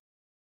it.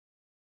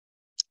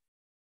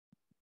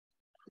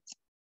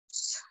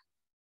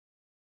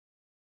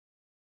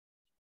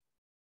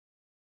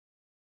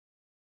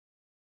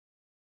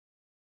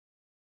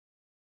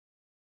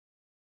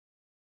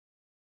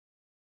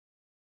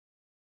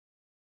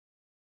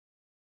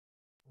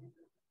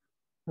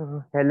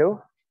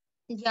 Hello.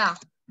 Yeah,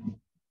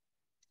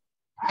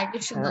 that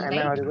is Shubham, Am I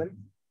right? audible?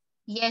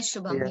 Yes,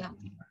 Shubham. Yeah.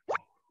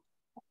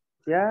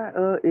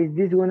 Yeah. Is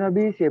this gonna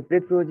be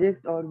separate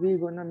projects or we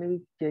gonna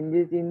make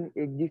changes in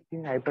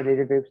existing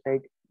Hyperledger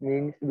website?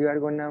 Means we are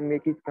gonna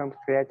make it from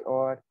scratch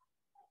or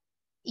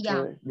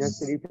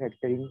just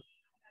refactoring?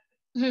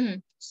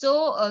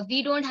 So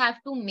we don't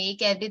have to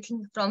make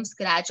everything from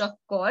scratch, of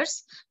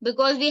course,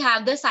 because we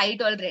have the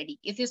site already.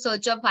 If you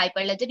search up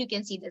Hyperledger, you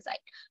can see the site.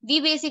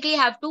 We basically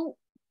have to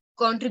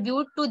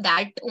contribute to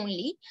that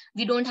only.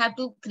 We don't have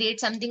to create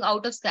something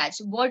out of scratch.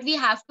 What we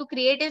have to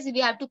create is we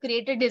have to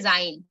create a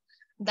design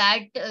that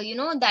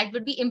that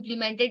would be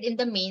implemented in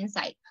the main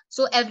site.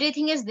 So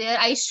everything is there.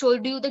 I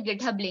showed you the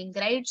GitHub link,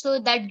 right? So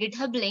that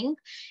GitHub link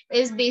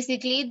is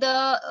basically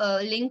the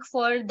link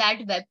for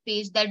that web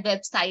page, that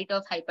website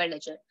of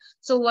Hyperledger.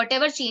 So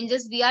whatever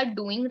changes we are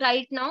doing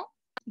right now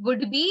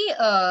would be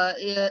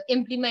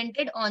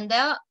implemented on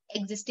the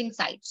existing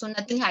site. So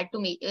nothing had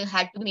to be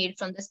made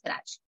from the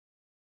scratch.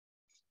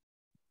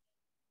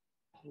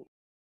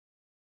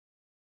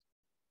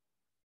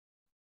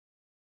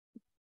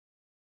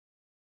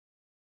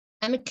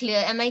 Am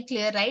I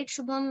clear, right,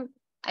 Shubham?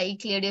 I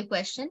cleared your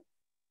question?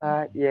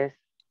 Yes.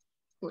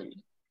 Cool.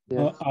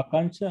 Yes.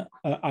 Akansha,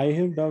 I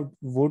have doubt.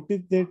 What is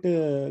that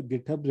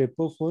GitHub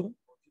repo for?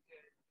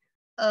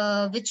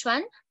 Which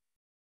one?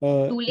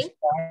 Tooling?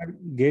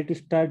 Get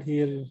start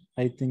here,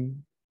 I think.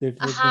 That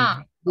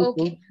was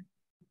okay.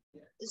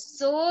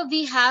 So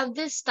we have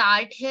the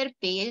start here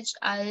page.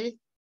 I'll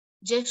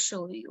just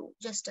show you.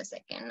 Just a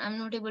second. I'm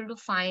not able to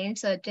find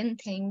certain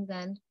things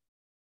and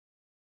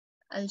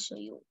I'll show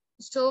you.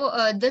 So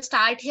the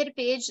start here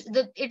page,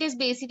 it is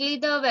basically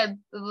the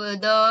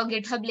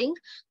GitHub link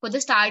for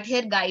the start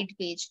here guide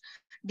page.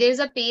 There's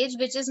a page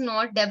which is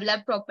not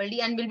developed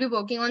properly and we'll be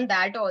working on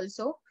that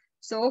also.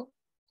 So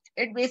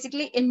it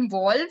basically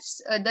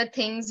involves the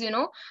things,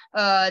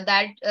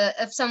 that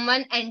if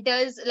someone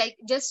enters, like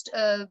just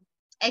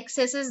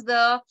accesses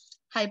the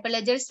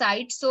Hyperledger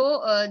site.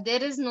 So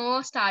there is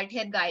no start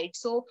here guide.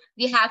 So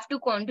we have to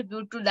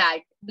contribute to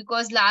that,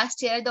 because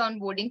last year the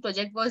onboarding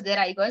project was there,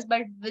 I guess,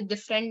 but with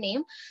different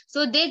name.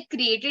 So they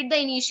created the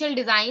initial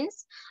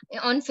designs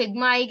on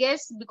Figma, I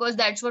guess, because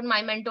that's what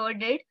my mentor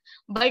did.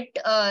 But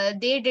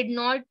they did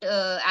not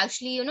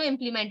actually,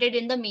 implement it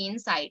in the main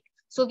site.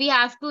 So we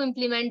have to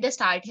implement the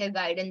start here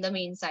guide in the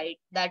main site.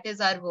 That is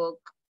our work.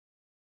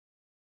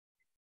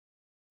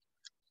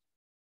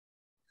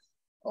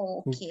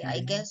 Okay, I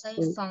guess I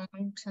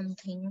found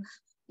something.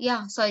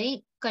 Yeah,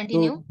 sorry,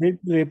 continue. So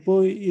that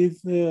repo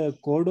is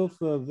code of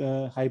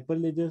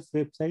Hyperledger's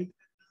website?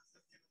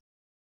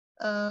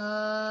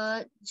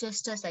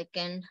 Just a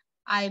second.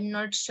 I'm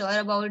not sure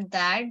about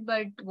that,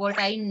 but what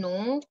I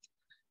know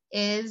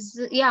is,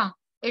 yeah,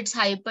 it's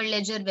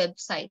Hyperledger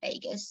website, I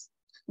guess.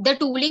 The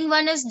tooling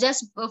one is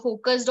just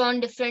focused on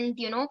different,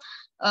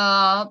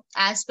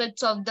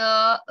 aspects of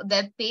the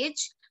web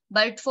page.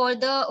 But for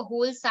the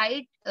whole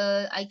site,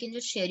 I can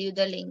just share you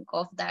the link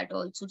of that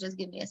also. Just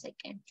give me a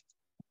second.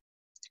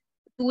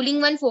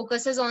 Tooling one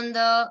focuses on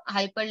the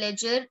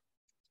Hyperledger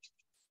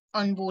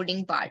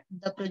onboarding part,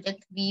 the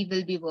project we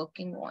will be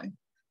working on.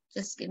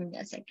 Just give me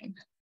a second.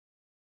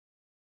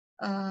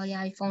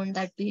 Yeah, I found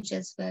that page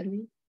as well.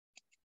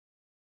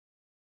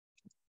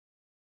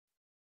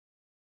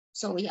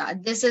 So yeah,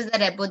 this is the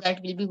repo that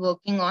we'll be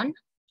working on,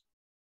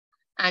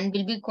 and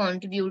we'll be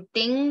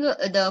contributing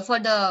for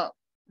the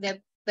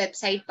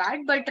website part.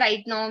 But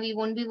right now we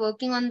won't be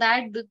working on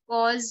that,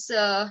 because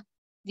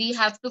we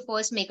have to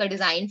first make a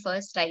design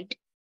first, right?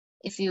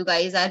 If you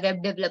guys are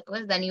web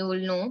developers, then you will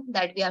know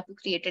that we have to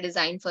create a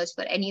design first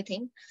for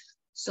anything.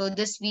 So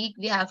this week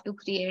we have to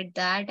create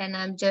that, and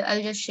I'll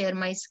just share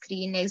my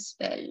screen as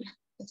well.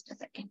 Just a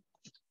second.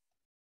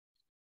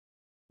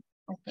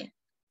 Okay.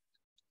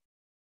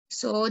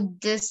 So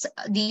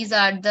these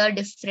are the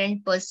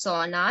different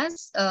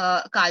personas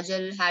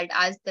Kajal had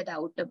asked the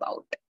doubt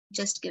about.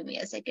 Just give me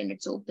a second,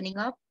 it's opening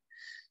up.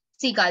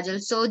 See,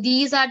 Kajal, so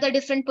these are the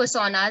different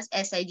personas: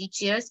 SIG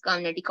chairs,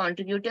 community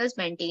contributors,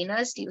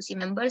 maintainers, TOC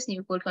members,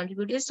 new code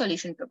contributors,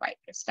 solution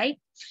providers, right?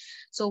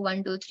 So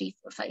 1, 2, 3,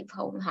 4,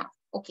 5,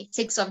 okay,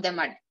 6 of them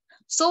are.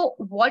 So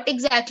what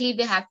exactly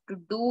we have to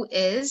do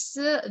is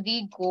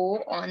we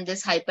go on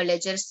this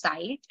Hyperledger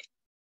site.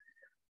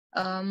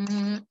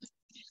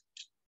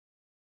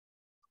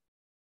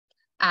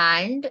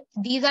 And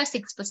these are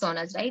 6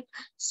 personas, right?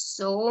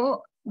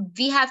 So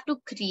we have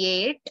to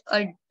create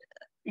a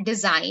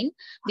design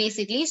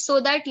basically, so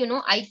that,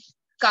 I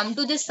come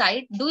to this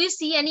site. Do you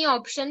see any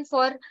option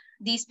for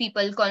these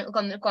people,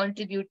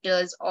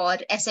 contributors or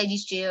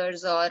SIG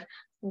chairs, or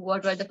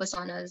what were the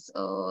personas?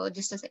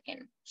 Just a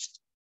second.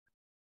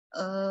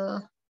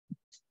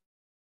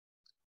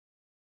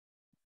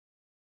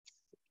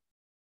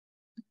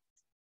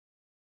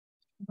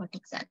 What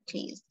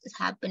exactly is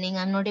happening?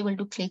 I'm not able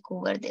to click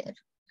over there.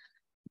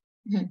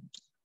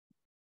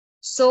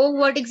 So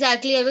what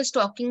exactly I was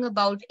talking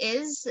about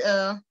is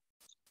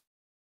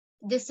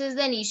this is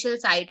the initial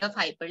site of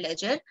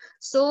Hyperledger.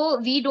 So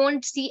we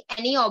don't see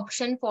any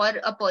option for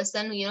a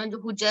person,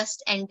 who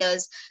just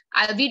enters.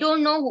 We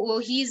don't know who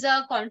he's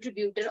a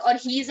contributor, or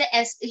he's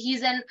a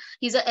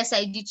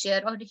SIG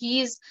chair, or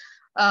he's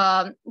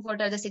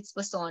what are the 6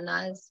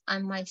 personas?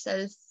 I'm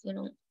myself,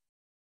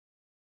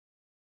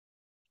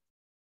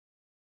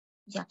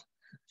 yeah.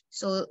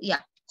 So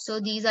yeah, so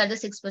these are the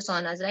 6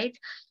 personas, right?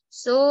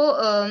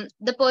 So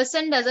the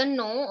person doesn't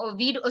know,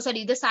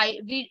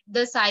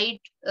 the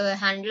site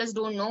handlers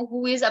don't know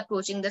who is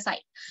approaching the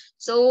site.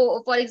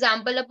 So for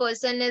example, a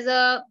person is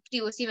a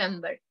TOC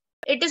member.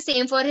 It is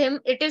same for him.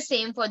 It is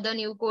same for the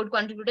new code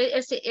contributor.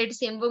 It's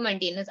same for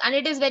maintainers, and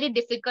it is very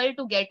difficult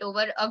to get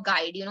over a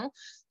guide,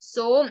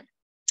 So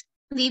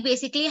we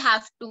basically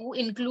have to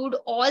include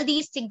all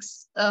these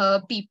 6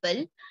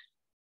 people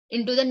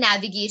into the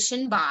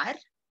navigation bar.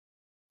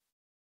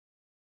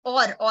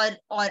 Or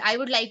I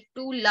would like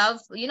to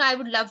I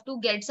would love to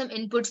get some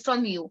input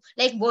from you.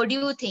 Like, what do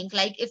you think?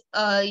 Like, if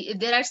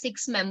there are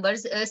 6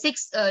 members,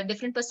 6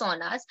 different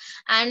personas,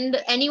 and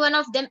any one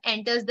of them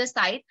enters the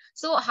site,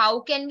 so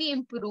how can we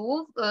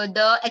improve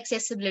the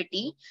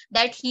accessibility,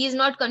 that he is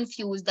not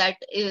confused, that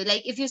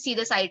like, if you see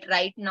the site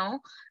right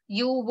now,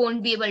 you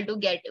won't be able to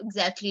get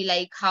exactly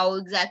like how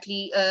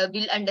exactly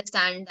we'll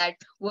understand that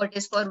what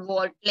is for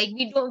what. Like,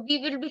 we will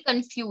be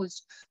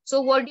confused. So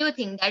what do you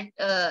think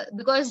that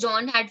because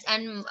John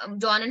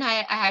and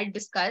I had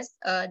discussed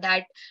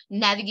that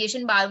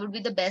navigation bar would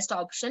be the best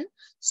option.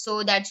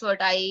 So that's what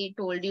I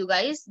told you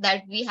guys,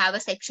 that we have a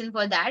section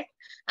for that.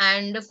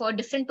 And for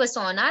different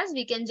personas,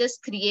 we can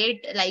just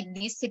create like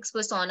these 6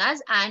 personas,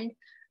 and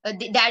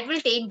that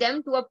will take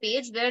them to a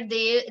page where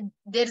there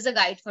is a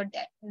guide for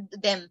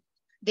them.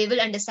 They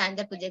will understand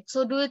the project.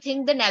 So do you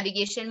think the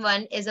navigation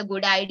one is a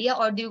good idea,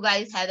 or do you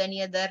guys have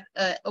any other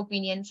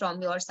opinion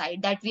from your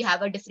side, that we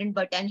have a different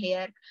button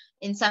here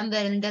in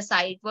somewhere in the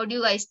site? What do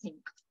you guys think?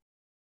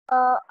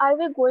 Are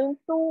we going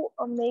to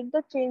make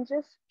the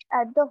changes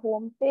at the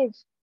home page?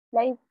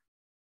 Like,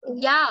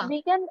 Yeah,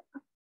 we can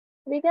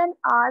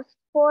ask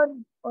for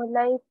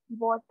like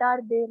what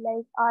are they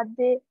like? Are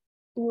they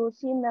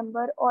TOC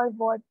member or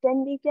what?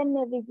 Then we can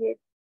navigate.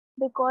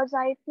 Because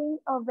I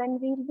think when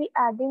we'll be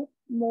adding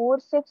more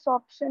 6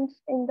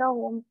 options in the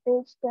home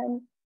page,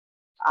 then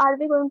are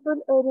we going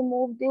to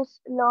remove this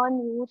learn,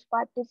 use,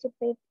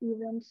 participate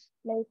events?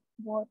 Like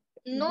what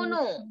do No, you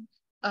no.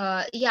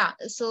 think? Yeah,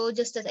 so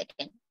just a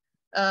second.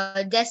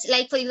 Just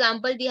like for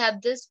example, we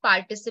have this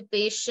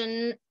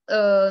participation,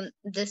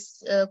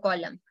 this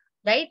column,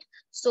 right?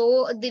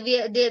 So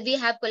we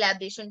have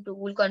collaboration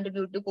tool,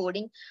 contribute to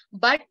coding,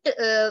 but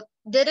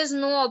there is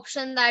no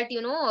option that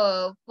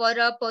for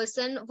a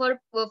person, for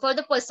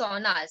the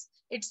personas.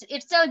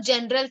 It's a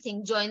general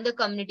thing. Join the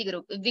community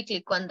group. If we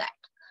click on that,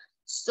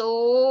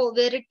 so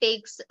where it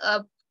takes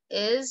up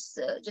is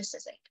just a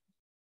second.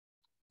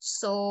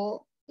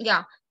 So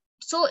yeah,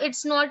 so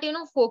it's not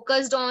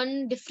focused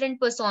on different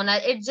persona,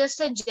 it's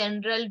just a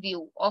general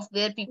view of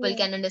where people Yeah.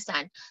 can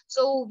understand.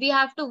 So we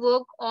have to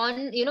work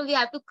on, we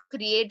have to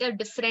create a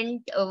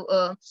different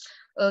uh,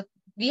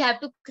 we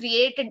have to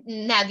create a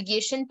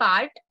navigation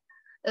part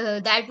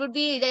that would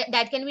be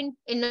that can be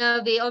in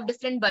a way of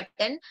different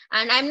button,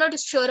 and I'm not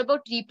sure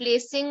about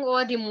replacing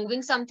or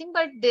removing something,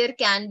 but there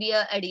can be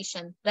a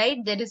addition,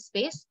 right? There is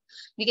space.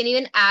 We can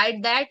even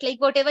add that, like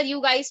whatever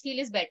you guys feel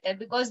is better,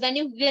 because when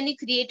you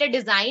create a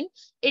design,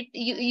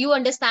 you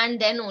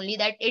understand then only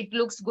that it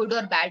looks good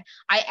or bad.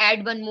 I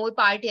add one more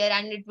part here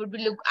and it would be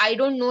look, I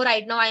don't know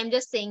right now, I'm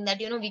just saying that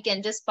we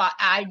can just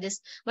add this,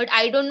 but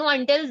I don't know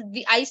until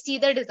I see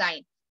the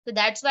design. So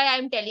that's why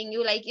I'm telling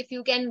you, like, if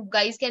you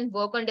guys can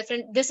work on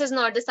different, this is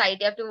not the site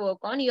you have to work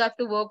on. You have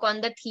to work on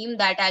the theme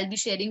that I'll be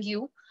sharing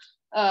you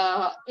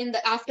in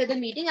the after the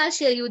meeting. I'll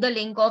share you the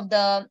link of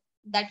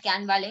that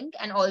Canva link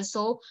and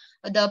also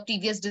the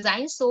previous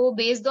design. So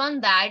based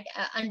on that,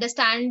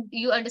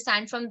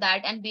 understand from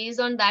that, and based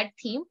on that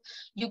theme,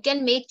 you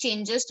can make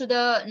changes to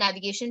the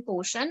navigation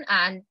portion,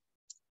 and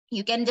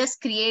you can just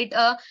create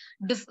a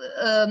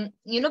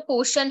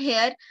portion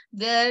here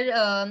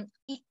where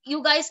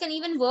you guys can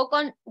even work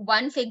on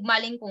one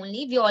Figma link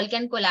only. We all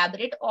can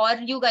collaborate, or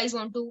you guys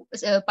want to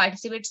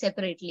participate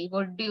separately.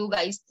 What do you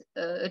guys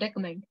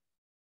recommend?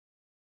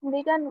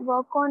 We can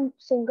work on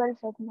single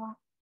Figma.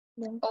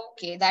 Yeah.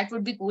 Okay, that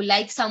would be cool.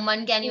 Like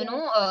someone can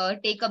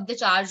take up the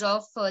charge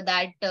of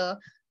that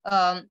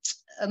um,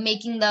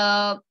 making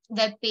the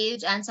web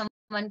page, and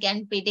someone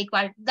can take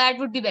part. That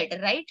would be better,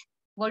 right?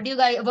 What do you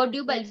guys, what do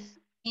you Yes.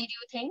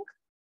 think?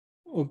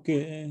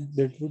 Okay,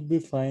 that would be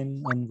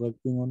fine on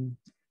working on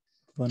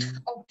one.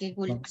 Okay,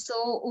 cool.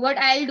 So what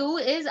I'll do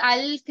is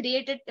I'll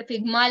create a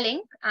Figma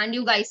link and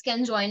you guys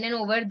can join in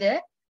over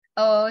there.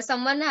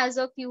 Someone has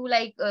a few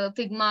like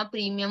Figma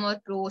Premium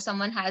or Pro.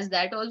 Someone has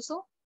that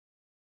also.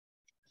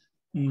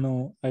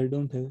 No, I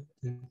don't have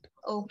that.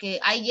 Okay,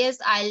 I guess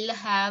I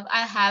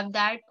have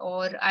that,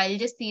 or I'll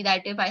just see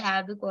that if I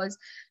have, because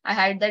I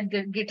had that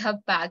GitHub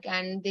pack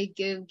and they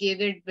gave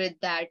it with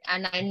that,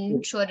 and I'm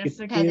not sure If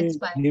if it has they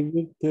expired. give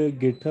it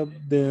GitHub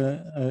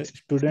the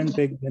student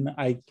pack, then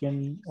I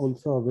can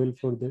also avail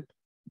for that.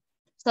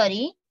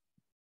 Sorry.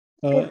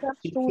 GitHub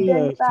If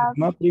student pack.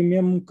 Figma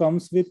Premium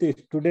comes with a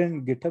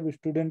GitHub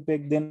student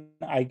pack, then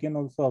I can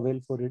also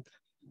avail for it.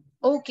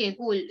 Okay,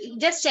 cool.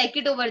 Just check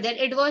it over there.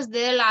 It was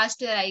there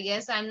last year, I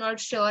guess. I'm not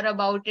sure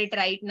about it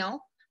right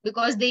now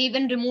because they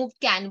even removed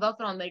Canva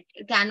from it.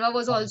 Canva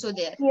was also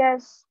there.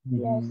 Yes,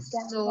 Mm-hmm. yes,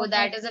 So Canva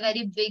that has is a been.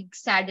 very big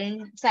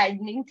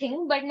saddening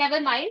thing, but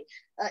never mind.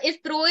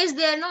 If Pro is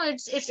there, no,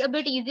 it's a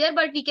bit easier,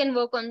 but we can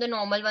work on the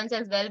normal ones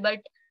as well.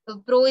 But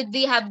Pro, if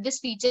we have this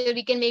feature,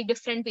 we can make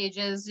different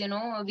pages,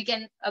 we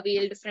can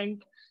avail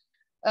different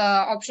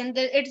options.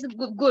 It's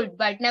good,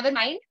 but never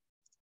mind.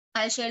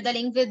 I'll share the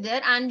link with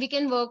there and we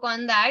can work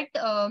on that.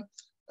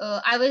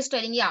 I was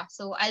telling, yeah,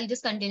 so I'll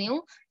just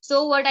continue.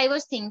 So what I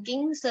was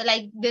thinking, so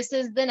like this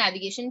is the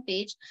navigation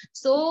page.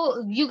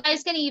 So you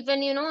guys can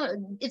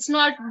even, it's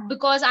not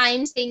because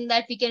I'm saying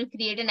that we can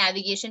create a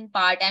navigation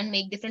part and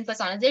make different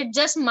personas. It's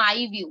just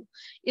my view.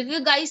 If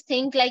you guys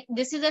think like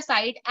this is a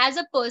site, as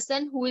a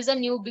person who is a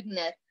new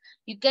beginner,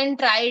 you can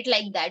try it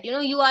like that.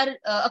 You are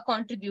a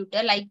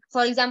contributor, like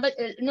for example,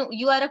 no,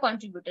 you are a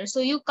contributor,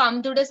 so you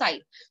come to the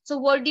site. So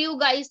what do you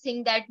guys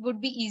think that would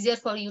be easier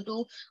for you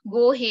to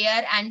go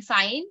here and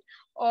find,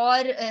 or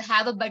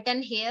have a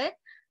button here?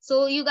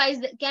 So you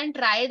guys can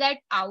try that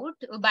out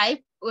by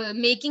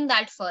making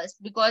that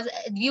first, because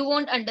you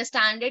won't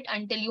understand it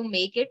until you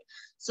make it.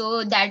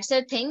 So that's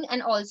a thing.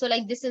 And also,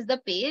 like, this is the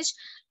page,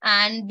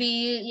 and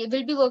we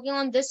will be working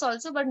on this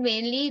also, but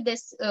mainly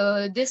this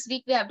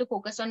week we have to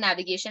focus on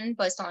navigation and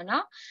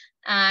persona.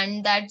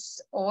 And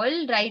that's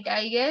all, right,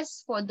 I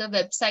guess, for the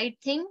website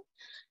thing.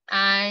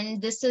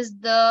 And this is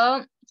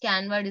the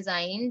Canva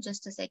design.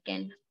 Just a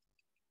second.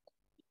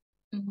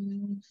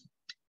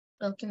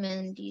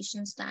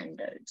 Documentation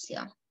standards.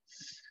 Yeah.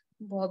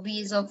 Bobby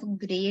is of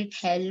great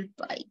help.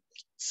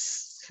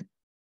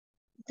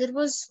 There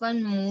was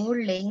one more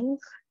link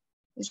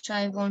which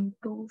I want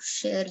to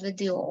share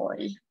with you all,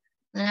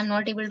 and I'm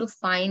not able to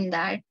find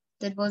that.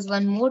 There was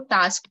one more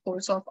task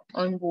force of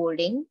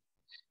onboarding.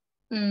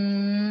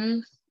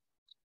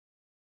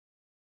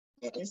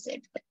 Where is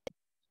it?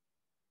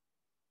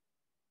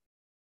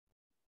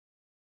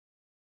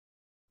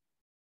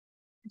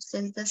 It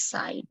says the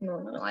site.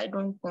 No, I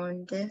don't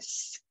want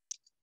this.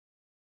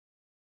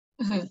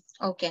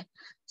 Okay.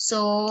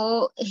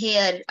 So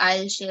here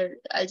I'll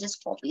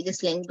just copy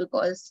this link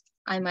because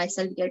I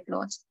myself get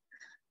lost.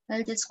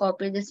 I'll just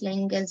copy this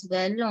link as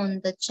well on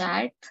the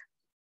chat.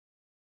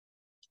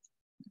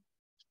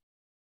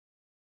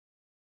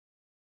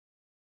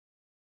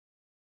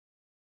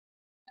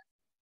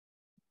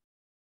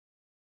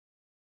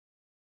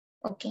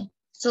 Okay.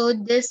 So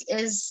this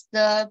is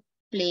the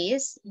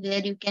place where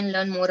you can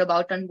learn more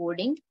about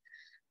onboarding.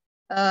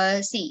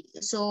 See,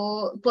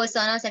 so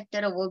persona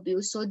sector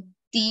overview. So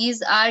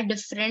these are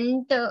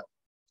different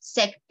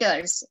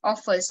sectors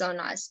of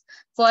personas.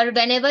 For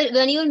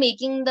when you're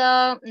making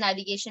the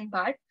navigation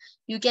part,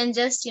 you can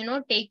just,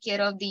 take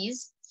care of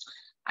these.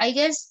 I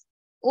guess,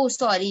 oh,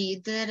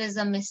 sorry, there is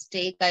a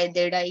mistake I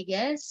did, I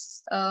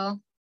guess.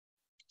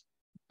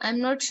 I'm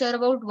not sure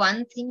about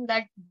one thing,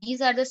 that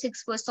these are the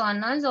 6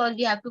 personas or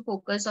we have to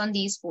focus on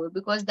these 4,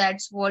 because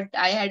that's what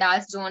I had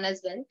asked John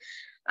as well.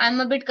 I'm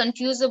a bit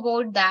confused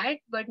about that,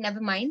 but never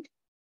mind.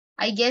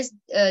 I guess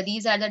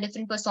these are the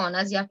different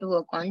personas you have to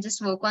work on.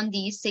 Just work on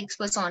these 6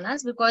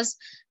 personas because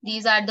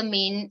these are the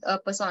main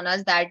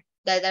personas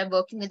that are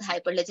working with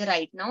Hyperledger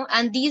right now.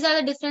 And these are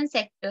the different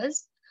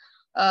sectors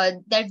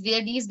that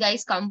where these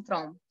guys come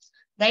from,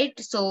 right?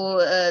 So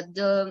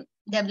the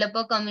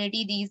developer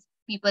community, these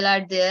people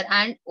are there,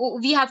 and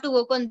we have to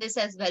work on this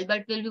as well,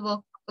 but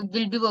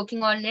we'll be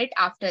working on it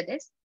after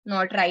this,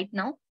 not right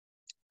now.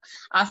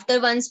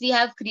 After once we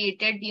have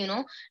created,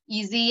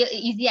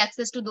 easy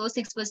access to those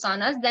 6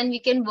 personas, then we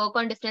can work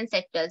on different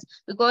sectors,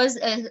 because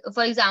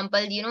for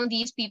example,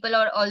 these people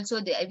are also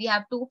there. We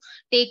have to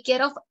take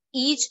care of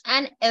each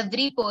and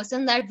every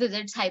person that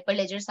visits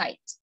Hyperledger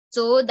sites.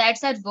 So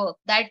that's our work,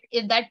 that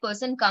if that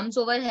person comes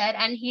over here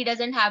and he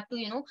doesn't have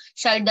to,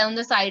 shut down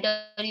the site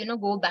or,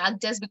 go back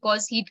just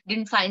because he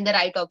didn't find the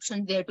right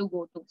option where to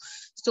go to.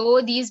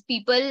 So these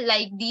people,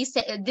 like this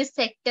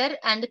sector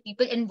and the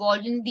people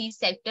involved in these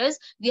sectors,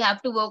 we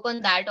have to work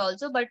on that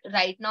also. But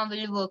right now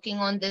we're working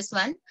on this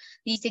one,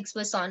 these 6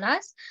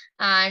 personas.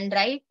 And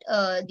right,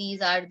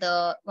 these are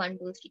the 1, 2,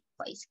 3,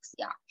 4, 5, 6.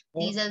 Yeah,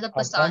 these are the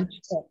personas.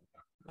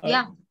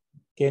 Yeah.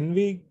 Can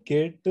we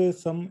get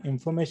some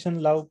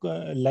information like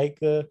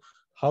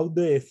how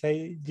the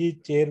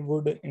SIG chair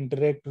would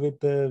interact with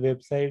the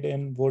website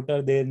and what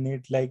are their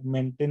needs, like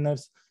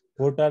maintainers,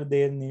 what are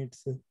their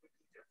needs?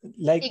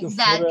 Like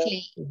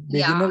Exactly. for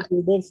beginner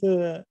coders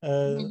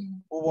Mm-hmm.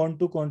 who want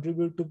to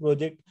contribute to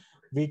project,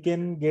 we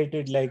can get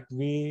it. Like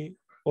we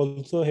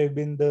also have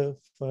been the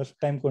first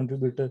time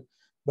contributor,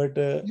 but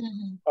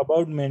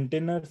about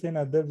maintainers and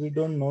other, we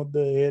don't know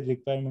their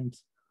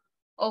requirements.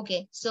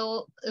 Okay,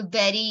 so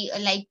very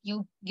like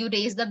you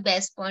raise the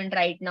best point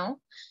right now,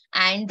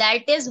 and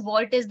that is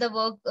what is the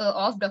work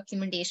of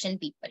documentation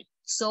people.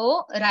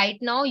 So right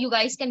now you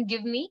guys can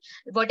give me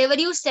whatever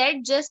you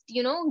said, just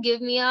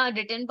give me a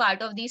written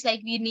part of these,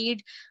 like we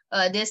need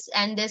this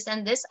and this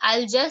and this.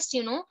 I'll just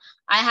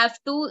I have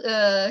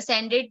to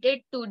send it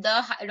to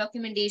the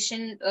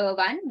documentation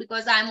one,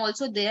 because I'm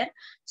also there.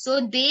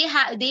 So they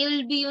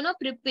will be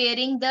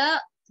preparing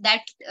that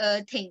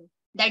thing,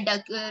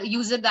 that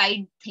user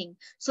guide thing.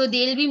 So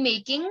they'll be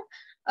making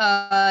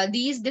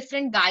these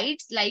different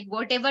guides, like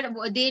whatever,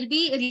 they'll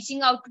be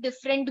reaching out to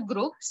different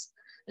groups.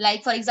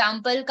 Like for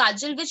example,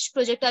 Kajal, which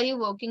project are you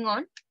working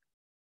on?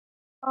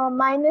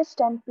 Mine is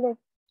template.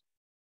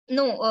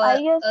 No,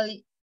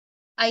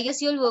 I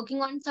guess you're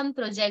working on some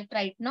project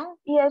right now.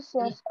 Yes,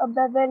 a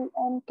bevel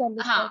and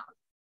caliper.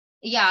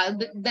 Yeah,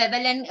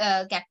 Bevel and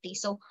Cacti.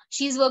 So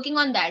she's working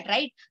on that,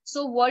 right?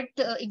 So what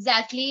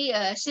exactly,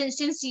 since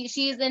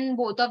she is in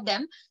both of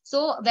them,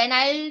 so when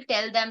I'll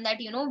tell them that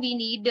we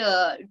need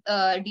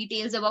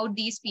details about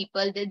these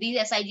people, these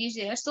SIGs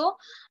here, so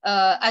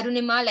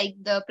Arunima, like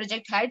the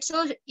project head,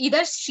 so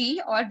either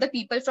she or the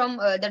people from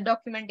the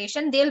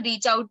documentation, they'll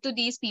reach out to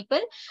these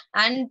people,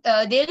 and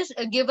they'll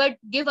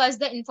give us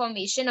the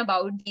information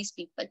about these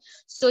people.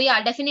 So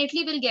yeah,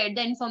 definitely we'll get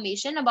the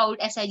information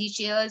about SIG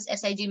chairs,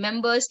 SIG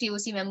members,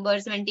 TOC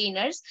members,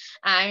 maintainers,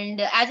 and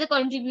as a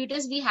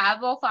contributors we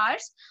have of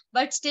ours,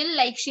 but still,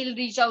 like, she'll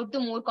reach out to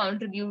more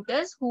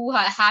contributors who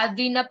have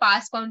been a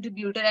past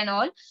contributor and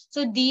all.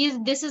 So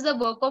this is the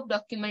work of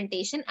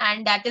documentation,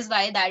 and that is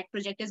why that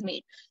project is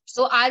made.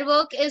 So our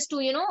work is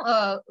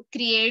to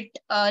create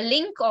a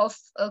link of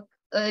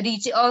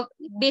reach, or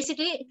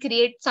basically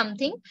create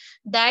something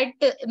that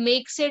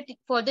makes it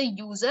for the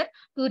user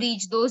to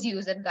reach those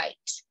user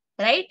guides,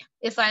 right?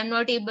 If I'm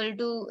not able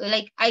to,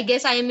 like, I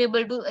guess I am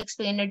able to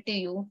explain it to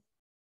you.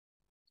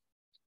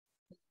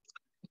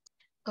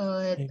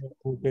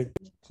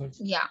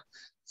 Yeah,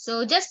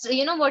 so just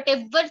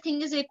whatever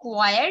thing is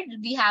required,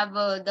 we have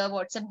the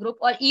WhatsApp group,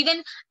 or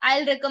even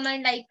I'll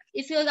recommend, like,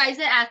 if you guys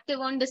are active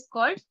on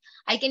Discord,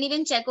 I can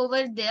even check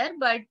over there.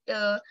 But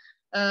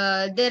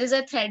there is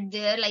a thread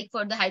there, like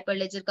for the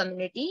Hyperledger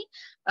community.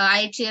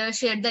 I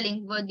shared the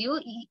link with you.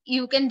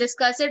 You can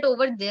discuss it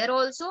over there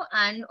also,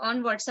 and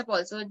on WhatsApp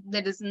also.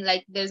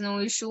 There's no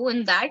issue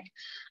in that.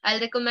 I'll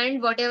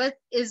recommend whatever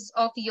is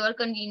of your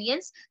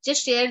convenience.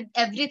 Just share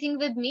everything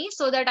with me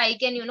so that I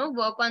can,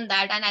 work on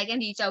that, and I can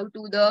reach out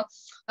to the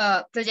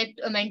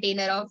project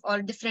maintainer of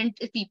or different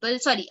people.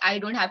 Sorry, I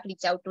don't have to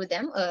reach out to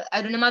them.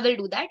 Arunima will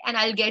do that, and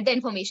I'll get the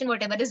information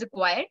whatever is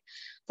required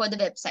for the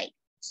website.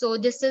 So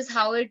this is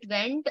how it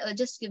went.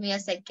 Just give me a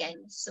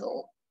second.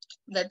 So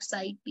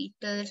website,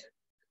 Peter,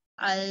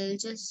 I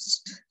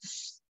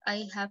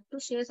have to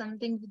share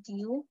something with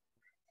you.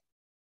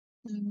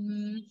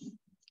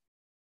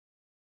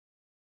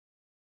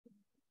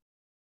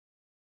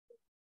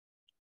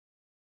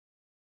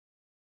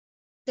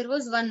 There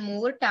was one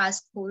more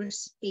task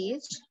force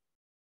page.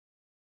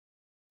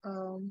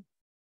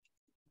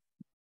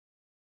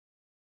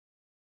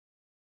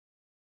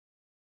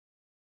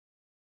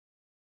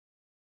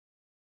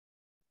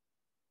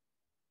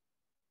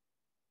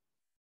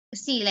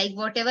 See, like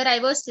whatever I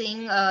was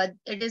saying,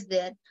 it is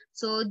there.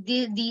 So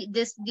these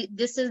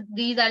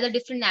are the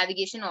different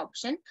navigation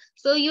option.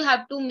 So you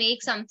have to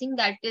make something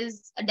that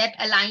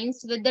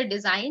aligns with the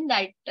design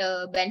that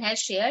Ben has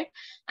shared,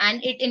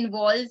 and it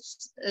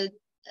involves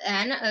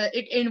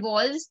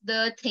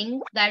the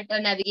thing that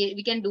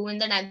we can do in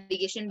the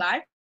navigation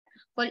bar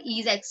for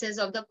ease access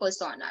of the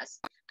personas.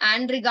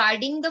 And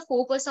regarding the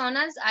 4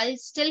 personas, I'll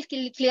still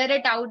clear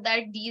it out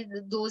that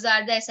those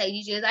are the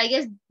SIG chairs. I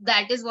guess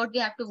that is what we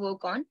have to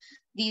work on.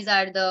 These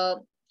are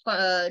the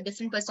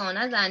different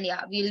personas, and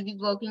yeah, we'll be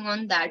working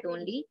on that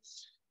only.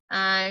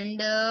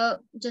 And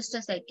just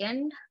a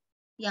second.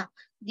 Yeah,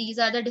 these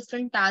are the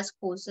different task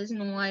forces.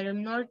 No, I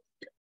am not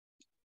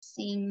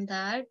seeing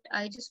that.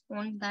 I just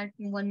want that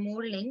one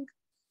more link.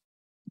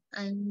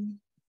 And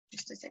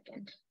just a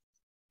second.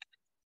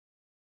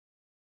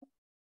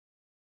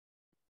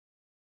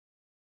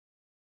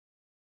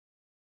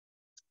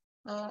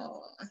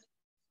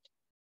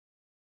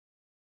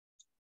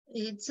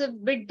 It's a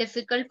bit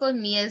difficult for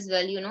me as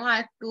well. I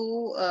have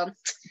to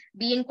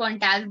be in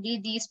contact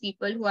with these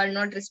people who are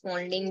not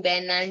responding,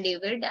 Ben and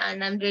David,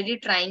 and I'm really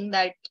trying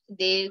that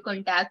they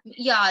contact me.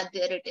 Yeah,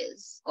 there it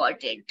is.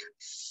 Got it.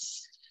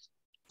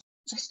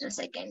 Just a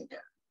second.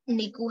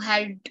 Niku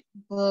had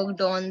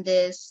worked on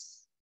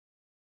this.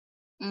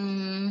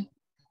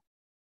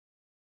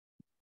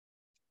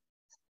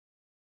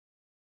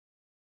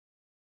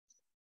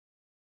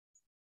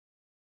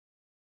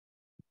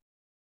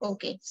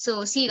 Okay,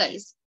 so see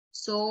guys.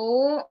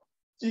 So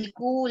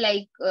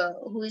Niku,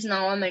 who is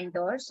now a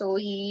mentor, so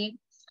he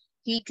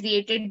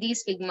created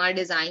these Figma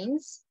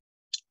designs.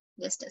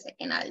 Just a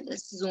second, I'll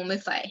just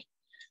zoomify.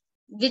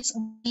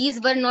 These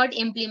were not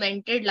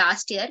implemented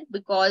last year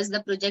because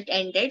the project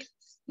ended,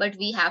 but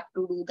we have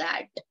to do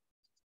that.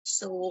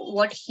 So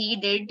what he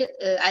did,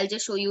 I'll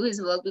just show you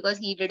his work because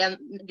he did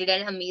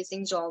an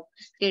amazing job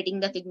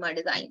creating the Figma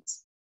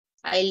designs.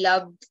 I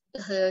loved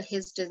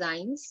his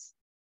designs.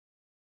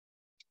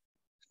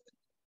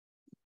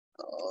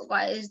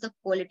 Why is the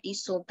quality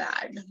so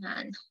bad,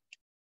 man?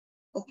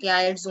 Okay,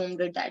 I had zoomed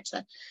it, that's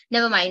why.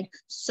 Never mind.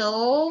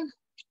 So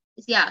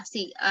yeah,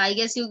 see, I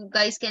guess you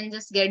guys can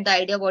just get the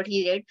idea what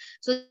he did.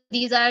 So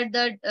these are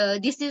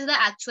this is the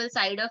actual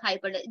side of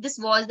Hyperledger. This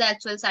was the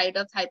actual side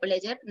of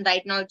Hyperledger.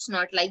 Right now it's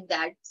not like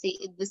that.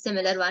 See, the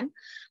similar one,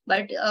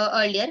 but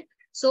earlier.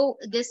 So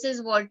this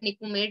is what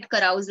Niku made.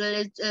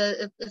 Carousel.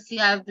 If you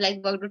have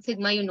worked with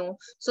Figma,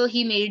 So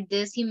he made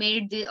this. He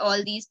made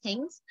all these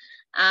things,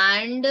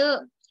 and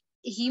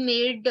he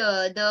made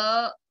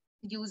the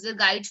user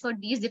guides for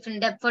these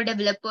different for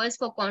developers,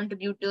 for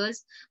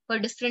contributors, for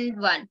different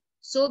one.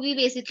 So we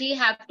basically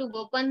have to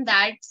work on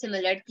that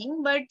similar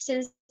thing, but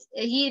since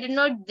he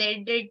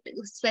did it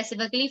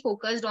specifically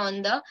focused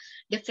on the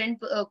different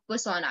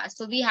personas,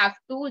 so we have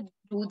to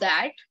do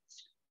that.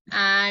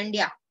 And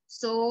yeah,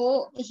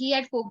 so he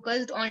had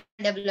focused on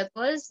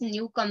developers,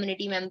 new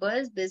community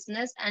members,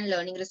 business, and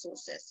learning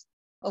resources.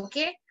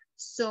 Okay,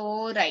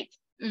 so right.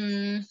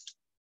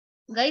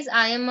 Guys,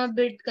 I am a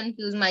bit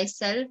confused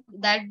myself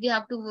that we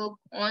have to work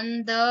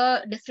on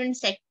the different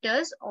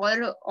sectors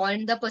or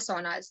on the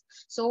personas.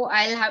 So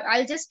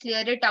I'll just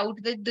clear it out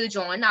with the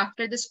John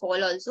after this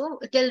call also.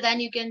 Till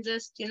then you can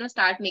just,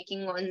 start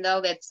making on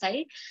the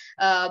website.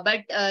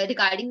 But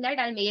regarding that,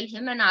 I'll mail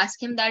him and ask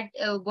him that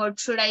what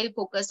should I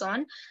focus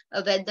on,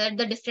 whether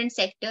the different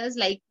sectors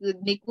like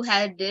Niku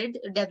had did,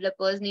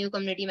 developers, new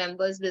community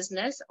members,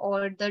 business,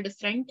 or the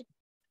different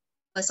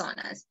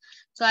personas.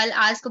 So I'll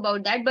ask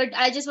about that, but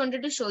I just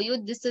wanted to show you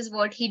this is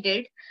what he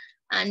did,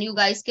 and you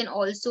guys can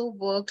also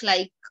work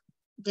like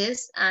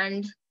this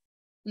and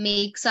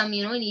make some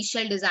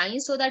initial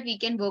designs so that we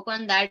can work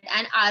on that.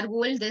 And our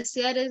goal this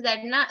year is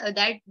that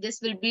this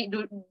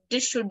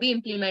should be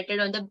implemented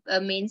on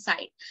the main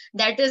site.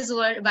 That is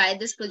why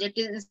this project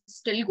is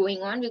still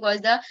going on,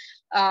 because the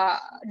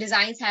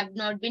designs have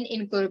not been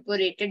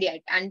incorporated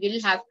yet, and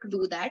we'll have to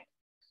do that.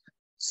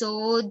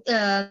 So these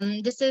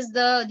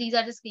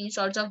are the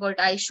screenshots of what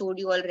I showed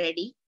you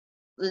already.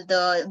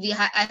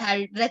 I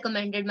had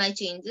recommended my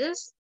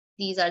changes.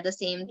 These are the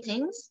same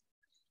things.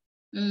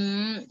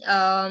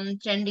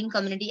 Trending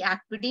community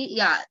activity.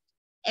 Yeah,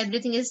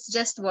 everything is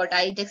just what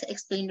I just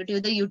explained to you,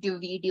 the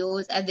YouTube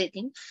videos,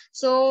 everything.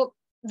 So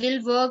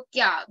we'll work,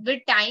 yeah,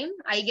 with time.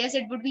 I guess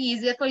it would be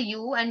easier for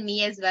you and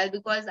me as well,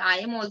 because I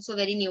am also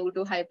very new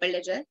to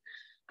Hyperledger.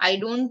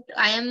 I'm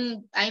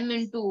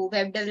into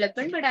web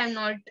development, but I'm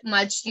not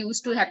much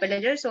used to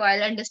Hyperledger, so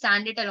I'll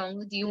understand it along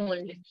with you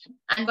only.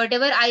 And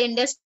whatever I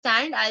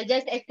understand, I'll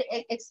just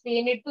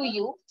explain it to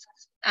you.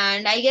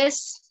 And I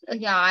guess,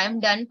 yeah, I'm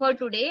done for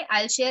today.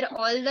 I'll share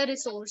all the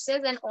resources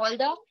and all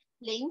the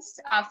links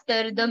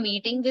after the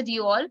meeting with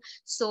you all,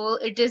 so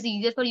it is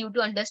easier for you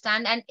to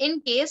understand. And in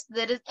case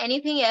there is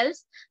anything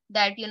else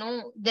that,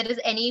 there is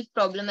any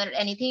problem or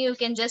anything, you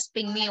can just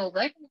ping me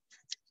over.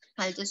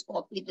 I'll just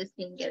copy this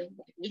thing here.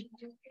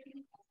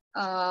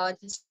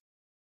 Just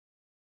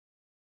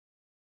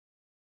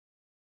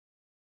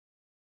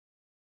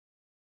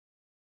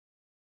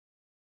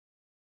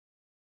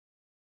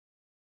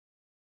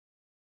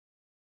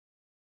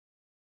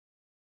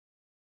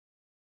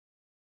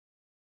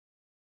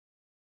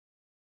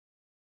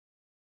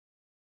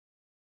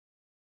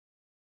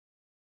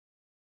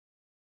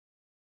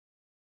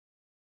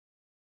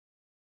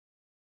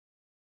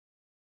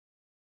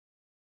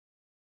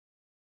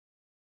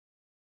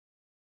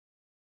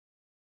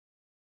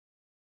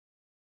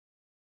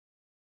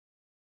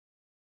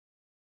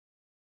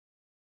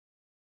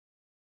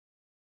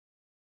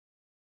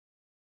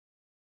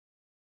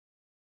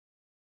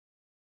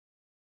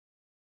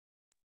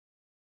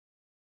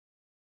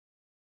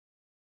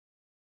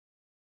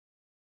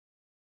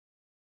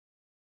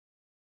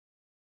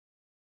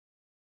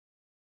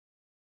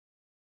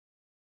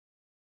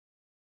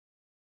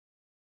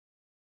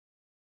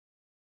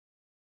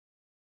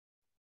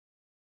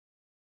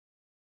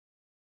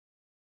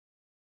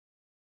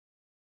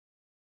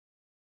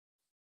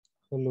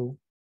Hello.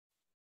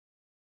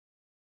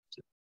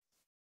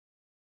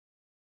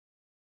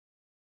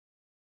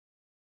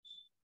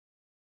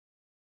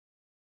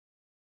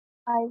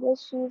 I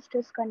guess she's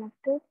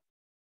disconnected.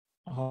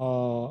 I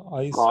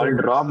Call saw.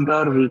 dropped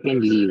or we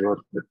can leave. Or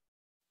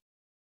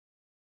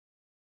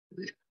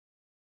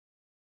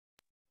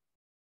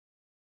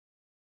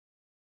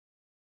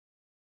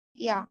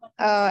yeah,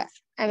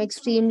 I'm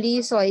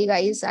extremely sorry,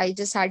 guys. I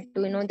just had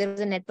to, there was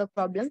a network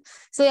problem.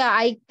 So yeah,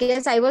 I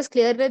guess I was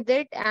clear with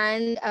it.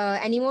 And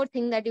any more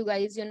thing that you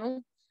guys,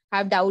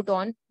 have doubt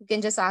on, you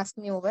can just ask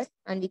me over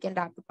and we can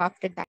wrap up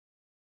after that.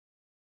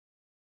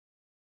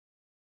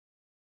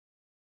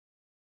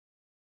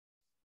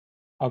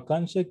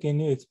 Akansha, can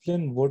you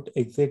explain what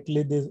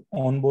exactly this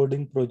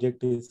onboarding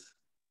project is?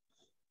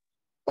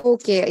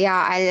 Okay,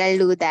 yeah, I'll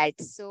do that.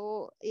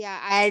 So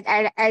yeah,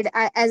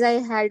 as I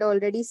had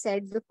already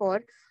said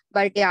before,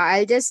 but yeah,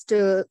 I'll just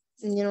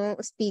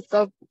speak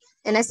up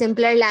in a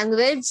simpler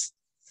language.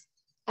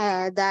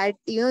 That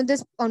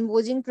this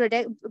onboarding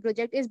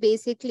project is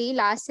basically,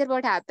 last year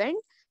what happened,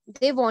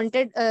 they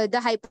wanted, the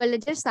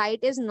Hyperledger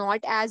site is not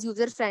as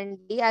user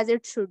friendly as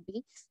it should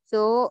be.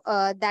 So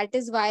that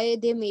is why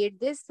they made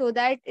this, so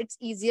that it's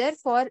easier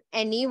for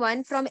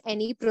anyone from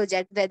any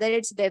project, whether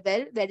it's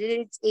Bevel, whether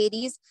it's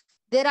Aries.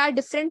 There are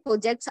different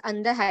projects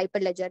under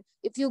Hyperledger.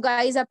 If you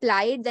guys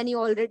applied, then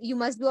you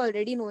must be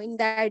already knowing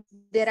that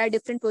there are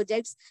different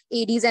projects,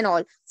 Aries and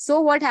all.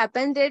 So what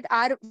happened, that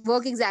our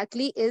work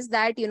exactly is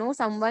that,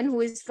 someone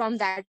who is from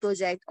that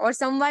project, or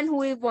someone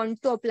who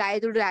wants to apply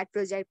to that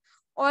project,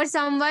 or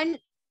someone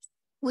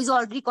who is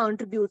already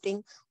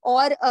contributing,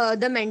 or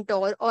the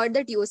mentor or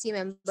the TOC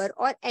member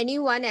or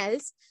anyone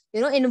else,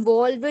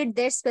 involved with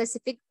their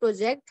specific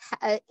project,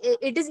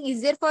 it is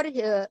easier for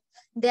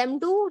them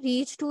to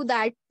reach to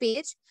that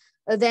page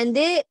when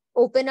they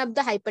open up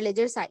the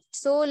Hyperledger site.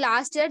 So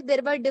last year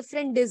there were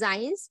different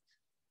designs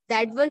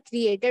that were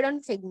created on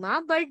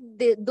Figma, but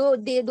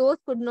those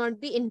could not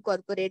be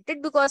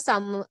incorporated because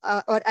some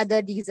or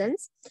other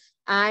reasons.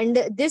 And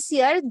this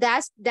year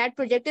that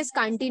project is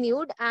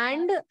continued,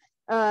 and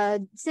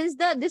since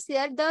this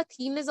year the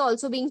theme is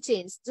also being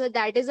changed. So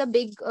that is a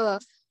big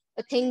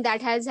thing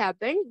that has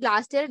happened.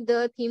 Last year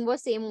the theme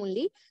was same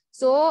only.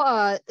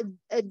 So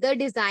the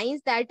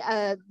designs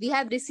that we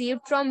have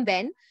received from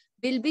Ben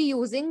will be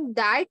using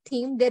that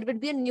theme. There will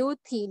be a new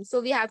theme,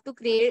 so we have to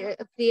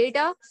create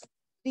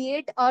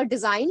a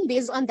design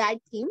based on that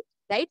theme,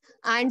 right?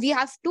 And we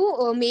have to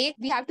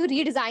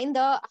redesign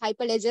the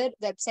Hyperledger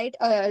website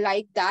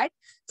like that.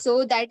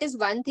 So that is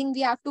one thing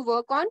we have to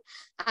work on.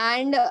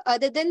 And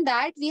other than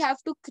that, we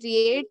have to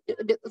create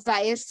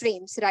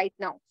wireframes right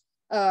now.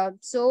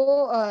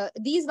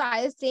 These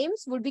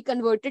wireframes would be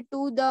converted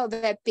to the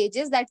web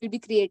pages that we'll be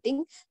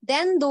creating.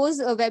 Then those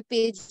the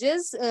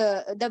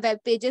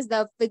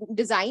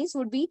designs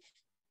would be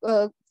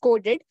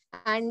coded,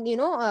 and we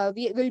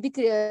will be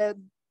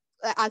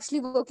actually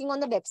working on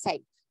the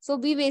website. So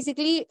we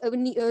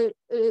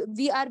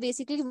are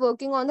basically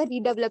working on the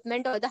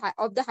redevelopment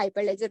of the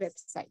Hyperledger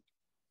website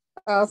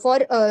for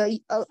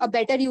a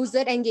better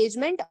user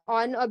engagement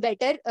on a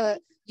better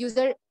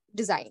user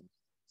design.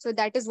 So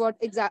that is what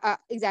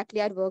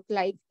exactly our work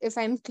like. If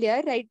I'm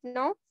clear right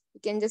now, you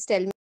can just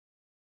tell me.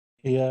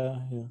 Yeah,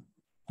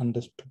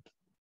 understood.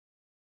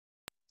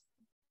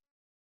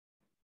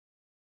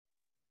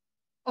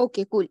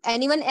 Okay, cool.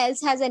 Anyone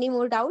else has any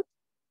more doubt?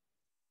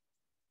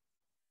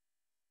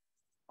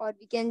 Or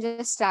we can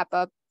just wrap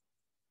up.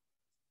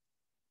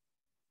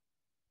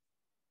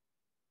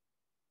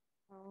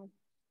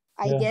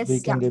 I guess, we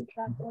can get.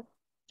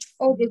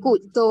 Okay, cool.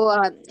 So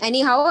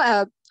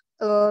anyhow,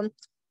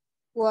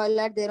 who all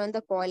are there on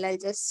the call? I'll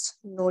just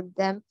note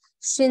them.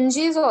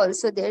 Shinji is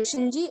also there.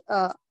 Shinji,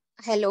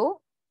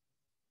 hello.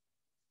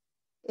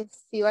 If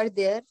you are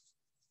there,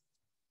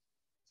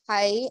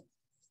 hi.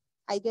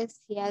 I guess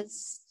he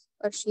has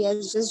or she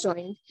has just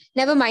joined.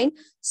 Never mind.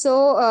 So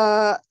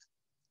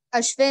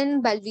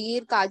Ashwin,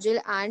 Balveer,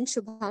 Kajal, and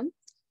Shubham,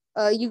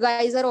 you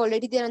guys are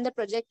already there on the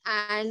project,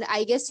 and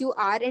I guess you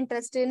are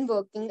interested in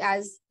working,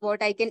 as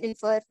what I can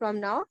infer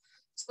from now.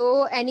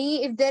 So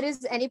if there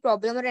is any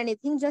problem or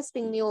anything, just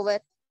ping me over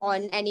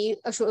on any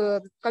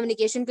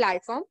communication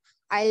platform.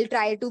 I'll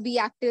try to be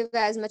active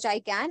as much I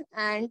can,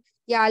 and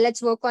yeah,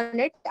 let's work on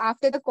it.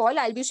 After the call,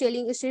 I'll be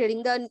sharing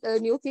the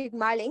new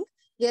Figma link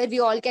where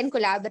we all can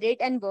collaborate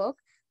and work.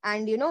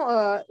 And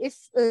if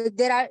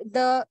there are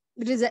the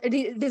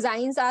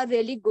designs are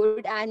really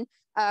good, and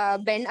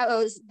Ben,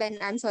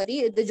 I'm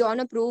sorry, the John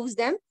approves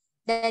them,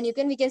 then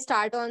we can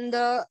start on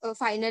the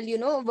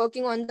final,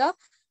 working on the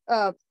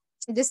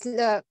this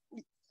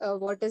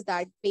what is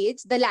that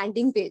page, the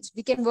landing page.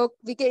 We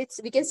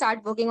can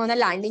start working on the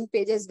landing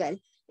page as well,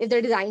 if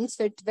the design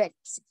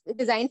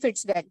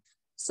fits well.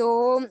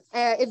 So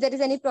if there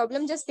is any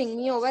problem, just ping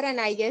me over, and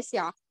I guess,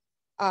 yeah,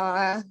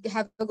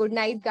 have a good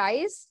night,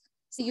 guys.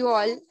 See you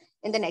all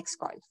in the next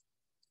call.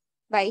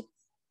 Bye.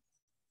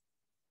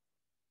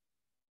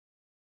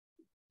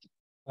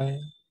 Bye.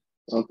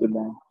 Okay,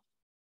 bye.